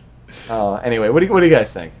 Anyway, what do you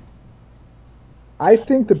guys think? I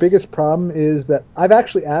think the biggest problem is that I've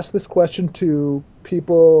actually asked this question to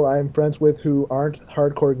people I'm friends with who aren't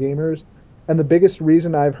hardcore gamers, and the biggest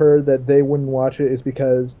reason I've heard that they wouldn't watch it is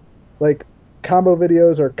because, combo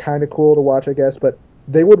videos are kind of cool to watch, I guess, but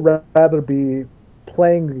they would rather be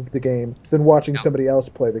playing the game than watching somebody else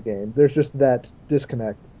play the game. There's just that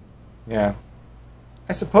disconnect. Yeah.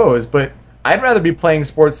 I suppose, but I'd rather be playing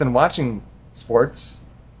sports than watching sports.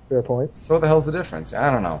 Fair point. So what the hell's the difference?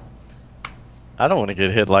 I don't know. I don't want to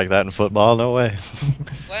get hit like that in football. No way.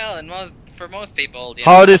 Well, for most people,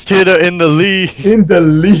 hardest hitter in the league. In the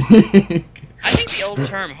league. I think the old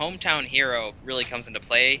term hometown hero really comes into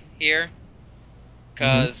play here,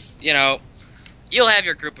 because you'll have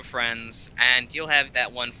your group of friends, and you'll have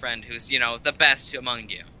that one friend who's the best among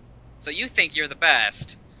you. So you think you're the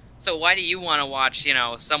best. So why do you want to watch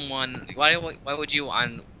someone? Why would you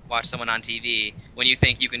watch someone on TV when you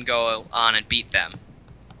think you can go on and beat them?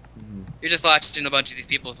 You're just watching a bunch of these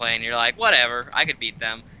people play, and you're like, whatever, I could beat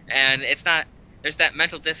them. And it's not there's that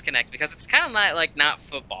mental disconnect because it's kind of like not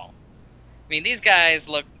football. I mean, these guys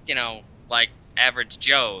look, like average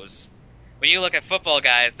Joes. When you look at football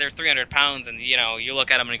guys, they're 300 pounds, and you look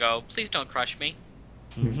at them and go, "Please don't crush me.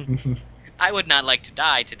 I would not like to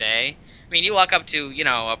die today." I mean, you walk up to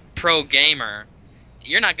a pro gamer,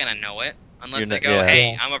 you're not gonna know it unless they go,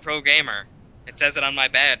 "Hey, I'm a pro gamer. It says it on my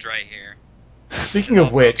badge right here." Speaking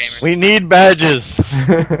of which, we need badges.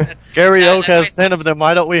 Gary Oak has 10 of them.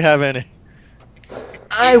 Why don't we have any?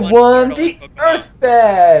 I won the Earth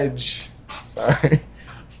badge. Sorry.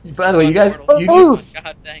 By the way, you guys,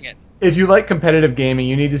 God dang it. If you like competitive gaming,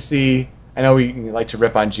 you need to see. I know we like to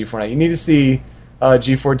rip on G4 Night. You need to see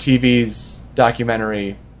G4 TV's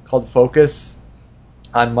documentary called Focus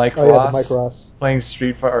on Mike Ross, Mike Ross playing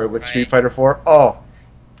Street Fighter 4. Oh,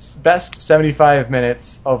 best 75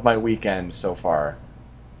 minutes of my weekend so far.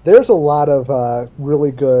 There's a lot of really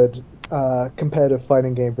good competitive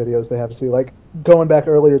fighting game videos they have to see. Like going back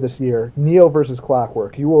earlier this year, Neo versus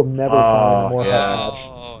Clockwork. You will never find a more fun match.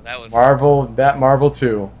 Oh, that was Marvel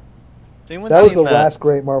 2. That was the last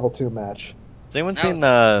great Marvel 2 match. Has anyone seen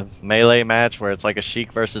the Melee match where it's like a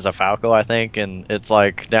Sheik versus a Falco, I think, and it's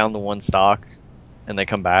like down to one stock, and they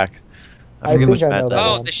come back? I think I know that.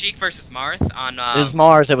 Oh, the Sheik versus Marth on... it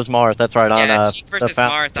was Marth, that's right. Yeah, Sheik versus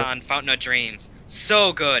Marth on Fountain of Dreams.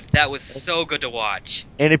 So good. That was so good to watch.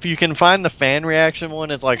 And if you can find the fan reaction one,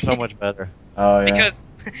 it's like so much better. Oh, yeah.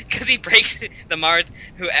 Because he breaks the Marth,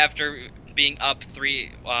 who after being up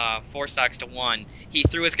 4 stocks to 1, he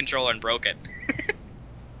threw his controller and broke it.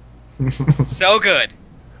 So good.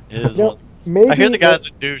 It is I hear the guy's a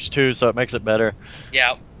douche too, so it makes it better.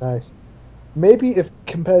 Yeah. Nice. Maybe if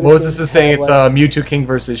competitive... Moses is saying it's Mewtwo King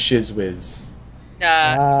versus Shizwiz.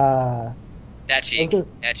 That cheek.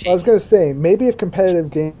 I was going to say, maybe if competitive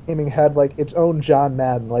gaming had like its own John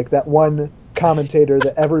Madden, like that one commentator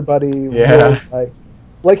that everybody really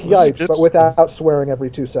like Yipes, but without swearing every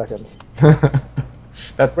 2 seconds.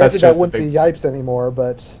 that wouldn't be Yipes anymore,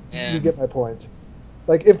 but you get my point.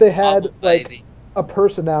 Like if they had like a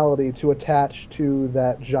personality to attach to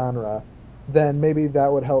that genre, then maybe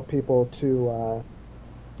that would help people to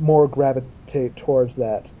more gravitate towards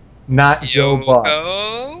that. Not Joe Buck.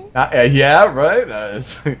 Yeah, right.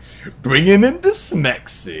 Bringing into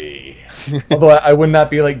Smexy. Although I would not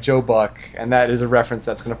be like Joe Buck, and that is a reference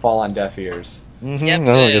that's going to fall on deaf ears. Mm-hmm. Yep,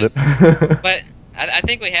 it is. But I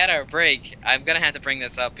think we had our break. I'm going to have to bring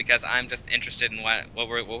this up because I'm just interested in what's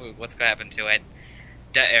going to happen to it.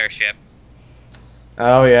 The airship.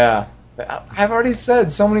 Oh yeah, I've already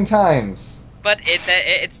said so many times. But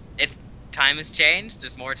it's time has changed.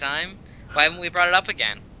 There's more time. Why haven't we brought it up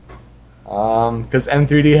again? Because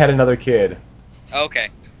M3D had another kid. Okay.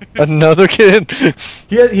 Another kid?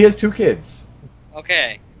 He has 2 kids.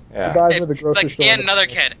 Okay. Yeah. It's like he had another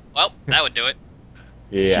kid. Well, that would do it.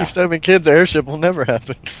 Yeah. Keeps having kids, airship will never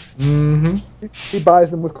happen. Mm-hmm. He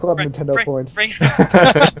buys them with Club Nintendo points.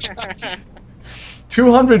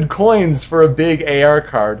 200 coins for a big AR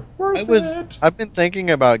card. I've been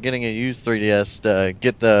thinking about getting a used 3DS to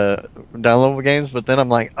get the downloadable games, but then I'm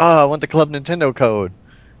like, I want the Club Nintendo code.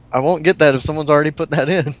 I won't get that if someone's already put that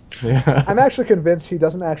in. Yeah. I'm actually convinced he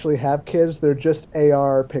doesn't actually have kids. They're just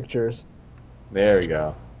AR pictures. There we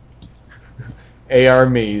go. AR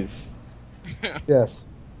Miis. Yes.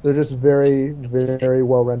 They're just very, very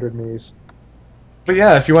well rendered Miis. But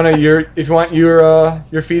yeah, if you want your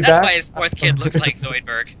feedback. That's why his 4th kid looks like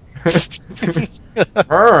Zoidberg.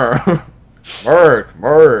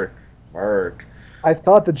 Merc. I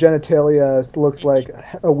thought the genitalia looked like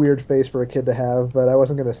a weird face for a kid to have, but I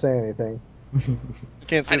wasn't going to say anything. I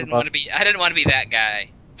didn't want to be that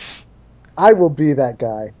guy. I will be that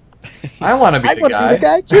guy. I want to be the guy. I want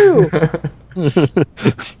to be the guy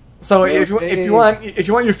too. So if you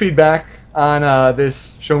want your feedback on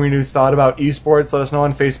this Show Me News thought about esports, let us know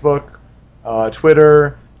on Facebook,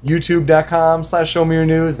 Twitter,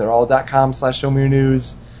 YouTube.com/ShowMeYourNews. They're all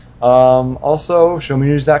 .com/ShowMeYourNews. Also,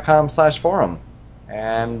 ShowMeNews.com/forum.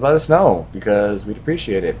 And let us know, because we'd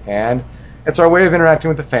appreciate it. And it's our way of interacting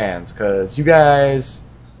with the fans, because you guys,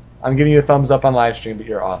 I'm giving you a thumbs up on live stream, but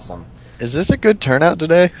you're awesome. Is this a good turnout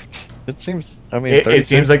today? It seems, it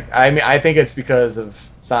seems like, I think it's because of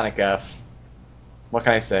Sonic F. What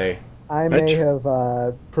can I say? I may have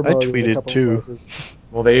promoted I tweeted a couple too. of places.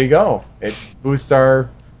 Well, there you go. It boosts our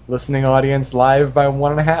listening audience live by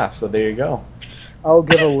 1.5, so there you go. I'll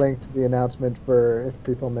give a link to the announcement for if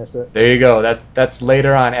people miss it. There you go. That's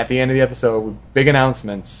later on at the end of the episode. Big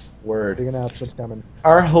announcements. Word. Big announcements coming.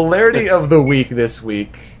 Our hilarity of the week this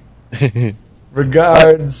week.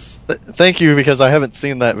 Regards. Thank you, because I haven't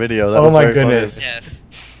seen that video. That oh was my very goodness. Yes.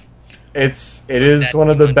 It is one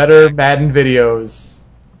of the better Madden videos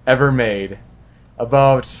ever made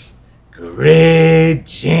about Greg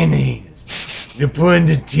Jennings. You're putting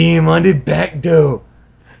the team on the back door.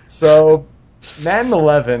 So, Madden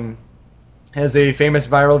 11 has a famous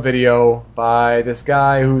viral video by this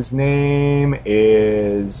guy whose name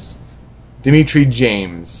is Dimitri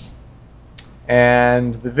James.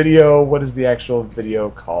 And the video, what is the actual video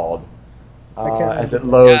called? As it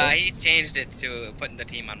loads. He's changed it to putting the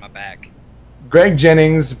team on my back. Greg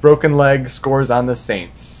Jennings, broken leg, scores on the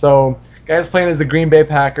Saints. So, guy's playing as the Green Bay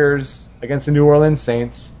Packers against the New Orleans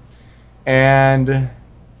Saints. And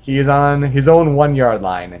he is on his own 1-yard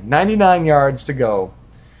line. 99 yards to go.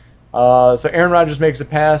 So Aaron Rodgers makes a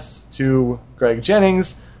pass to Greg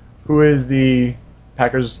Jennings, who is the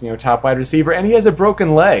Packers' top wide receiver, and he has a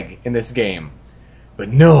broken leg in this game. But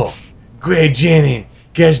no, Greg Jennings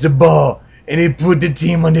catch the ball, and he put the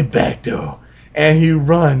team on the back door. And he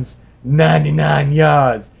runs 99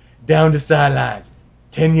 yards down the sidelines.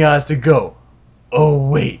 10 yards to go. Oh,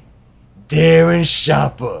 wait. Darren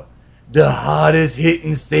Sharper, the hardest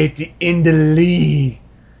hitting safety in the league.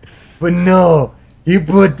 But no, he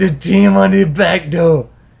put the team on the back door.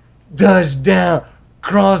 Touchdown.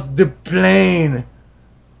 Cross the plane.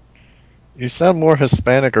 You sound more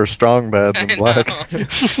Hispanic or strong bad than black.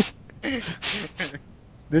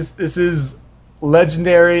 This is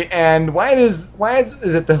legendary, and why is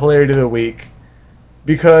it the hilarity of the week?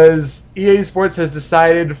 Because EA Sports has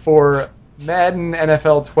decided for Madden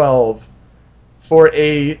NFL 12 for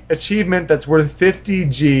a achievement that's worth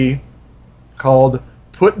 50G called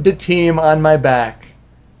Put the Team on My Back.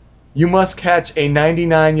 You must catch a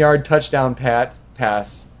 99-yard touchdown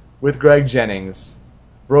pass with Greg Jennings.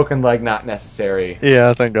 Broken leg not necessary.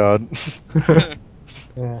 Yeah, thank God.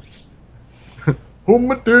 Yeah. It's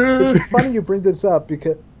It's funny you bring this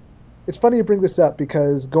up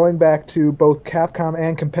because going back to both Capcom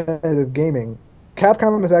and competitive gaming,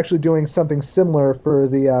 Capcom is actually doing something similar for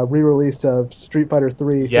the re-release of Street Fighter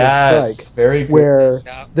 3 Yes, Strike, very good. where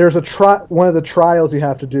there's one of the trials you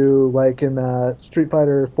have to do, like in Street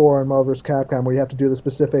Fighter 4 and Marvel vs. Capcom, where you have to do the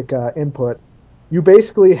specific input. You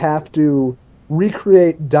basically have to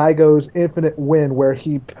recreate Daigo's Infinite Win, where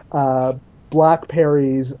he block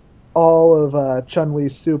parries all of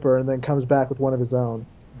Chun-Li's super and then comes back with one of his own.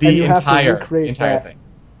 The entire thing.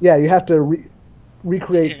 Yeah, you have to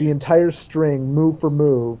recreate the entire string move for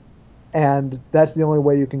move, and that's the only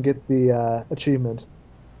way you can get the achievement.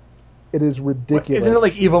 It is ridiculous. Isn't it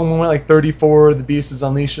like Evo Moment, like 34, The Beast is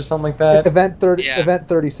Unleashed, or something like that? Event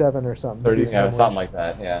 37 or something. 30, yeah, something like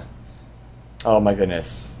that. Yeah. Oh my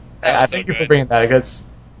goodness. I thank you for good. bringing that.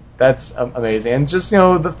 That's amazing, and just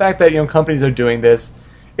the fact that companies are doing this,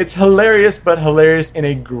 it's hilarious, but hilarious in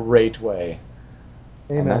a great way.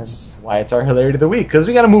 Amen. And that's why it's our hilarity of the week, because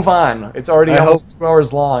we got to move on. It's already almost 2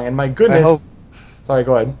 hours long, and my goodness. Sorry,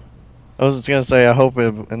 go ahead. I was just going to say, I hope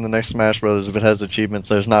in the next Smash Brothers, if it has achievements,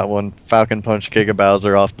 there's not one Falcon Punch kick a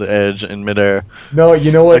Bowser off the edge in midair. No,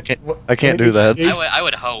 you know what? I can't do that. I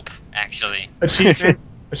would hope, actually.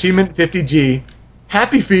 Achievement 50G.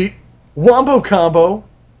 Happy Feet. Wombo Combo.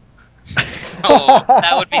 Oh,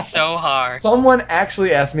 that would be so hard. Someone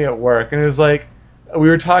actually asked me at work, and it was like, we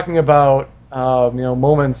were talking about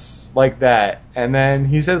moments like that, and then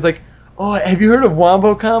he said, like, oh, have you heard of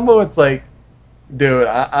Wombo Combo? It's like, dude,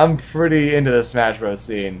 I'm pretty into the Smash Bros.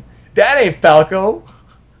 Scene. That ain't Falco.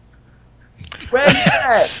 Where you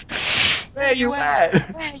at? Where you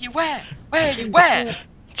at? Where you at? Where you at?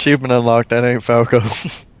 Achievement unlocked, that ain't Falco.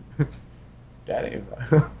 That ain't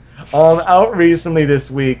Falco. Out recently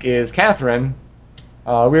this week is Catherine.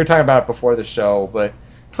 We were talking about it before the show, but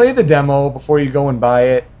play the demo before you go and buy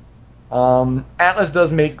it. Atlas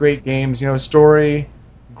does make great games. Story,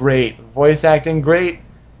 great. Voice acting, great.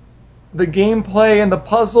 The gameplay and the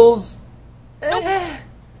puzzles,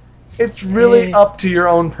 it's really up to your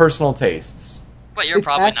own personal tastes. But you're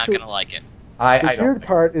probably not going to like it. The weird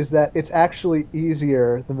part is that it's actually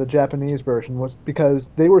easier than the Japanese version, because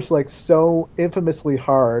they were so infamously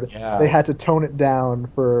hard. Yeah. They had to tone it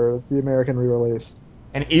down for the American re-release.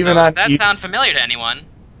 And even does that sound familiar to anyone?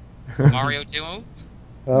 Mario 2?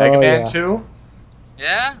 Mega Man 2?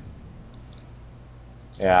 Yeah?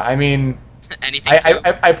 Yeah, I mean, Anything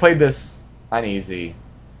I played this on easy.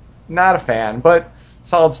 Not a fan, but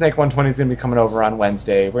Solid Snake 120 is going to be coming over on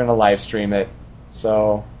Wednesday. We're going to live stream it.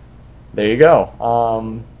 So, there you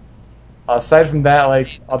go. Aside from that,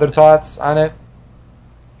 other thoughts on it?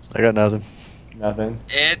 I got nothing. Nothing.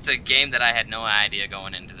 It's a game that I had no idea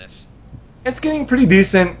going into this. It's getting pretty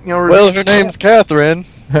decent. Well, her name's Catherine.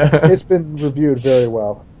 It's been reviewed very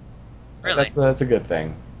well. Really? That's a good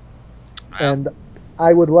thing. Wow. And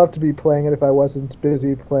I would love to be playing it if I wasn't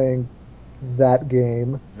busy playing that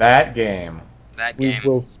game. That game. That We game.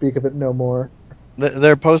 will speak of it no more.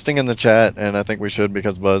 They're posting in the chat, and I think we should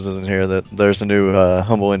because Buzz isn't here. That there's a new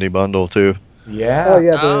Humble Indie bundle too. Yeah. Oh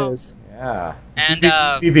yeah, Oh. there is. Yeah. And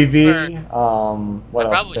BBV. What I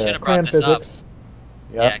else? probably should there? have brought Cran this up. physics.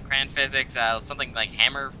 Yep. Yeah, Cran Physics, something like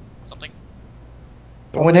Hammer, something.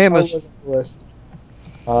 But when I'll Amos, look at the list.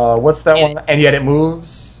 What's that one? And yet it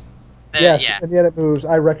moves. Yes, Yeah, and yet it moves.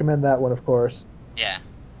 I recommend that one, of course. yeah.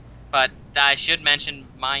 But I should mention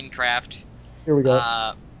Minecraft. Here we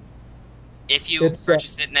go. If you It's,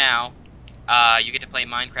 purchase it now, you get to play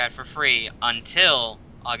Minecraft for free until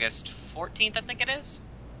August 14th, I think it is.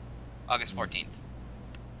 August 14th.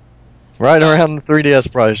 right around the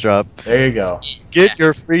 3DS price drop, There you go. get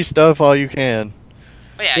your free stuff while you can.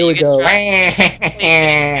 But yeah, Here you we get go. to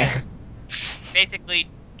try. Basically,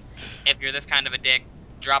 if you're this kind of a dick,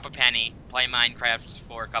 drop a penny, play Minecraft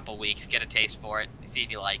for a couple weeks, get a taste for it, see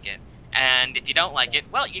if you like it. And if you don't like it,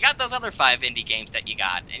 well, you got those other 5 indie games that you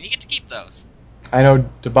got, and you get to keep those. I know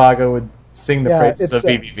Tobago would sing the Yeah, praises it's, of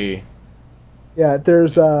BBV. Yeah,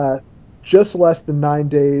 there's just less than 9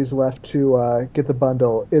 days left to get the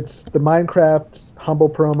bundle. It's the Minecraft Humble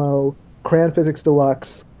Promo, Cran Physics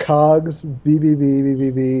Deluxe, Cogs,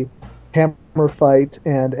 VVV, Hammer Fight,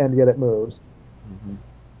 and Yet It Moves. Mhm.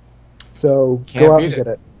 So Can't go out beat and it. get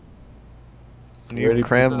it. You Really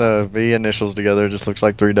cram cool. the V initials together, it just looks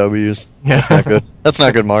like 3 W's. Yeah. That's not good. That's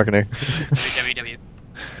not good marketing. www.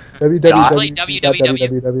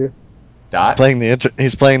 www. Dot.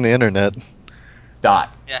 He's playing the internet.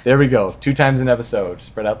 Dot. Yeah. There we go. 2 times an episode.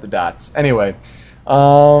 Spread out the dots. Anyway. We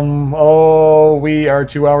are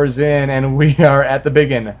 2 hours in, and we are at the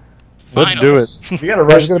big end. Let's do it. We gotta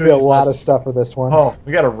rush There's going to through be a these lot of lists. stuff for this one. Oh,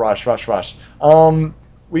 we gotta rush.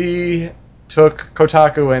 We took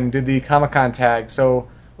Kotaku and did the Comic-Con tag, so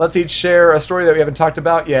let's each share a story that we haven't talked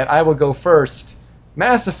about yet. I will go first.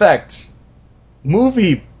 Mass Effect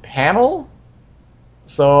movie panel?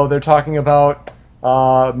 So they're talking about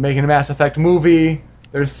making a Mass Effect movie.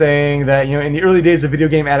 They're saying that, in the early days of video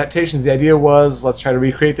game adaptations, the idea was, let's try to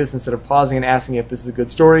recreate this instead of pausing and asking if this is a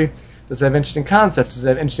good story. Does it have interesting concepts? Does it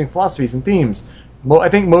have interesting philosophies and themes? I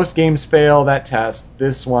think most games fail that test.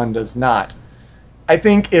 This one does not. I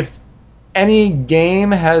think if any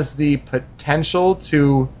game has the potential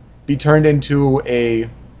to be turned into a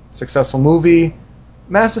successful movie,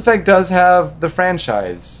 Mass Effect does have the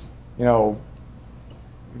franchise,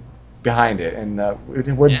 behind it, and it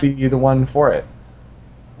would be the one for it.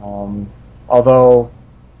 Although,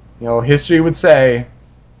 history would say,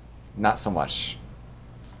 not so much.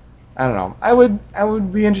 I don't know. I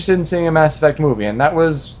would be interested in seeing a Mass Effect movie, and that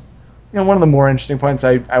was, one of the more interesting points.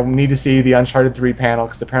 I need to see the Uncharted 3 panel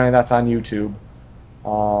because apparently that's on YouTube.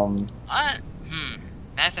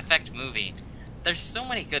 Mass Effect movie. There's so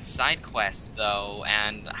many good side quests, though,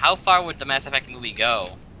 and how far would the Mass Effect movie go?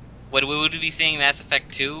 Would we be seeing Mass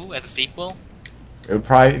Effect 2 as a sequel? It would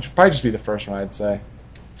probably just be the first one, I'd say.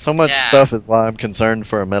 So much Yeah. stuff is why I'm concerned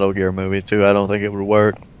for a Metal Gear movie too. I don't think it would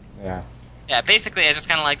work. Yeah. Yeah, basically, it's just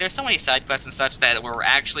kind of like, there's so many side quests and such that were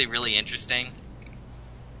actually really interesting.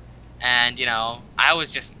 And, I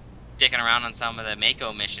was just dicking around on some of the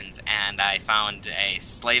Mako missions, and I found a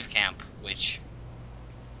slave camp, which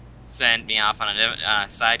sent me off on a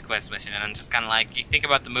side quest mission, and I'm just kind of like, you think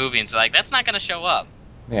about the movie, and it's like, that's not going to show up.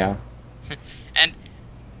 Yeah. And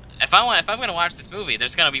if I'm going to watch this movie,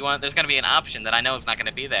 there's going to be an option that I know is not going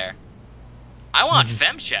to be there. I want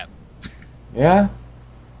FemShep. Yeah.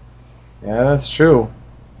 Yeah, that's true.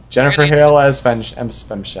 Jennifer gonna- Hale as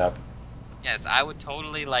FemShep. Yes, I would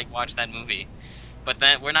totally watch that movie, but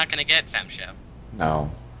then we're not going to get FemShep. No,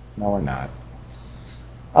 we're not.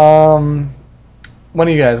 One of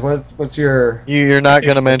you guys, what's your? You're not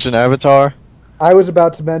going to mention Avatar? I was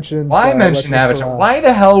about to mention. Why mention Legend of Avatar? Korra. Why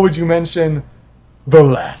the hell would you mention The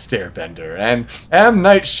Last Airbender and M.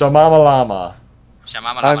 Night Shyamalan?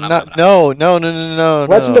 I'm not. No.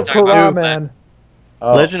 Legend of Talking about Korra, Dude, man.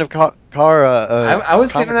 Oh. Legend of Kara. I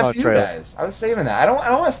was saving that for Comic-Con you trailer. guys. I was saving that. I don't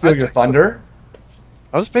want to steal your thunder.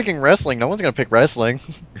 I was picking wrestling. No one's gonna pick wrestling.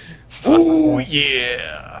 Oh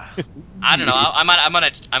yeah. I don't know. I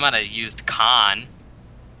might have used Khan.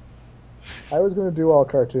 I was going to do all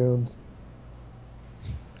cartoons.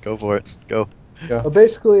 Go for it. Go. But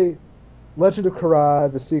basically, Legend of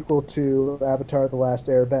Korra, the sequel to Avatar: The Last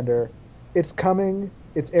Airbender, it's coming.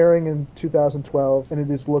 It's airing in 2012, and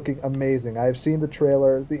it is looking amazing. I've seen the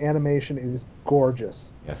trailer. The animation is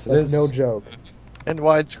gorgeous. Yes, it Like, is. no joke. And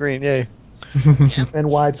widescreen, yay. And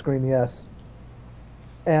widescreen, yes.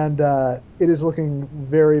 And it is looking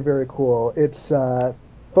very, very cool. It's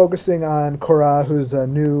focusing on Korra, who's a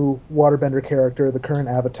new waterbender character, the current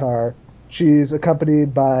avatar. She's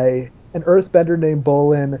accompanied by an earthbender named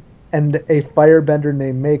Bolin and a firebender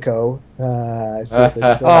named Mako. I see what they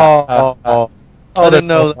said. I didn't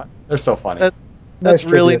know. They're so funny. That's Nice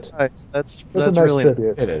really tribute. nice. That's a nice really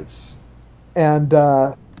tribute. It is. And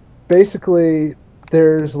basically,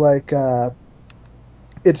 there's like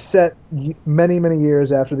it's set many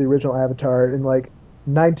years after the original Avatar in like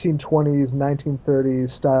 1920s,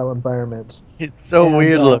 1930s style environments. It's so And,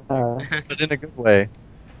 weird looking, but in a good way.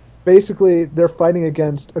 Basically, they're fighting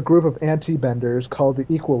against a group of anti-benders called the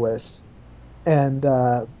Equalists, and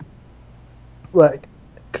like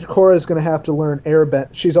Korra's going to have to learn airbend.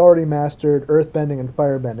 She's already mastered earthbending and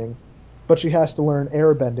firebending, but she has to learn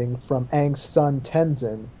airbending from Aang's son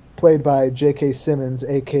Tenzin, played by J.K. Simmons,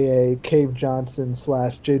 aka Cave Johnson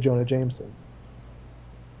 / J. Jonah Jameson.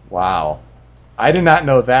 Wow. I did not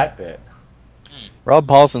know that bit. Rob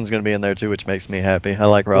Paulson's going to be in there too, which makes me happy. I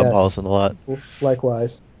like Rob Yes. Paulson a lot.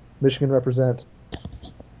 Likewise, Michigan represent.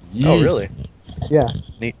 Oh, really? Yeah.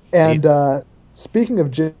 Neat. And speaking of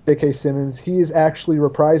J.K. Simmons, he is actually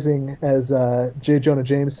reprising as J. Jonah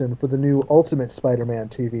Jameson for the new Ultimate Spider-Man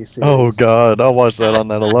TV series. Oh God, I'll watch that on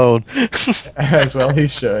that alone. As well he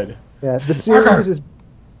should. Yeah, the series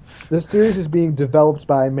is being developed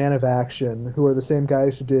by Man of Action, who are the same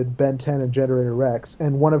guys who did Ben 10 and Generator Rex,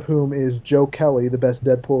 and one of whom is Joe Kelly, the best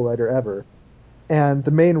Deadpool writer ever. And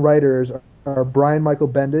the main writers are Brian Michael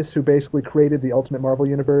Bendis, who basically created the Ultimate Marvel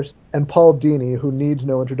Universe, and Paul Dini, who needs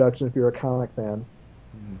no introduction if you're a comic fan.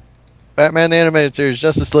 Batman the Animated Series,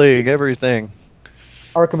 Justice League, everything.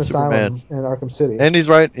 Arkham Superman. Asylum and Arkham City. And he's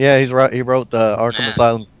right. Yeah, he's right. He wrote the Arkham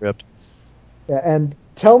Asylum script. Yeah, and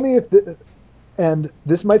tell me if and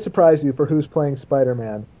this might surprise you for who's playing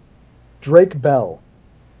Spider-Man. Drake Bell.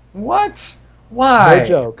 What? Why? No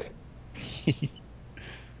joke.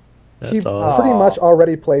 That's He awesome. pretty much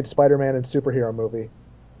already played Spider-Man in superhero movie.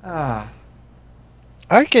 Ah.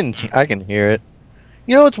 I can hear it.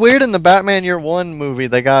 You know, it's weird in the Batman Year One movie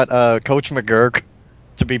they got Coach McGurk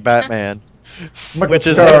to be Batman, which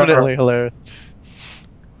is definitely hilarious.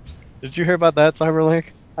 Did you hear about that, Cyberlink?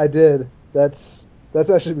 I did. That's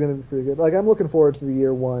actually going to be pretty good. Like, I'm looking forward to the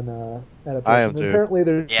Year One adaptation. I am And too. apparently,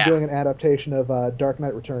 they're Yeah. doing an adaptation of Dark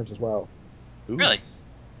Knight Returns as well. Ooh. Really?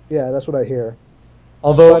 Yeah, that's what I hear.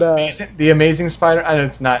 Although But, the Amazing Spider, I know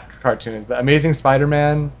it's not cartoonish, but Amazing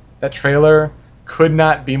Spider-Man, that trailer could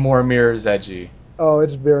not be more Mirror's Edgy. Oh,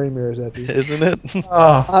 it's very Mirror's Edgy. Isn't it?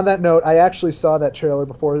 Oh, On that note, I actually saw that trailer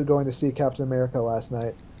before going to see Captain America last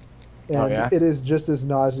night. And Oh, yeah? it is just as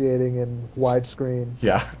nauseating in widescreen.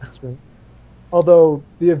 yeah. Screen. Although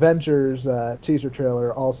the Avengers teaser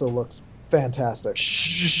trailer also looks fantastic.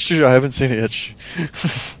 Shh, I haven't seen it yet. Shh.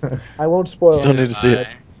 I won't spoil Still it. need to see it.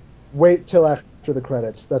 Wait till after the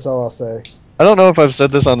credits. That's all I'll say. I don't know if I've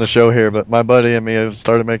said this on the show here, but my buddy and me have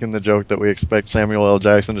started making the joke that we expect Samuel L.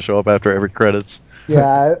 Jackson to show up after every credits.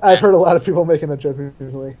 Yeah, I've heard a lot of people making that joke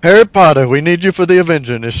usually. Harry Potter, we need you for the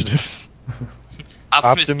Avenger Initiative.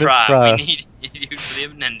 Optimus Optimus Prime, Prime. we need you for the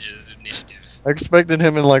Avengers Initiative. I expected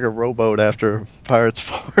him in like a rowboat after Pirates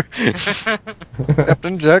 4.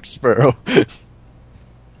 Captain Jack Sparrow.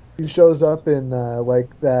 He shows up in like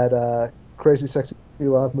that Crazy Sexy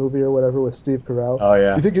Love movie or whatever with Steve Carell. Oh,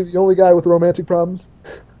 yeah. You think you're the only guy with romantic problems?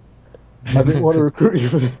 I didn't want to recruit you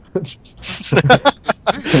for the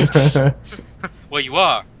Avengers. Well, you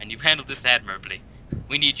are, and you've handled this admirably.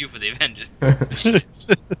 We need you for the Avengers.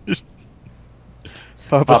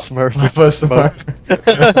 Papa Smurf. Papa Smurf.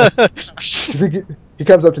 You think he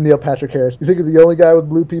comes up to Neil Patrick Harris. You think you're the only guy with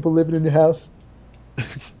blue people living in your house?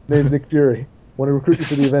 Name's Nick Fury. Want to recruit you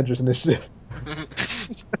for the Avengers Initiative.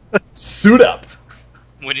 Suit up.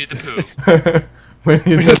 Winnie the Pooh.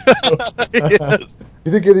 Winnie the Yes.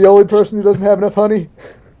 You think you're the only person who doesn't have enough honey?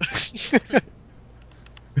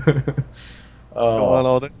 Go on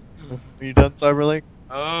all day. Are you done, Cyberlink?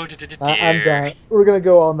 Oh, I'm done. We're gonna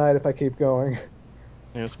go all night if I keep going.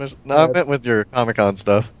 Yeah, especially, no, I meant with your Comic-Con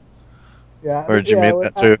stuff. Yeah. Or did you yeah, mean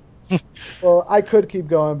that too? Well, I could keep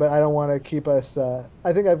going, but I don't want to keep us. I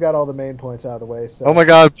think I've got all the main points out of the way. So. Oh my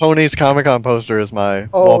God, Pony's Comic-Con poster is my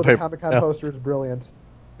Oh, wallpaper. the Comic-Con poster is brilliant.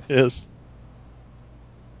 Yes.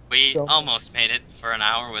 We So- almost made it for an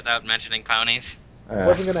hour without mentioning ponies.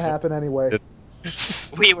 Wasn't gonna happen anyway.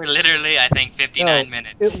 We were literally, I think, 59 No,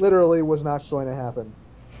 minutes. It literally was not going to happen.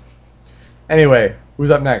 Anyway, who's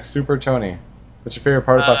up next? Super Tony. What's your favorite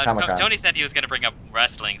part about Comic Con? Tony said he was going to bring up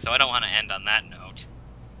wrestling, so I don't want to end on that note.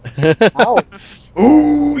 Ow!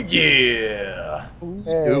 Ooh, yeah.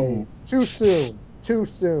 Hey, Ooh. too soon. Too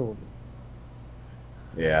soon.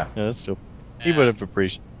 Yeah. Yeah, that's still. He Yeah. would have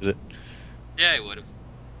appreciated it. Yeah, he would have.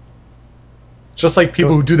 Just like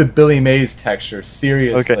people who do the Billy Mays texture.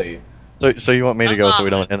 Seriously. Okay. So you want me to go so we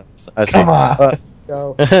don't end up... I see. Come on.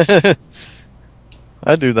 Go.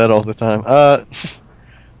 I do that all the time.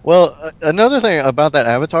 Well, another thing about that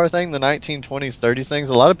Avatar thing, the 1920s, 30s things,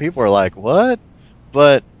 a lot of people are like, what?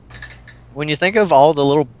 But when you think of all the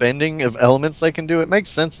little bending of elements they can do, it makes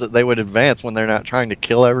sense that they would advance when they're not trying to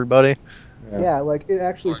kill everybody. Yeah, like it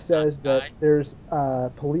actually Or says not that die. there's a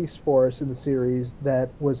police force in the series that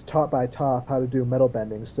was taught by Toph how to do metal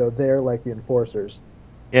bending, so they're like the enforcers.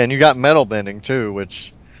 Yeah, and you got metal bending too,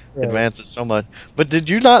 which Right. advances so much. But did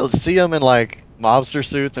you not see them in like mobster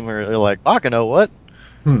suits and we're like, Bakano, what?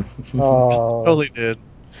 Oh, Totally did.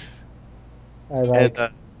 I like.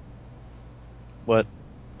 And what?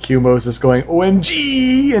 Q Moses going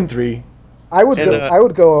OMG in 3. I would and, go. I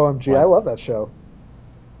would go OMG. I Wow. love that show.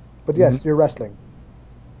 But yes, Mhm. you're wrestling.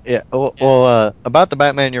 Yeah. Well, about the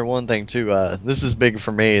Batman Year One thing too. This is big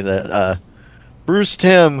for me that Bruce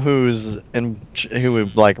Timm, who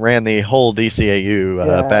like ran the whole DCAU,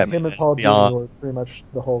 Yeah, Batman him and Paul Beyond, Dini were pretty much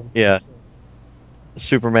the whole. yeah,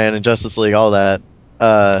 Superman and Justice League, all that.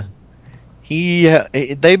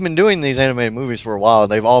 They've been doing these animated movies for a while.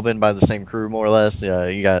 They've all been by the same crew, more or less.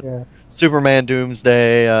 You got Yeah. Superman,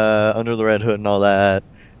 Doomsday, Under the Red Hood, and all that.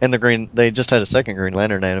 And they just had a second Green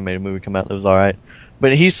Lantern animated movie come out that was all right.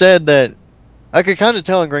 But he said that I could kind of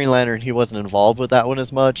tell in Green Lantern he wasn't involved with that one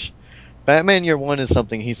as much. Batman Year One is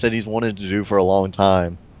something he said he's wanted to do for a long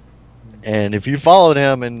time. And if you followed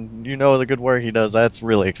him and you know the good work he does, that's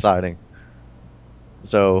really exciting.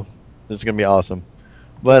 So this is gonna be awesome.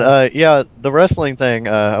 But yeah, the wrestling thing.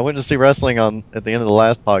 I went to see wrestling at the end of the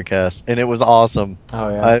last podcast, and it was awesome. Oh,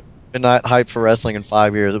 yeah. I've been not hyped for wrestling in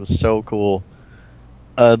 5 years. It was so cool.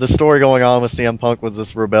 The story going on with CM Punk was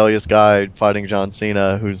this rebellious guy fighting John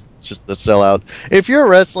Cena, who's just the sellout. If you're a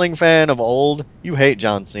wrestling fan of old, you hate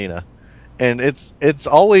John Cena, and it's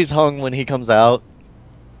always hung when he comes out.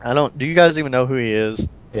 Do you guys even know who he is?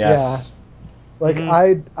 Yes. Like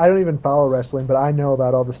Mhm. I don't even follow wrestling, but I know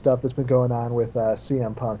about all the stuff that's been going on with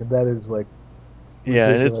CM Punk, and that is like Yeah,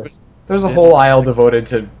 and ridiculous. There's a It's- whole aisle devoted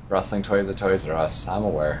to wrestling toys at Toys R Us. I'm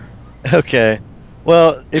aware. okay.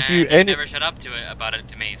 Well, if you And never shut up about it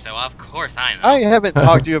to me, so of course I know. I haven't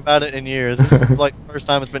talked to you about it in years. This is like the first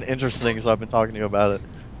time it's been interesting, so I've been talking to you about it.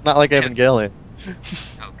 Not like Yes. Evangelion.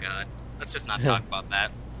 Oh god, let's just not talk about that.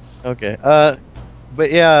 Okay.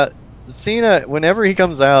 But yeah, Cena. Whenever he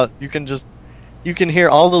comes out, you can hear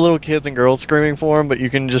all the little kids and girls screaming for him, but you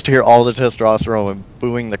can just hear all the testosterone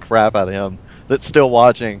booing the crap out of him that's still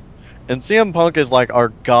watching. And CM Punk is like our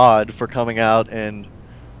god for coming out and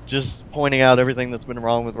just pointing out everything that's been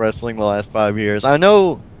wrong with wrestling the last 5 years. I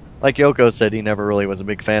know, like Yoko said, he never really was a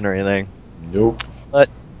big fan or anything. Nope.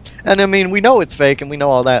 And I mean, we know it's fake and we know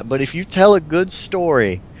all that, but if you tell a good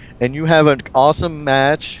story and you have an awesome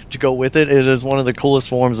match to go with it, it is one of the coolest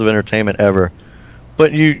forms of entertainment ever.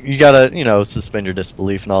 But you gotta, suspend your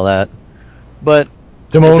disbelief and all that. But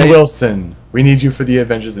Damone They- Wilson, we need you for the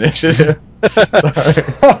Avengers Initiative. Sorry.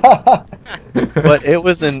 but it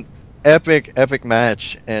was an epic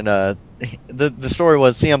match, and the story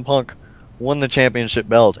was CM Punk won the championship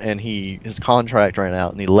belt, and his contract ran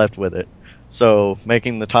out, and he left with it, so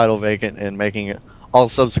making the title vacant and making all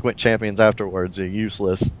subsequent champions afterwards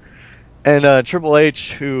useless. And Triple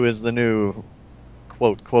H, who is the new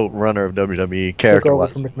quote runner of WWE, took over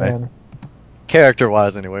character-wise, from McMahon.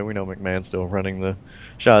 character-wise anyway, we know McMahon's still running the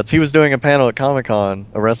shots. He was doing a panel at Comic-Con,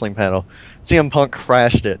 a wrestling panel. CM Punk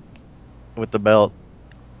crashed it with the belt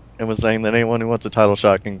and was saying that anyone who wants a title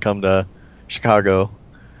shot can come to Chicago.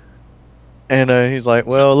 And he's like,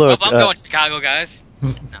 well, look. I'm going to Chicago, guys.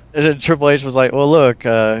 And Triple H was like, well, look,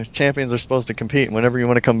 champions are supposed to compete. Whenever you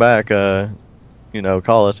want to come back,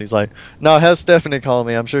 call us. He's like, no, have Stephanie call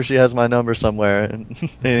me. I'm sure she has my number somewhere. And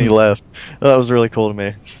he left. That was really cool to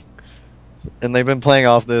me. And they've been playing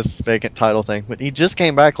off this vacant title thing. But he just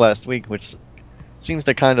came back last week, which seems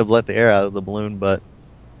to kind of let the air out of the balloon. But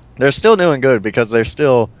they're still doing good because they're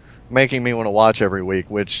still making me want to watch every week,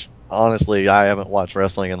 which, honestly, I haven't watched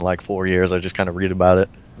wrestling in like 4 years. I just kind of read about it.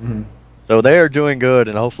 Mhm. So they are doing good,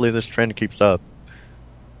 and hopefully this trend keeps up.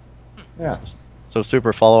 Yeah. So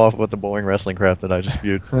Super, follow off with the boring wrestling crap that I just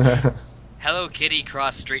viewed. Hello Kitty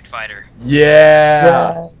cross Street Fighter.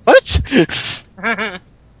 Yeah. What?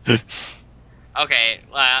 Okay,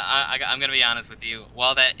 I'm gonna be honest with you.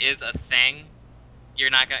 While that is a thing,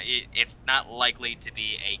 it's not likely to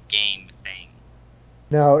be a game thing.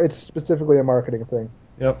 No, it's specifically a marketing thing.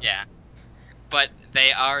 Yep. Yeah, but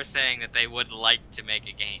they are saying that they would like to make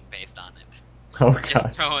a game based on it. Oh, We're just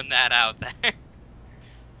gosh. throwing that out there.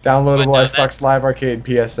 Downloadable But no, Xbox Live Arcade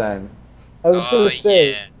PSN. I was Oh, going to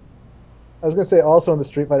say, yeah. I was gonna say also on the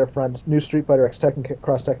Street Fighter front, new Street Fighter X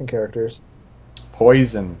Cross Tekken characters.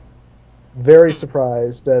 Poison. Very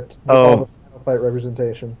surprised at all the Final Fight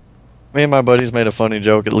representation. Me and my buddies made a funny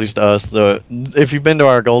joke, at least to us. If you've been to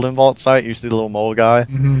our Golden Vault site, you see the little mole guy.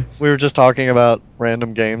 Mm-hmm. We were just talking about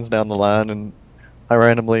random games down the line, and I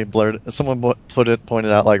randomly blurted. Someone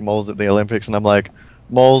pointed out like moles at the Olympics, and I'm like,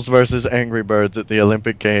 moles versus Angry Birds at the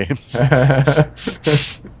Olympic Games.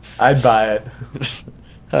 I'd buy it.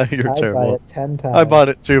 You're terrible. I'd buy it 10 times. I bought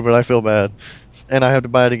it too, but I feel bad, and I have to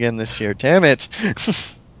buy it again this year. Damn it!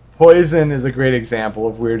 Poison is a great example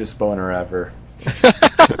of weirdest boner ever.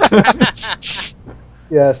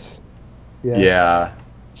 Yes. Yeah.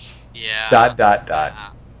 Yeah. Dot.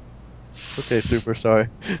 Okay, super sorry.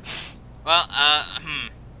 Well,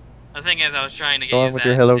 the thing is, I was trying to get Go on use with that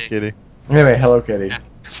your Hello to- Kitty. Anyway, Hello Kitty. Yeah.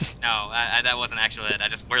 No, that wasn't actually it. I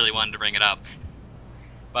just really wanted to bring it up.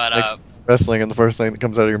 But, Like wrestling, and the first thing that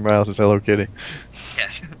comes out of your mouth is Hello Kitty.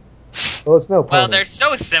 yes. Well, it's no Well, pony. they're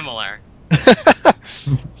so similar.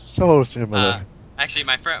 So similar. Actually,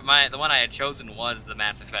 the one I had chosen was the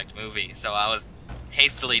Mass Effect movie, so I was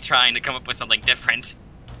hastily trying to come up with something different.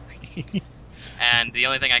 And the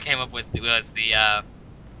only thing I came up with was the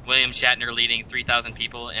William Shatner leading 3,000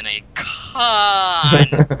 people in a con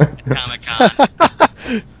at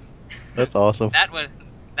Comic-Con. That's awesome. That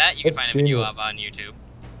you can That's find a video genius. of on YouTube.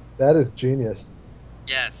 That is genius.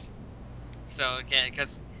 Yes. So,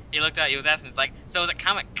 because he looked at, he was asking, it's like, so is it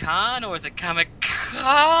Comic-Con or is it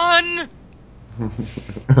Comic-Con?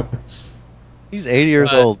 He's 80 years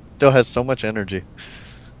But- old, still has so much energy.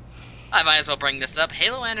 I might as well bring this up.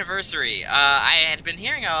 Halo Anniversary. I had been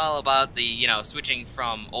hearing all about the, switching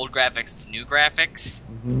from old graphics to new graphics.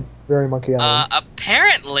 Very Monkey Island.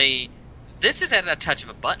 Apparently, this is at a touch of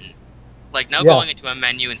a button. Like, no Yeah. going into a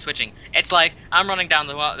menu and switching. It's like, I'm running down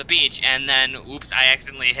the beach, and then, oops, I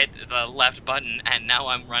accidentally hit the left button, and now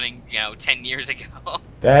I'm running, 10 years ago.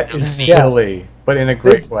 That is Yeah. silly, but in a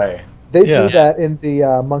great way. They yeah. do that in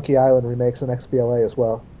the Monkey Island remakes and XBLA as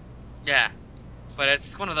well. Yeah. But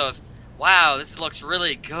it's one of those, wow, this looks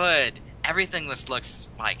really good. Everything looks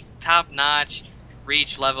like top-notch,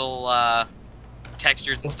 reach level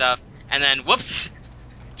textures and stuff. And then, whoops,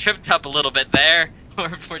 tripped up a little bit there.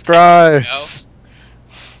 Strive.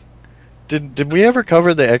 Did we ever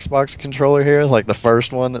cover the Xbox controller here? Like the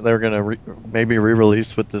first one that they were gonna maybe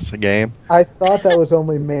re-release with this game? I thought that was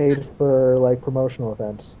only made for like promotional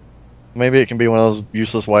events. Maybe it can be one of those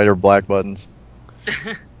useless white or black buttons.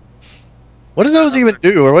 What do those even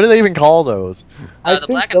do, or what do they even call those? I The think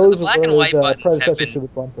black those and were white the buttons have predecessors been... to the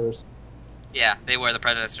bumpers. Yeah, they were the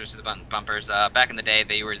predecessors to the bumpers. Back in the day,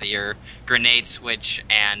 they were your grenade switch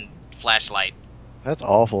and flashlight. That's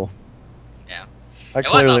awful. Yeah. I It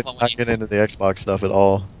was clearly awful when not you- get into the Xbox stuff at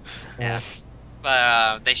all. Yeah.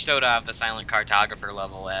 But they showed off the silent cartographer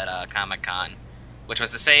level at Comic-Con, which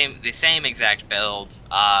was the same exact build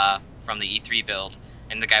from the E3 build.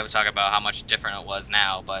 And the guy was talking about how much different it was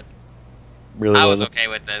now, but Really I was wasn't. okay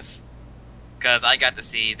with this. Because I got to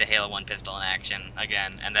see the Halo 1 pistol in action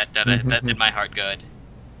again, and that did my heart good.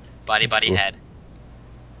 Body, That's cool. head.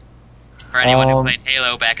 For anyone who Um, played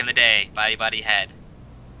Halo back in the day, body, head.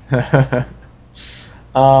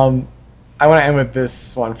 I want to end with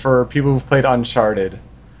this one for people who've played Uncharted.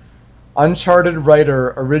 Uncharted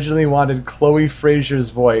writer originally wanted Chloe Frazier's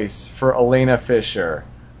voice for Elena Fisher.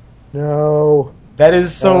 No. That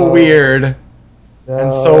is so No. weird No.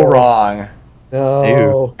 and so wrong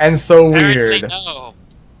No. and so Apparently weird no.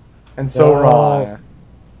 and so No. wrong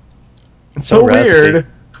and So so raspy. weird.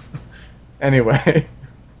 Anyway,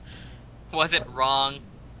 Was it wrong?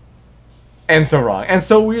 and so wrong and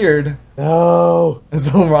so weird No. and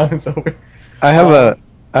so wrong and so weird. I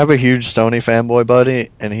have a huge Sony fanboy buddy,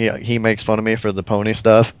 and he makes fun of me for the pony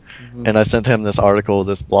stuff. Mhm. And I sent him this article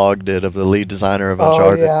this blog did of the lead designer of Oh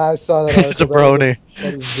Uncharted. yeah, I saw that. It's a article. brony.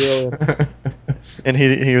 That is brilliant. And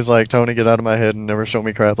he was like, Tony, get out of my head and never show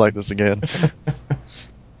me crap like this again.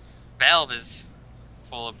 Valve is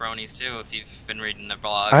full of bronies too, if you've been reading their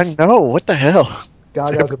blogs. I know, what the hell?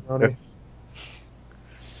 Gaga's a brony.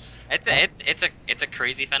 It's a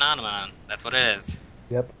crazy phenomenon. That's what it is.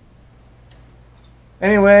 Yep.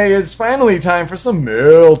 Anyway, it's finally time for some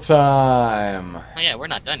mail time. Oh yeah, we're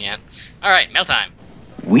not done yet. All right, mail time.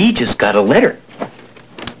 We just got a letter.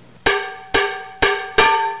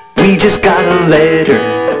 We just got a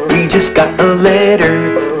letter. We just got a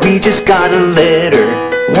letter. We just got a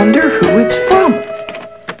letter. Wonder who it's from.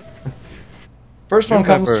 First New one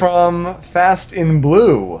comes member. from Fast in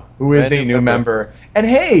Blue, who is Brand a new new member. And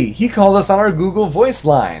hey, he called us on our Google Voice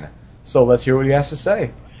line. So let's hear what he has to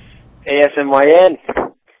say. ASMYN.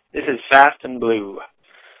 This is Fast and Blue.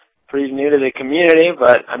 pretty new to the community,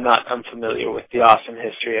 but I'm not unfamiliar with the awesome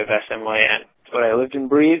history of SMYN. It's what I lived and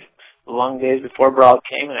breathed the long days before Brawl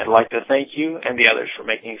came, and I'd like to thank you and the others for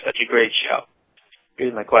making such a great show.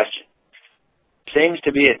 Here's my question. Seems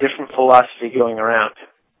to be a different philosophy going around.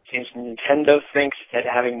 Seems Nintendo thinks that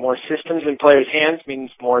having more systems in players' hands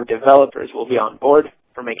means more developers will be on board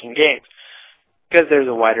for making games, because there's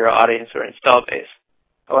a wider audience or install base.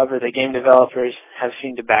 However, the game developers have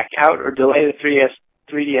seemed to back out or delay the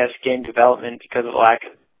 3DS game development because of lack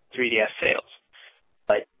of 3DS sales.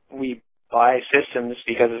 But we buy systems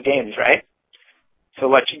because of games, right? So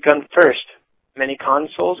what should come first? Many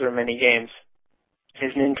consoles or many games?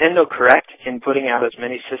 Is Nintendo correct in putting out as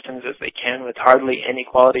many systems as they can with hardly any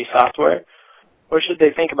quality software? Or should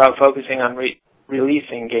they think about focusing on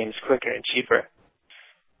releasing games quicker and cheaper?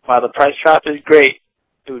 While the price drop is great,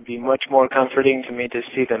 it would be much more comforting to me to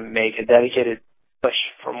see them make a dedicated push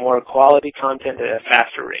for more quality content at a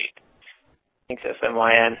faster rate. Thanks,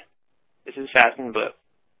 SMYN. This is Fast and Blue.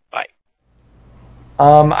 Bye.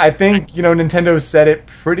 I think, Nintendo said it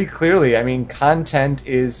pretty clearly. I mean, content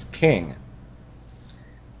is king.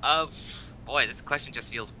 Boy, this question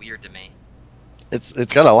just feels weird to me. It's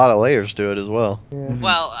got a lot of layers to it as well. Yeah.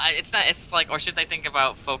 Well, it's not. It's like, or should they think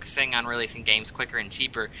about focusing on releasing games quicker and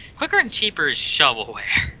cheaper? Quicker and cheaper is shovelware.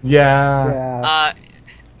 Yeah.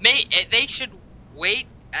 They should wait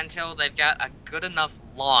until they've got a good enough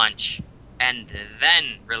launch and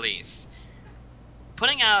then release.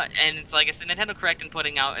 Putting out, and it's like, is Nintendo correct in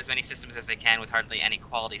putting out as many systems as they can with hardly any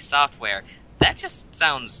quality software? That just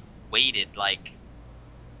sounds weighted. Like,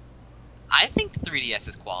 I think the 3DS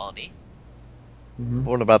is quality. Mm-hmm.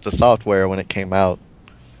 What about the software when it came out?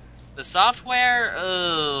 The software,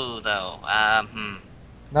 Not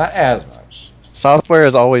as much. Software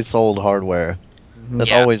has always sold hardware. Mm-hmm. That's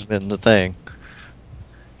Yeah. always been the thing.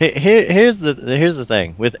 Here's the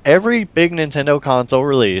thing. With every big Nintendo console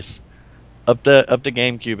release, up to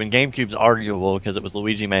GameCube, and GameCube's arguable because it was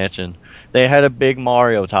Luigi Mansion, they had a big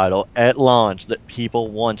Mario title at launch that people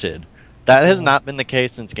wanted. That has not been the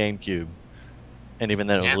case since GameCube. And even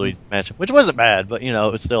then it was Luigi's Mansion, which wasn't bad, but it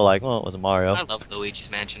was still like, well, it was a Mario. I love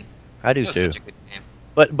Luigi's Mansion. I do It was too. such a good game.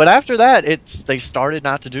 But after that, they started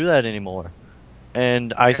not to do that anymore,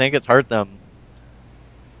 and I think it's hurt them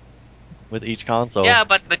with each console. Yeah,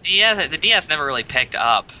 but the DS never really picked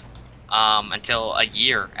up until a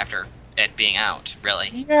year after it being out.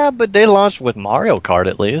 Really, Yeah, but they launched with Mario Kart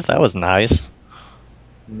at least. That was nice.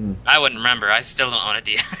 I wouldn't remember. I still don't own a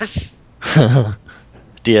DS.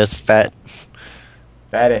 DS fat.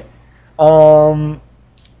 Fatty.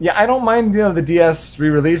 Yeah, I don't mind the DS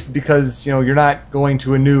re-release because you're not going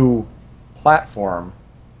to a new platform.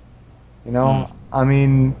 I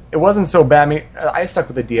mean, it wasn't so bad. I mean, I stuck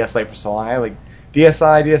with the DS Lite for so long. I like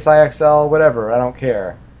DSi, DSi XL, whatever. I don't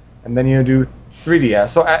care. And then do 3DS.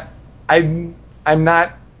 So I'm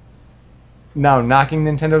not now knocking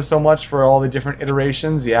Nintendo so much for all the different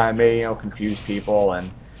iterations. Yeah, I may confuse people,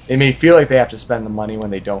 and they may feel like they have to spend the money when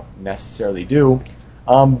they don't necessarily do.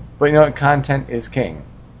 But content is king.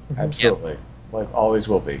 Absolutely. Like always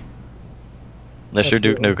will be. Unless you're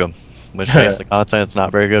Duke Nukem, which means the content's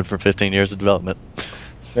not very good for 15 years of development.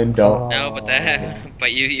 Then don't. No,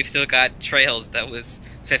 but you've still got Trails that was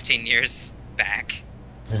 15 years back.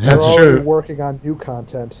 That's They're already true. working on new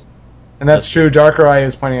content. And that's true. Darker Eye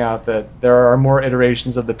is pointing out that there are more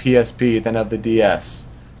iterations of the PSP than of the DS.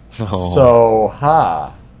 Oh. So,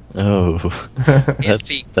 ha. Oh.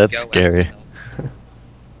 PSP that's Go scary. out, so.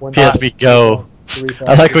 When PSP Go. 3,000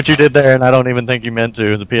 I like what you did there, and I don't even think you meant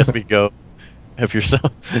to. The PSP Go. Have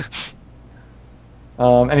yourself.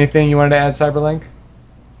 Anything you wanted to add, Cyberlink?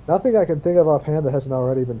 Nothing I can think of offhand that hasn't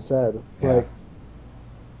already been said. Yeah. Like,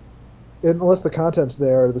 unless the content's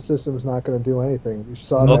there, the system's not going to do anything. You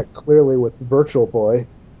saw Nope. that clearly with Virtual Boy.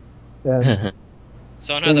 And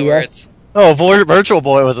So in other 3DS. words, Virtual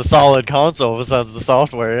Boy was a solid console besides the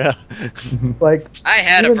software, yeah. like, I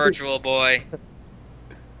had a even Virtual Boy,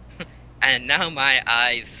 and now my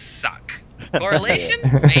eyes suck. Correlation?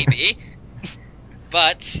 Maybe.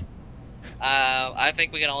 But I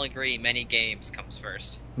think we can all agree many games comes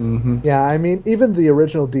first. Mm-hmm. yeah, I mean, even the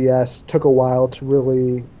original DS took a while to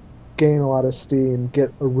really gain a lot of steam,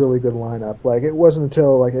 get a really good lineup. Like, it wasn't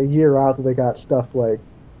until like a year out that they got stuff like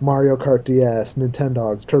Mario Kart DS,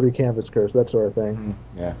 Nintendogs, Kirby Canvas Curse, that sort of thing.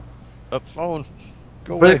 Yeah. Up phone.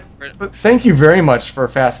 Go away. But thank you very much for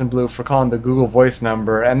Fast and Blue for calling the Google Voice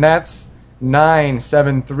number, and that's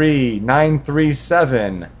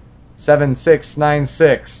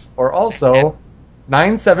 973-937-7696, or also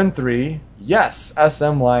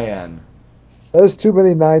 973-YES-SMYN. There's too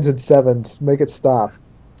many 9s and 7s. Make it stop.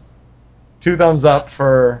 2 thumbs up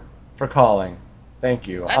for for calling. Thank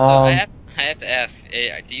you. I have to ask,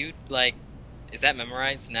 do you, is that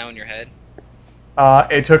memorized now in your head?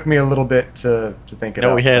 It took me a little bit to think it up.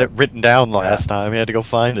 No, we had it written down last time. We had to go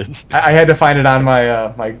find it. I had to find it on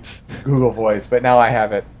my my Google Voice, but now I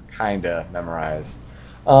have it kinda memorized.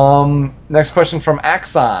 Next question from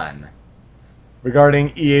Axon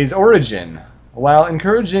regarding EA's Origin. While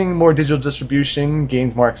encouraging more digital distribution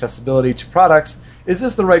gains more accessibility to products, is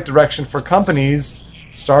this the right direction for companies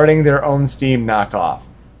starting their own Steam knockoff?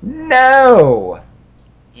 No!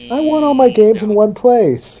 I want all my games in one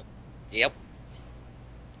place. Yep.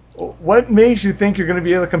 What makes you think you're going to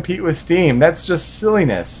be able to compete with Steam? That's just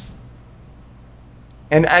silliness.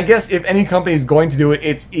 And I guess if any company is going to do it,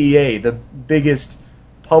 it's EA, the biggest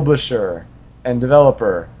publisher and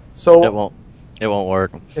developer. So It won't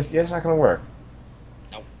work. It's not going to work.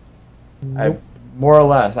 Nope. More or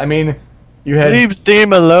less. I mean, you had... Leave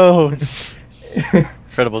Steam alone!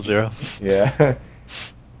 Incredible Zero. Yeah.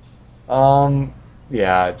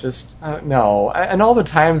 Yeah, just, no. And all the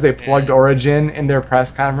times they plugged Origin in their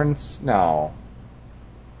press conference, no.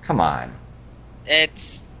 Come on.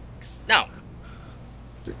 It's... No.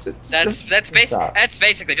 That's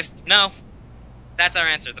basically just no. That's our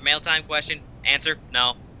answer. The mail time question. Answer,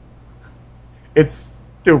 no. It's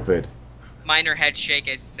stupid. Minor head shake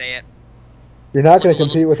as you say it. You're not going to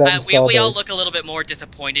compete with that install we all base. look a little bit more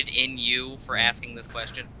disappointed in you for asking this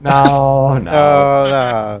question. No.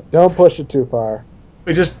 No. Don't push it too far.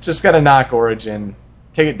 We just gotta knock Origin.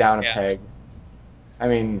 Take it down a Yeah. peg. I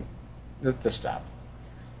mean, just stop.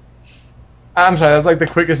 I'm sorry, that's like the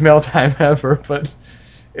quickest mail time ever, but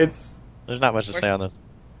it's... There's not much to say on this.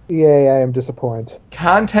 EA, I am disappointed.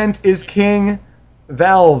 Content is king.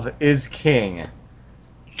 Valve is king.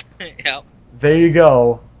 Yep. There you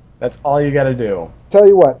go. That's all you gotta do. Tell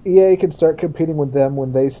you what, EA can start competing with them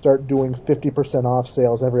when they start doing 50% off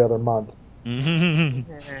sales every other month.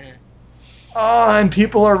 Oh, and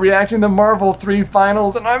people are reacting to Marvel 3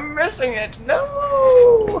 Finals, and I'm missing it.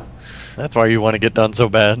 No! That's why you want to get done so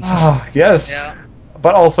bad. Oh, yes. Yeah.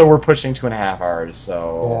 But also, we're pushing 2.5 hours,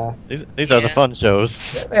 so... Yeah. These are the fun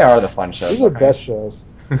shows. Yeah, they are the fun shows. These are the best shows.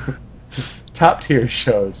 Top tier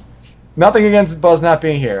shows. Nothing against Buzz not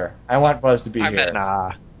being here. I want Buzz to be I here. bet.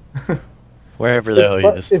 Nah. Wherever the hell he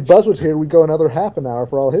is. If Buzz was here, we'd go another half an hour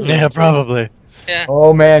for all his. Yeah, probably. Yeah.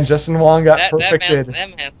 Oh man, Justin Wong got perfected. That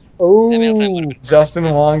mail time Oh, would have been perfect. Justin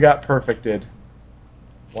Wong got perfected.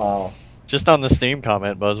 Wow. Just on the Steam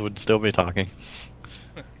comment, Buzz would still be talking.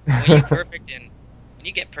 When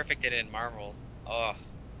you get perfected in Marvel,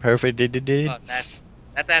 Perfect did. that's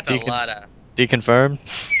a lot of... Deconfirmed.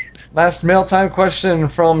 Last mail time question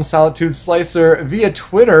from Solitude Slicer via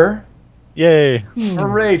Twitter. Yay.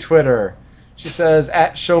 Hooray, Twitter. She says,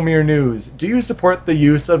 at Show Me Your News, do you support the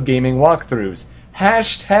use of gaming walkthroughs?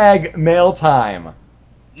 Hashtag mail time.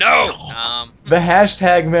 No! The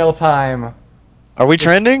hashtag mail time. Are we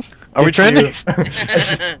trending? Are we It's trending?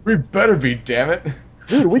 you. We better be, damn it.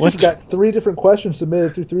 dude, we What? just got 3 different questions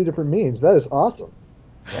submitted through 3 different means. That is awesome.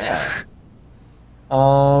 Yeah.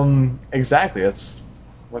 Exactly. That's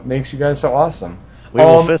what makes you guys so awesome. We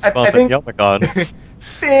will fist I bump at think- Yomicon.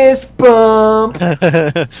 Fist bump.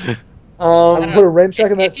 I'm put a rain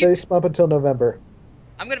check in that if you- face bump until November.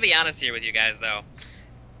 I'm gonna be honest here with you guys, though.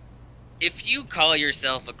 If you call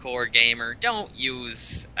yourself a core gamer, don't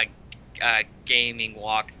use a gaming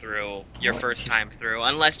walkthrough your first time through,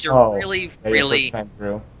 unless you're Oh, really, yeah, your really... first time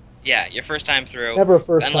through. Yeah, your first time through. Never a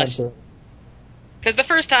first Unless- time through. Because the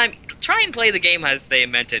first time, try and play the game as they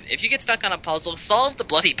meant it. If you get stuck on a puzzle, solve the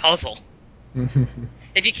bloody puzzle.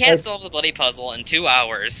 If you can't solve the bloody puzzle in 2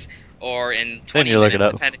 hours, or in 20 you look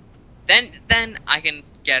minutes, it up. then I can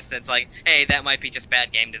guess it's like, hey, that might be just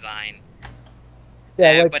bad game design.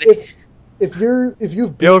 Yeah, but if you've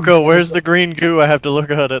beaten Yoko, where's the green goo? I have to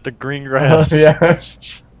look out at the green grass. Yeah.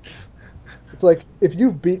 It's like, if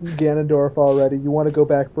you've beaten Ganondorf already, you want to go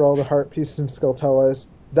back for all the heart pieces and Skulltulas,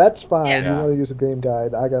 that's fine. Yeah. You want to use a game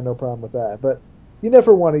guide, I got no problem with that. But you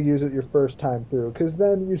never want to use it your first time through, because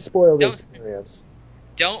then you spoil the Don't- experience.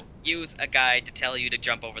 Don't use a guide to tell you to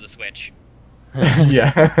jump over the switch.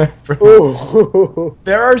 Yeah. Oh,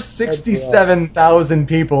 There are 67,000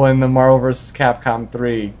 people in the Marvel vs. Capcom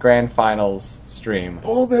 3 Grand Finals stream.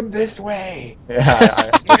 pull them this way.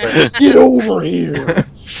 Yeah. Get over here.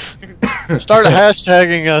 Start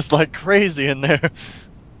hashtagging us like crazy in there.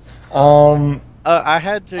 I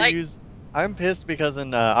had to use... I'm pissed because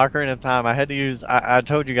in Ocarina of Time, I had to use... I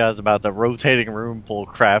told you guys about the rotating room pull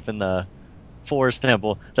crap in the Forest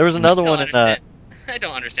Temple. There was another one in I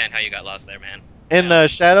don't understand how you got lost there, man. the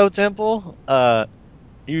Shadow Temple.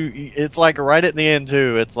 it's like right at the end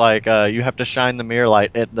too. It's like you have to shine the mirror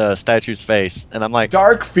light at the statue's face, and I'm like,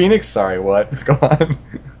 Dark Phoenix. Sorry, what? Go on.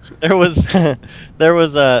 there was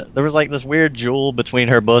like this weird jewel between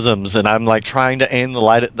her bosoms, and I'm like trying to aim the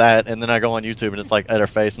light at that, and then I go on YouTube and it's like at her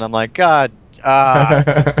face, and I'm like, God,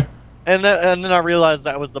 and then I realized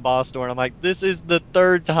that was the boss door, and I'm like, this is the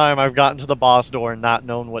third time I've gotten to the boss door and not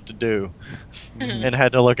known what to do, and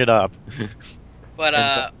had to look it up.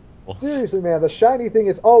 But seriously, man, the shiny thing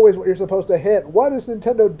is always what you're supposed to hit. What is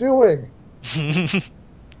Nintendo doing?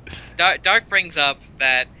 Dark brings up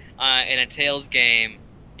that in a Tales game,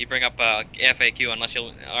 you bring up a FAQ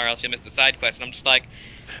or else you'll miss the side quest, and I'm just like,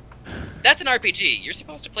 that's an RPG. You're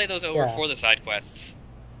supposed to play those over for the side quests.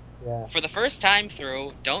 Yeah. For the first time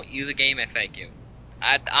through, don't use a game FAQ.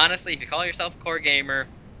 Honestly, if you call yourself a core gamer,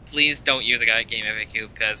 please don't use a game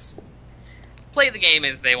FAQ, because play the game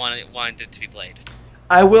as they want it to be played.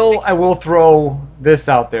 I will throw this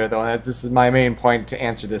out there, though, and this is my main point to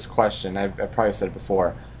answer this question. I've probably said it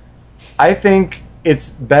before. I think it's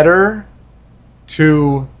better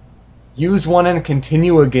to use one and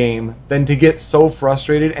continue a game than to get so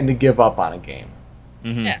frustrated and to give up on a game.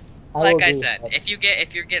 Mm-hmm. Yeah. Like I said, if you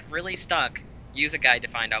get really stuck, use a guide to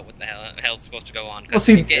find out what the hell's supposed to go on. Well,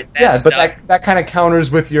 see, but that kind of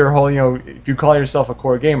counters with your whole, if you call yourself a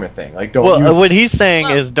core gamer thing, like don't. Well, what he's saying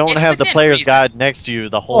is don't have the player's guide next to you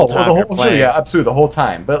the whole time you're playing. Sure, yeah, absolutely, the whole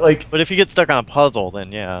time. But if you get stuck on a puzzle,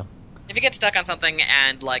 then yeah. If you get stuck on something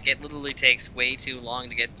and like it literally takes way too long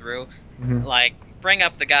to get through, like bring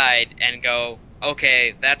up the guide and go,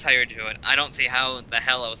 okay, that's how you're doing. I don't see how the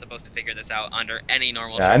hell I was supposed to figure this out under any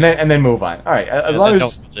normal. Yeah, and then move on. All right,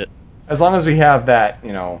 as long as we have that,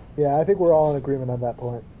 Yeah, I think we're all in agreement on that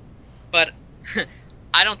point. But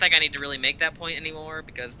I don't think I need to really make that point anymore,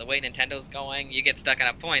 because the way Nintendo's going, you get stuck on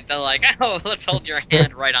a point, they're like, oh, let's hold your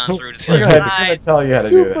hand right on through to the other side. They're gonna tell you how to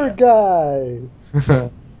do that. Super guy.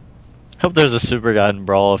 Hope there's a super guide in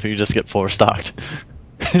Brawl if you just get 4-stocked.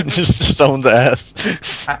 just someone's ass.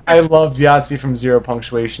 I loved Yahtzee from Zero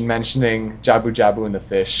Punctuation mentioning Jabu Jabu and the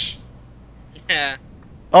fish. Yeah.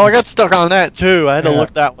 Oh, I got stuck on that too. I had to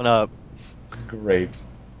look that one up. It's great.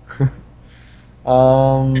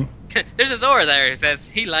 There's a Zora there who says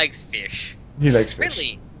he likes fish. He likes fish.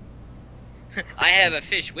 Really? I have a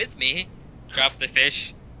fish with me. Drop the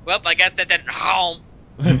fish. Well, I guess that didn't.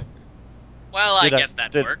 Well, I guess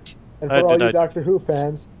that worked. And for all you Doctor Who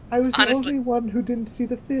fans, I was the only one who didn't see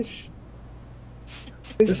the fish.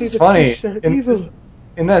 This is funny.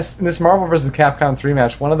 In this Marvel vs. Capcom 3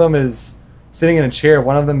 match, one of them is sitting in a chair,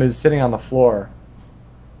 one of them is sitting on the floor.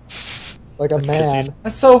 Like a man.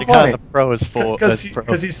 That's so funny. The pro is full.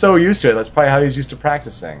 Because he's so used to it. That's probably how he's used to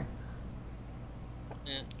practicing.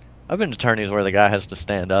 Yeah. I've been to tourneys where the guy has to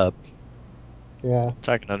stand up. Yeah.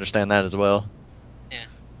 So I can understand that as well. Yeah.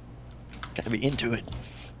 Gotta be into it.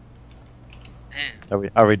 Man.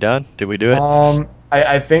 Are we done? Did we do it?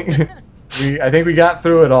 I think we got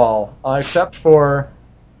through it all, except for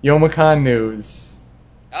Youmacon news.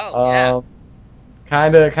 Oh yeah.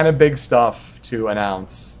 Kind of big stuff to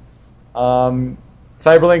announce.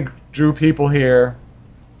 Cyberlink drew people here,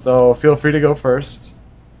 so feel free to go first.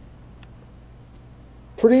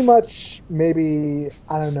 Pretty much, maybe,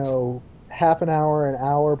 I don't know, half an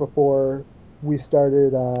hour before we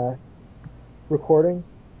started recording,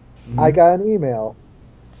 I got an email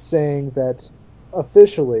saying that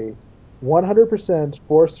officially, 100%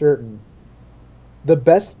 for certain, the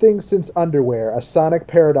best thing since underwear, a Sonic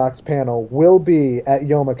Paradox panel, will be at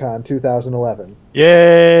Youmacon 2011.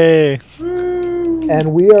 Yay!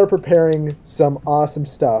 And we are preparing some awesome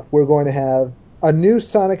stuff. We're going to have a new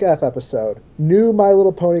Sonic F episode, new My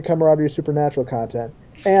Little Pony Camaraderie Supernatural content,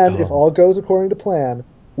 and if all goes according to plan,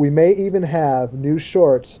 we may even have new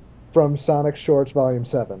shorts from Sonic Shorts Volume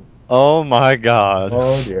 7. Oh my god.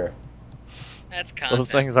 Oh dear. That's content.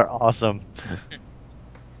 Those things are awesome.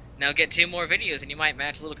 Now get 2 more videos and you might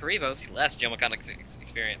match Little Karibos' last Youmacon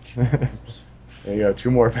experience. There you go,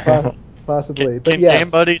 2 more panels. Possibly. Can Game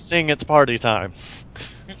Buddy sing It's Party Time?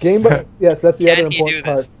 Yes, that's the other Can he important do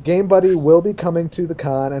part. this? Game Buddy will be coming to the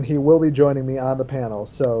con, and he will be joining me on the panel.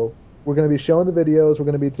 So we're going to be showing the videos. We're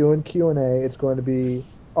going to be doing Q&A. It's going to be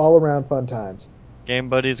all around fun times. Game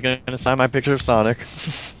Buddy's going to sign my picture of Sonic.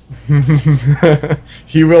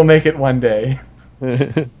 He will make it one day.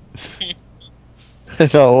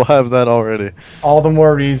 No, we'll have that already. All the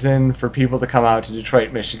more reason for people to come out to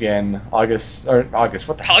Detroit, Michigan, August, what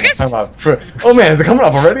the hell am I talking about? Oh man, is it coming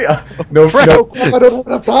up already? I don't have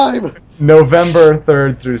enough time! November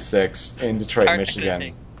 3rd through 6th in Detroit,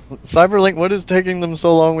 Michigan. Cyberlink, what is taking them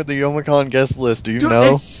so long with the Youmacon guest list? Do you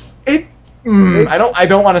know? I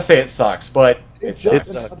don't want to say it sucks, but They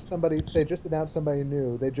just announced somebody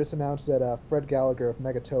new. They just announced that Fred Gallagher of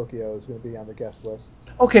Mega Tokyo is going to be on the guest list.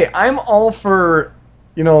 Okay, I'm all for,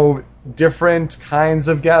 different kinds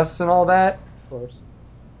of guests and all that. Of course.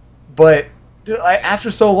 But after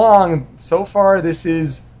so long, so far this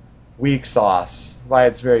is weak sauce by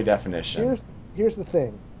its very definition. Here's the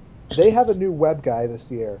thing. They have a new web guy this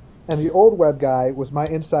year, and the old web guy was my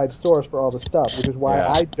inside source for all the stuff, which is why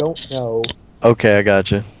I don't know. Okay, I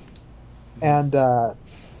gotcha. And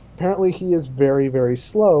apparently he is very, very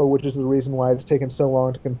slow, which is the reason why it's taken so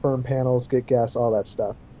long to confirm panels, get guests, all that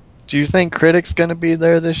stuff. Do you think Critic's going to be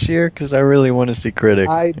there this year? Because I really want to see Critic.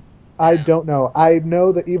 I don't know. I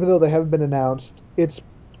know that even though they haven't been announced, it's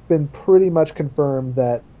been pretty much confirmed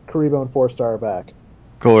that Karibo and 4-Star are back.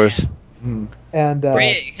 Of course. Hmm. And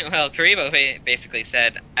Karibo basically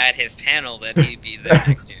said at his panel that he'd be there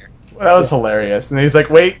next year. Well, that was hilarious. And then he's like,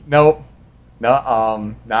 wait, nope.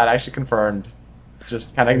 No, not actually confirmed.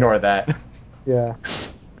 Just kind of ignore that. Yeah.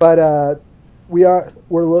 But we're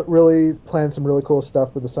really planning some really cool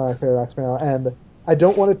stuff with the Sonic Paradox panel, and I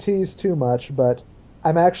don't want to tease too much, but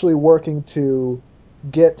I'm actually working to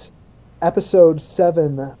get episode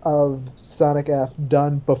 7 of Sonic F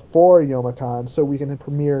done before Youmacon so we can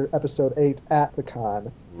premiere episode 8 at the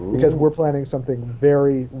con. Ooh. Because we're planning something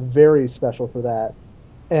very, very special for that.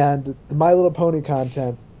 And the My Little Pony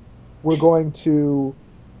content, we're going to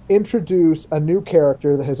introduce a new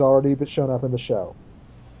character that has already been shown up in the show.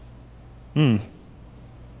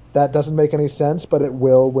 That doesn't make any sense, but it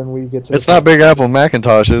will when we get to It's not Big Apple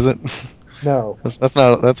Macintosh, is it? No. That's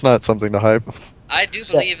not something to hype. I do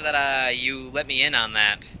believe that you let me in on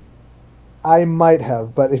that. I might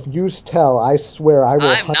have, but if you tell, I swear I will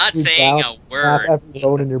I'm hunt not you saying down a word. every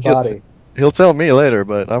bone in your body. He'll tell me later,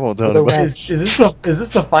 but I won't tell him. Is this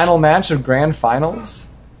the final match of Grand Finals?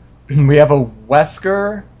 We have a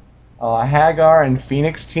Wesker, Hagar, and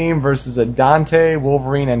Phoenix team versus a Dante,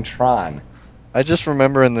 Wolverine, and Tron. I just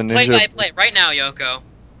remember in the Ninja... Play right now, Yoko.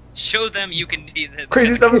 Show them you can be the...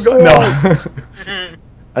 Crazy stuff is going on.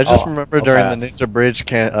 I just remember during the Ninja Bridge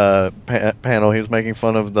panel, he was making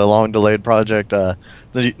fun of the long-delayed project, the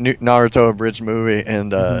Naruto abridged movie,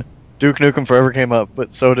 and Duke Nukem Forever came up,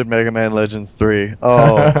 but so did Mega Man Legends 3.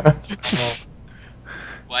 Oh.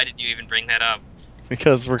 Why did you even bring that up?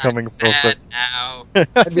 Because we're coming full circle now.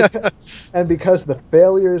 and because the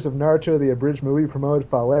failures of Naruto the abridged movie promoted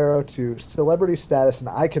Falero to celebrity status, and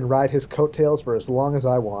I can ride his coattails for as long as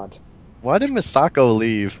I want. Why did Misako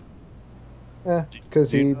leave?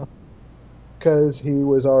 Because he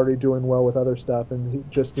was already doing well with other stuff, and he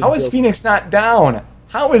just. How is Phoenix not down?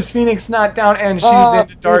 How is Phoenix not down? And she's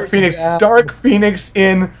in Dark Phoenix. Dark Phoenix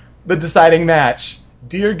in the deciding match.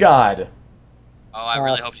 Dear God. Oh, I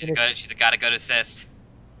really hope she's good. She's got a good assist.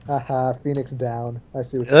 Haha, Phoenix down. I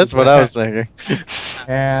see. That's what I was thinking.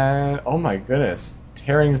 And oh my goodness,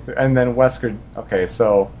 tearing and then Wesker. Okay,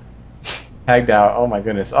 so tagged out. Oh my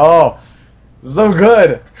goodness. Oh, so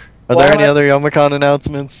good. Are there any other Youmacon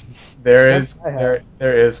announcements? There is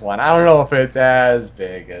one. I don't know if it's as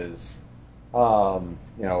big as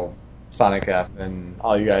Sonic F and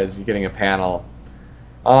all you guys getting a panel.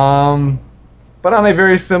 But on a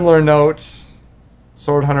very similar note,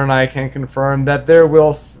 Sword Hunter and I can confirm that there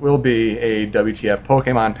will be a WTF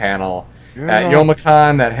Pokemon panel at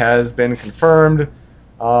Youmacon that has been confirmed.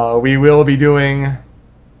 We will be doing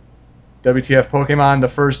WTF Pokemon, the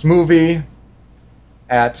first movie,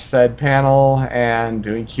 at said panel and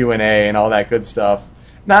doing Q&A and all that good stuff.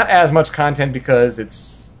 Not as much content because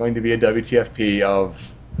it's going to be a WTFP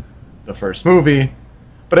of the first movie,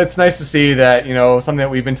 but it's nice to see that, something that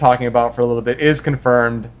we've been talking about for a little bit is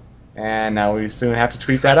confirmed, and now we soon have to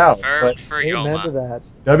tweet that out. Confirmed for Yoma. To that.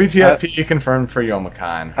 WTFP confirmed for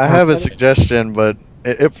Youmacon. I have a suggestion, but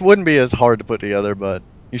it wouldn't be as hard to put together, but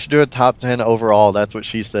you should do a top 10 overall, that's what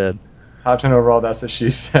she said. Top 10 overall, that's what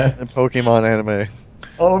she said. And Pokemon anime.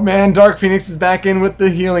 Oh man, Dark Phoenix is back in with the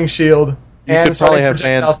healing shield. You could probably have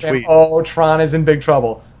fans tweet. Oh, Tron is in big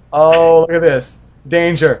trouble. Oh, look at this.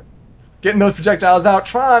 Danger. Getting those projectiles out.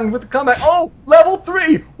 Tron with the comeback. Oh, level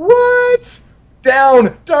 3. What?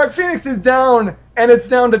 Down. Dark Phoenix is down. And it's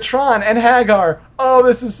down to Tron and Hagar. Oh,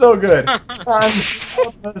 this is so good. Tron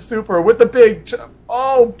the super with the big...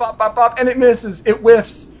 Oh, bop, bop, bop. And it misses. It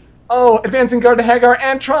whiffs. Oh, advancing guard to Hagar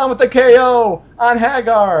and Tron with the KO on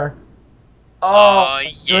Hagar. Oh,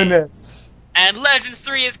 yeah. Goodness. And Legends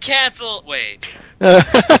 3 is canceled. Wait.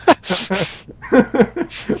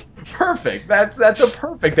 Perfect. That's a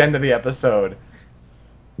perfect end of the episode.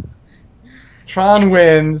 Tron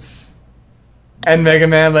wins, and Mega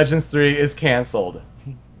Man Legends 3 is canceled.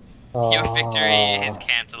 Your victory is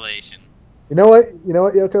cancellation. You know what,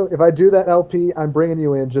 Yoko? If I do that LP, I'm bringing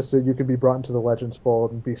you in just so you can be brought into the Legends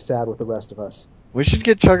fold and be sad with the rest of us. We should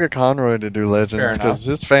get Chugga Conroy to do Legends because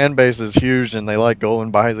his fan base is huge and they like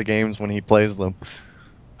going by the games when he plays them.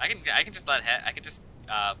 I can just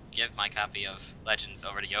give my copy of Legends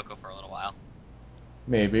over to Yoko for a little while.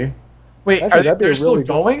 Maybe. Wait, Actually, they're really still good.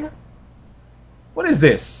 going? What is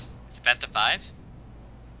this? It's a best of 5.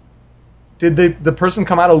 Did the person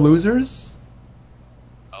come out of losers?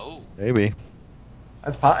 Oh. Maybe.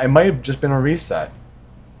 It might have just been a reset.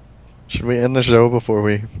 Should we end the show before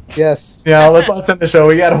we... Yes. Yeah, let's end the show.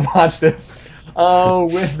 We gotta watch this.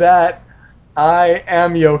 With that, I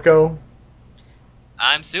am Yoko.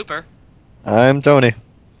 I'm Super. I'm Tony.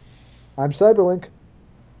 I'm Cyberlink.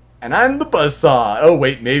 And I'm the Buzzsaw. Oh,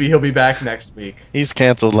 wait, maybe he'll be back next week. He's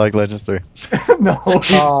canceled like Legends 3. No.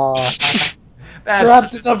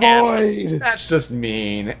 Trapped in the void! That's just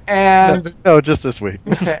mean. And... No, just this week.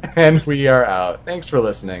 And we are out. Thanks for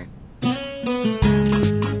listening.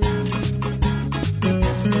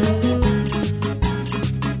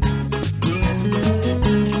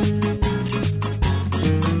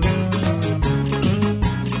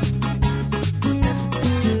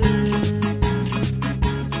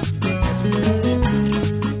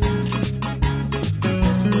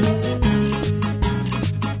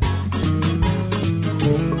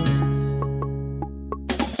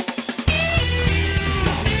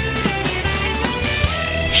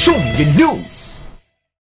 Show me your news.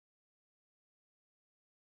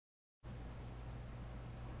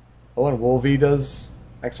 Oh, and Wolvie does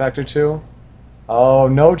X Factor 2? Oh,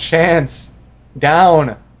 no chance.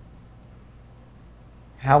 Down.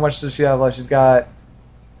 How much does she have left? She's got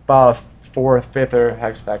about a 4th, 5th, or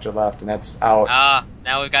X Factor left, and that's out.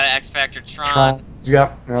 Now we've got an X Factor Tron.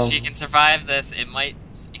 Yep. She can survive this. You All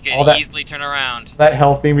can that- easily turn around. That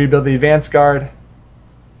helped me rebuild the Advanced Guard.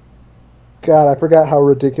 God, I forgot how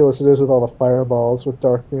ridiculous it is with all the fireballs with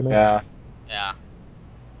Dark Phoenix. Yeah. Yeah.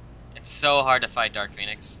 It's so hard to fight Dark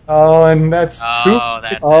Phoenix. Oh, and that's two. Oh,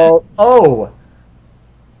 that's Oh, Oh.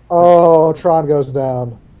 oh, Tron goes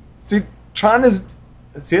down. See, Tron is...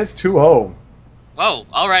 See, it's 2-0. Whoa,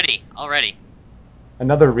 already.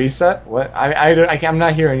 Another reset? What? I'm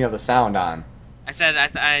not hearing the sound on. I said,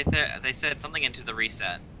 they said something into the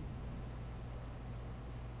reset.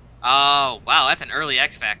 Oh, wow, that's an early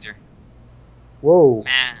X Factor. Whoa.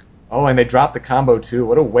 Man. Oh, and they dropped the combo, too.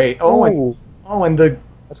 What a wait. Ooh. And the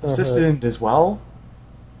That's gonna assistant as well?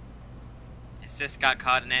 Assist got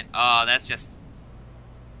caught in it. Oh, that's just...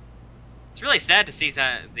 It's really sad to see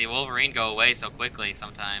the Wolverine go away so quickly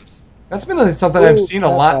sometimes. That's been something I've Ooh, seen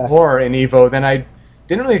a lot setback. more in EVO than I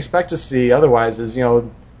didn't really expect to see otherwise, is,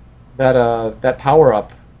 that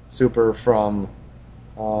power-up super from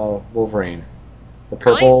Wolverine. The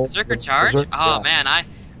purple... Really? Berserker Charge? Berserk- Oh, yeah. man,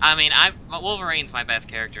 Wolverine's my best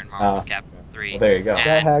character in Marvel vs. Capcom 3. Well, there you go. That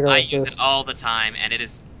And Hagar I use assist. it all the time, and it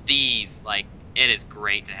is it is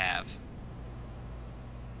great to have.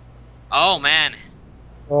 Oh, man.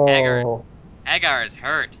 Oh. Hagar is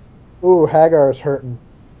hurt. Ooh, Hagar is hurting.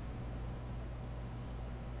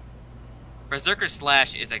 Berserker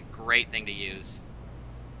Slash is a great thing to use.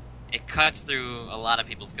 It cuts through a lot of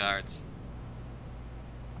people's guards.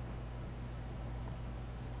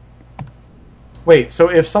 Wait, so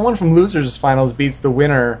if someone from Losers Finals beats the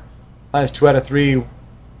winner minus 2 out of 3,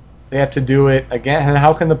 they have to do it again? And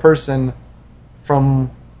how can the person from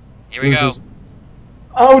Here we go. Losers...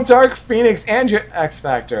 Oh, Dark Phoenix and your X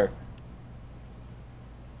Factor.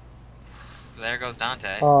 So there goes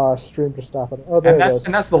Dante. Stream just stopped it. Oh, there it is.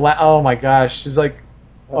 And that's the oh my gosh, she's like,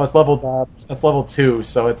 it's level Stopped. that's level 2,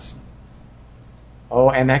 so it's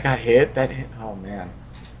and that got hit. Oh man,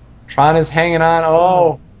 Tron is hanging on.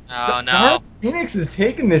 Oh Oh, no. Dark Phoenix is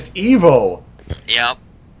taking this Evo. Yep.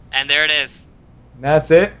 And there it is. And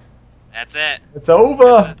that's it. That's it. It's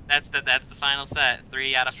over. That's the final set.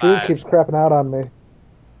 3 out of Stream 5. keeps crapping out on me.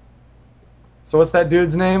 So what's that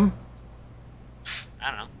dude's name? I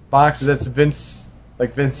don't know. Box, that's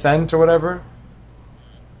Vincent or whatever?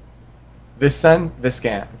 Viscant.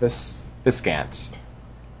 There's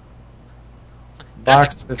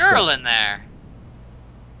Box a Viscant. girl in there.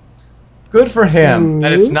 Good for him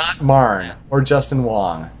that it's Ooh. not Marn or Justin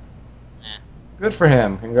Wong. Yeah. Good for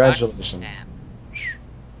him. Congratulations.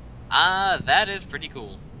 That is pretty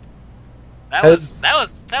cool. That Has-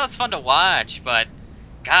 was fun to watch, but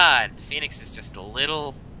God, Phoenix is just a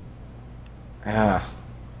little. Yeah.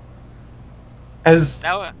 As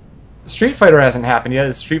That wa- Street Fighter hasn't happened yet.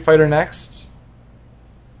 Is Street Fighter next?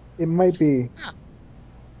 It might be.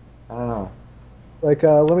 I don't know. Like,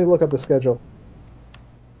 let me look up the schedule.